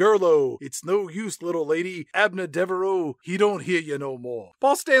 "Hey, girlo, it's no use, little lady. Abner Devereaux, he don't hear you no more."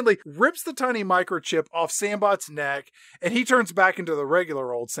 Paul Stanley rips the tiny microchip off Sambot's neck and he turns back into the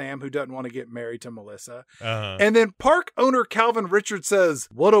regular old Sam who doesn't want to get married to Melissa. And then park owner Calvin Richards says,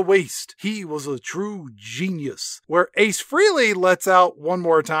 "What a waste. He was a true genius." Where Ace Frehley lets out one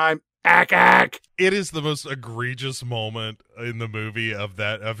more time, "Ack, ack." It is the most egregious moment in the movie of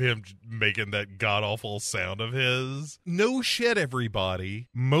him making that god-awful sound of his. No shit, everybody.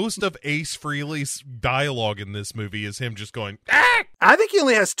 Most of Ace Frehley's dialogue in this movie is him just going, "Ack!" I think he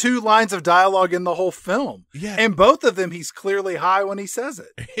only has 2 lines of dialogue in the whole film. Yeah. And both of them, he's clearly high when he says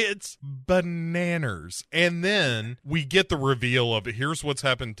it. It's bananas. And then we get the reveal of, here's what's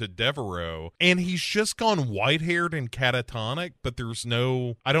happened to Devereaux. And he's just gone white-haired and catatonic, but there's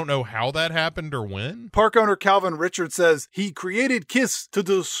no, I don't know how that happened or when. Park owner Calvin Richards says, "He created Kiss to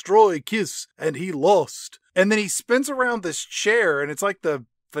destroy Kiss, and he lost." And then he spins around this chair, and it's like the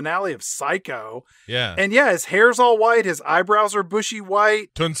finale of Psycho. Yeah. And yeah, his hair's all white, his eyebrows are bushy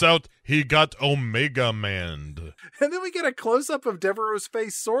white. Turns out he got Omega Manned. And then we get a close-up of Devereaux's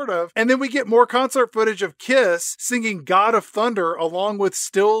face, sort of. And then we get more concert footage of Kiss singing God of Thunder along with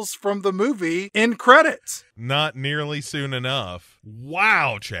stills from the movie in credits. Not nearly soon enough.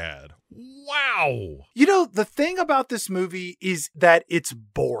 Wow, Chad. Wow. You know, the thing about this movie is that it's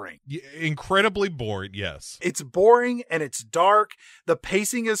boring. Incredibly boring, yes. It's boring and it's dark. The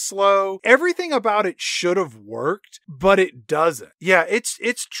pacing is slow. Everything about it should have worked, but it doesn't. Yeah, it's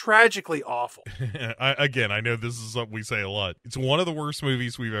tragically awful. I know this is something we say a lot. It's one of the worst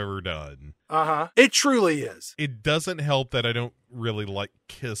movies we've ever done. It truly is. It doesn't help that I don't really like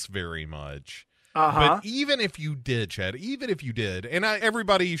Kiss very much. But even if you did, Chad, even if you did, and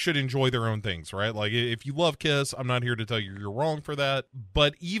everybody should enjoy their own things, right? Like, if you love Kiss, I'm not here to tell you you're wrong for that.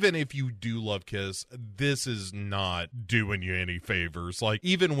 But even if you do love Kiss, this is not doing you any favors. Like,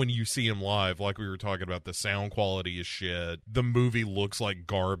 even when you see him live, like we were talking about, the sound quality is shit. The movie looks like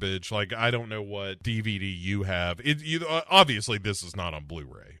garbage. Like, I don't know what DVD you have. Obviously, this is not on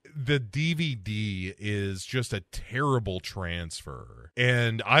Blu-ray. The DVD is just a terrible transfer.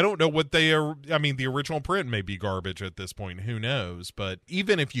 And I don't know what they are. I mean, the original print may be garbage at this point. Who knows? But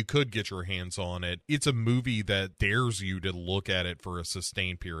even if you could get your hands on it, it's a movie that dares you to look at it for a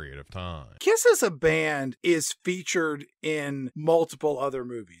sustained period of time. Kiss as a band is featured in multiple other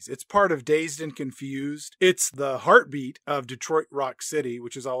movies. It's part of Dazed and Confused. It's the heartbeat of Detroit Rock City,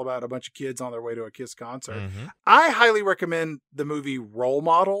 which is all about a bunch of kids on their way to a Kiss concert. I highly recommend the movie Role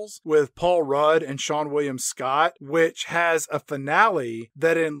Models with Paul Rudd and Seann William Scott, which has a finale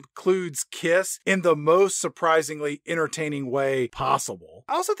that includes Kiss in the most surprisingly entertaining way possible.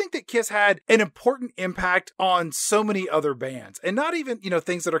 I also think that Kiss had an important impact on so many other bands, and not even,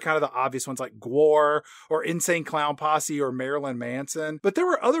 things that are kind of the obvious ones like Gwar or Insane Clown Posse or Marilyn Manson, but there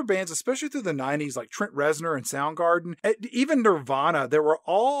were other bands, especially through the 90s, like Trent Reznor and Soundgarden, even Nirvana, that were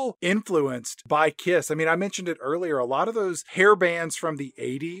all influenced by Kiss. I mean, I mentioned it earlier, a lot of those hair bands from the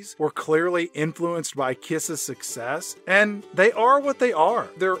 80s were clearly influenced by Kiss's success, and they are what they are.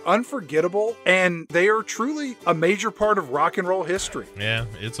 They're unforgettable, and they are truly a major part of rock and roll history. Yeah.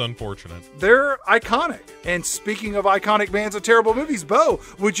 Yeah, it's unfortunate. They're iconic. And speaking of iconic bands of terrible movies, Bo,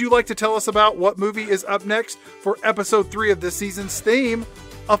 would you like to tell us about what movie is up next for episode 3 of this season's theme,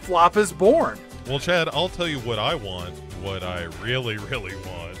 A Flop is Born? Well, Chad, I'll tell you what I want, what I really, really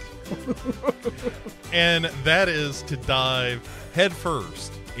want. And that is to dive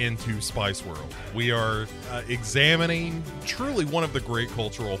headfirst into Spice World. We are examining truly one of the great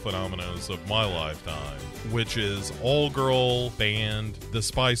cultural phenomena of my lifetime, which is all-girl band The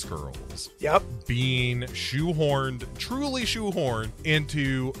Spice Girls. Yep. Being shoehorned, truly shoehorned,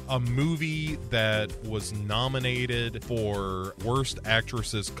 into a movie that was nominated for Worst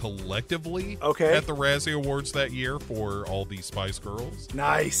Actresses collectively at the Razzie Awards that year for all these Spice Girls.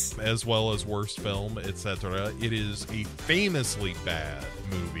 Nice. As well as Worst Film, etc. It is a famously bad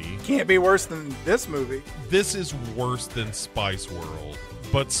movie. Can't be worse than this movie. This is worse than Spice World.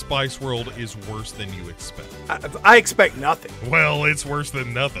 But Spice World is worse than you expect. I expect nothing. Well, it's worse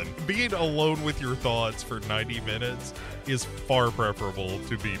than nothing. Being alone with your thoughts for 90 minutes is far preferable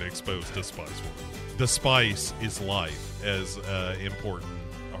to being exposed to Spice World. The spice is life, as important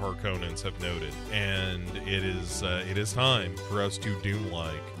Harkonnens have noted. And it is time for us to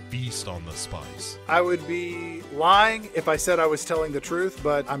Dune-like feast on the spice. I would be lying if I said I was telling the truth,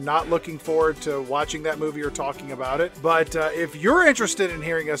 but I'm not looking forward to watching that movie or talking about it. But if you're interested in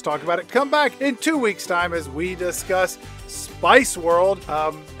hearing us talk about it, come back in 2 weeks' time as we discuss Spice World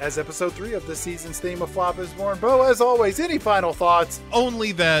as episode 3 of the season's theme of Flop is Born. Bo, as always, any final thoughts?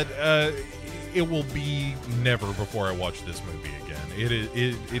 Only that it will be never before I watch this movie again.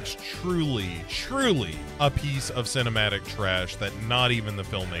 It's truly a piece of cinematic trash that not even the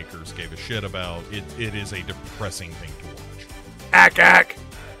filmmakers gave a shit about. It is a depressing thing to watch. Ack.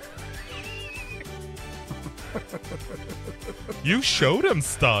 You showed him,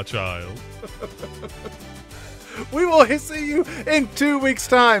 Star Child. We will see you in 2 weeks'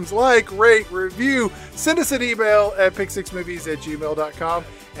 time. Like, rate, review, send us an email at pick6movies@gmail.com,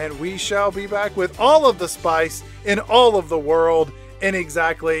 and we shall be back with all of the spice in all of the world in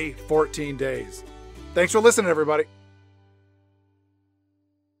exactly 14 days. Thanks for listening, everybody.